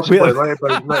 Quite possibly, right?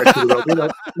 But listen to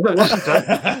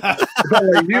it.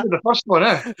 Like you were the first one,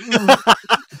 eh?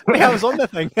 I was on the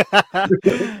thing.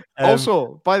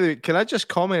 Also, by the way, can I just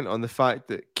comment on the fact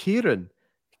that Kieran,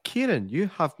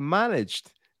 you have managed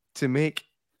to make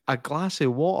a glass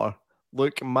of water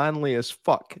look manly as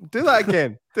fuck. Do that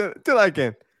again. Do that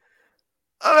again.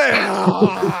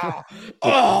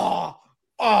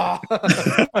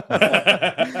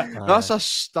 That's a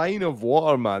stein of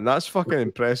water, man. That's fucking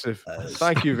impressive.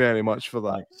 Thank you very much for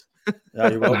that.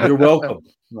 Yeah, you're welcome.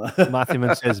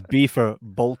 Matthewman says B for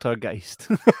Boltergeist.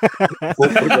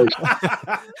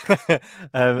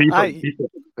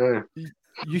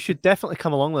 You should definitely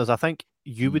come along with us. I think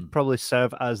you would probably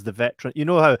serve as the veteran. You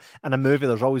know how in a movie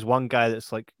there's always one guy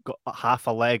that's like got half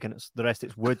a leg and the rest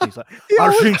it's wood. He's like, he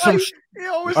always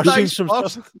dies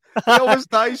first.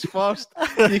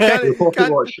 You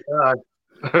can't watch.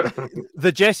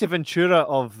 The Jesse Ventura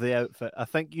of the outfit. I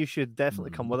think you should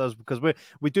definitely come with us because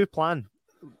we do plan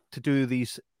to do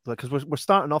these, because we're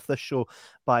starting off this show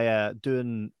by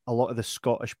doing a lot of the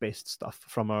Scottish-based stuff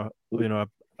from our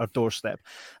doorstep,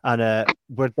 and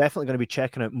we're definitely going to be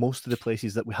checking out most of the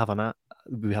places that we have an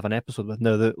episode with.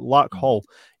 Now, the Lark Hall,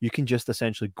 you can just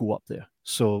essentially go up there,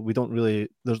 so we don't really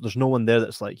there's no one there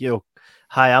that's like, yo,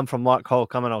 hi, I'm from Lark Hall,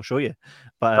 come and I'll show you.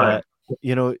 But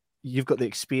you've got the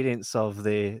experience of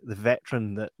the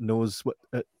veteran that knows what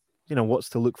what's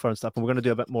to look for and stuff, and we're going to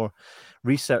do a bit more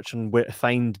research on where to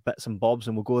find bits and bobs,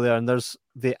 and we'll go there. And there's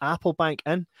the Applebank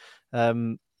Inn.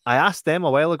 I asked them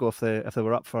a while ago if they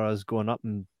were up for us going up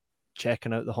and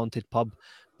checking out the haunted pub,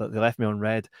 but they left me on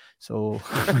red, so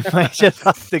we might just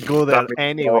have to go there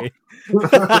anyway.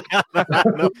 That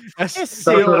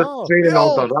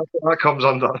comes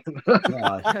under.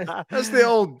 That's the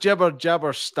old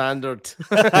jabber standard.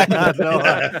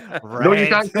 No, you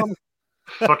can't come.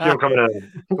 Fuck you, coming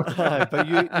in. But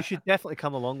you should definitely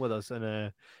come along with us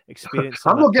and experience.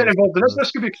 I'm not getting involved in this.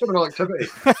 This could be criminal activity.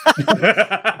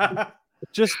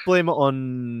 Just blame it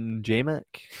on J-Mac.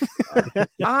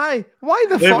 Aye, why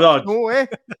the fuck? No way.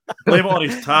 Blame it on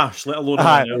his tash, let alone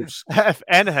anything else. If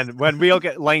anything, when we all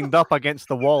get lined up against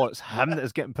the wall, it's him that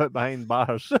is getting put behind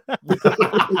bars.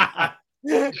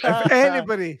 If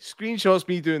anybody screenshots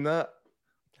me doing that,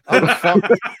 I'm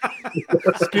fucked.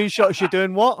 Screenshots you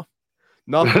doing what?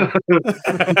 Nothing.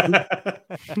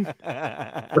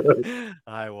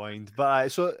 I whined.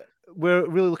 But so we're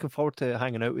really looking forward to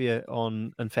hanging out with you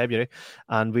in February,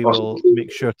 and we will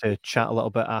make sure to chat a little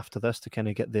bit after this to kind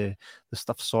of get the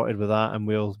stuff sorted with that, and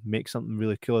we'll make something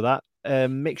really cool of that.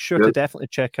 Make sure to definitely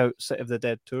check out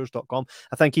cityofthedeadtours.com.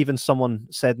 I think even someone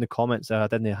said in the comments, I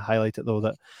didn't highlight it though,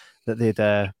 that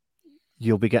they'd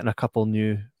you'll be getting a couple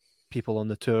new people on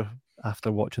the tour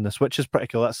after watching this, which is pretty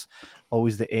cool. That's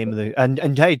always the aim of the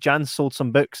and hey, Jan sold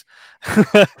some books.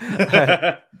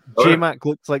 J-Mac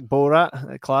looks like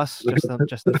Borat at class,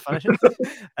 just to finish it.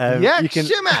 Yeah,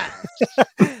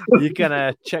 you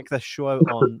can check this show out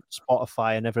on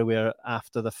Spotify and everywhere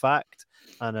after the fact.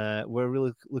 And we're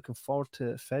really looking forward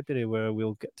to February, where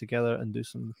we'll get together and do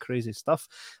some crazy stuff.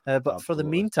 But for the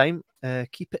meantime,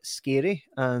 keep it scary,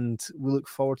 and we look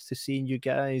forward to seeing you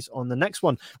guys on the next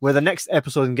one. Where the next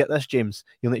episode, and get this, James,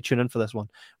 you'll need to tune in for this one.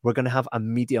 We're going to have a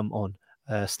medium on.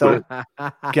 Still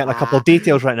getting a couple of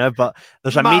details right now, but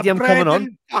there's a medium coming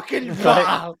on. Right.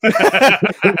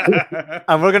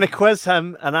 And we're going to quiz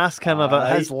him and ask him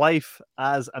about his life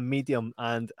as a medium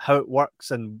and how it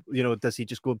works. And, does he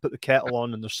just go and put the kettle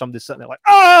on and there's somebody sitting there like,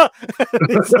 ah!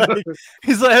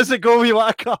 he's like, how's it go? You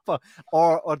want a cuppa?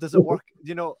 Or does it work?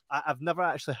 I've never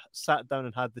actually sat down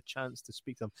and had the chance to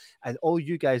speak to him. And all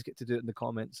you guys get to do it in the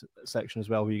comments section as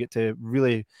well, where you get to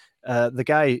really, the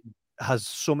guy has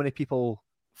so many people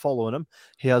following him.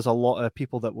 He has a lot of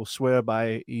people that will swear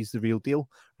by he's the real deal,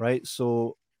 right?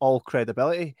 So all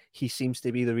credibility, he seems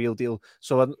to be the real deal.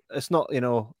 So it's not,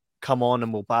 come on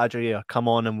and we'll badger you, or come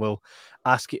on and we'll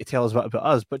ask you to tell us about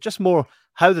us, but just more,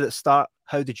 how did it start?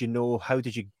 How did you know? How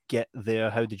did you get there?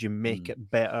 How did you make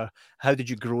it better? How did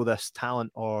you grow this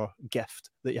talent or gift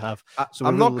that you have? So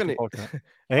I'm not going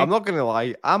to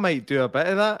lie. I might do a bit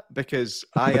of that because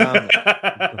I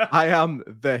am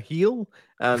the heel,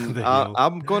 and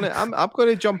I'm going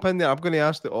to jump in there. I'm going to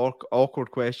ask the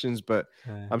awkward questions, but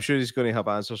I'm sure he's going to have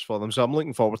answers for them. So I'm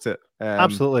looking forward to it.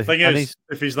 Absolutely. The thing is,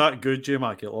 if he's that good,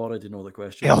 J-Mac, he'll already know the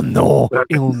question. He'll know.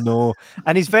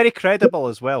 And he's very credible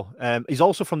as well. He's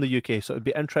also from the UK, so it'd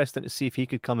be interesting to see if he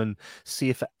could come and see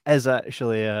if it is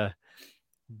actually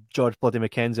George Bloody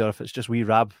Mackenzie, or if it's just wee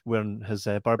Rab wearing his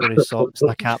Burberry socks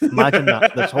and a cap. Imagine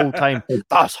that this whole time.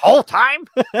 This whole time.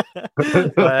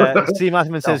 Steve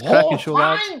Mattheman says, cracking show,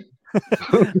 lads.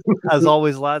 As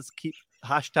always, lads, keep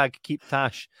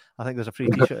Tash. I think there's a free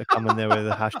t-shirt coming there with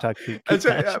the hashtag keep Tash.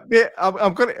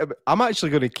 I'm actually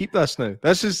going to keep this now.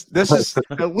 This is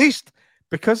at least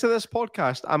because of this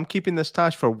podcast, I'm keeping this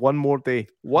Tash for one more day.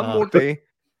 One more day.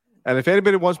 And if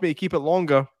anybody wants me to keep it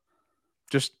longer,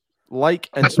 just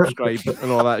like and subscribe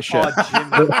and all that shit. I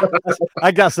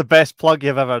think that's the best plug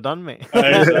you've ever done, mate.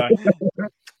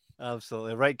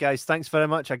 Absolutely. Right, guys. Thanks very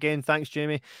much. Again, thanks,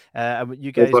 Jamie.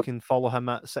 You guys can follow him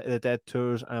at City of the Dead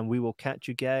Tours, and we will catch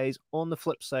you guys on the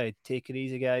flip side. Take it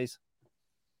easy, guys.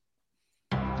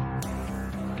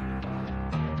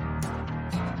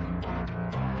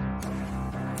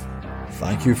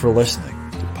 Thank you for listening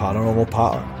to Paranormal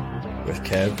Pattern with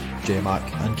Kev, J-Mac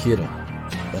and Kieran,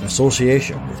 in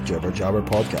association with Jibber Jabber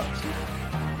Podcast.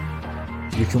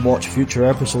 You can watch future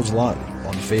episodes live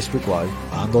on Facebook Live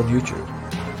and on YouTube.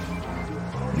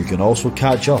 You can also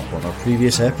catch up on our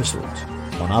previous episodes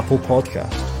on Apple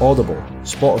Podcasts, Audible,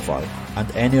 Spotify, and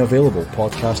any available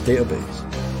podcast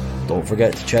database. Don't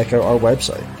forget to check out our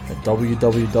website at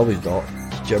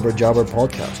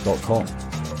www.jibberjabberpodcast.com.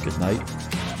 Good night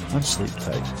and sleep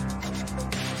tight.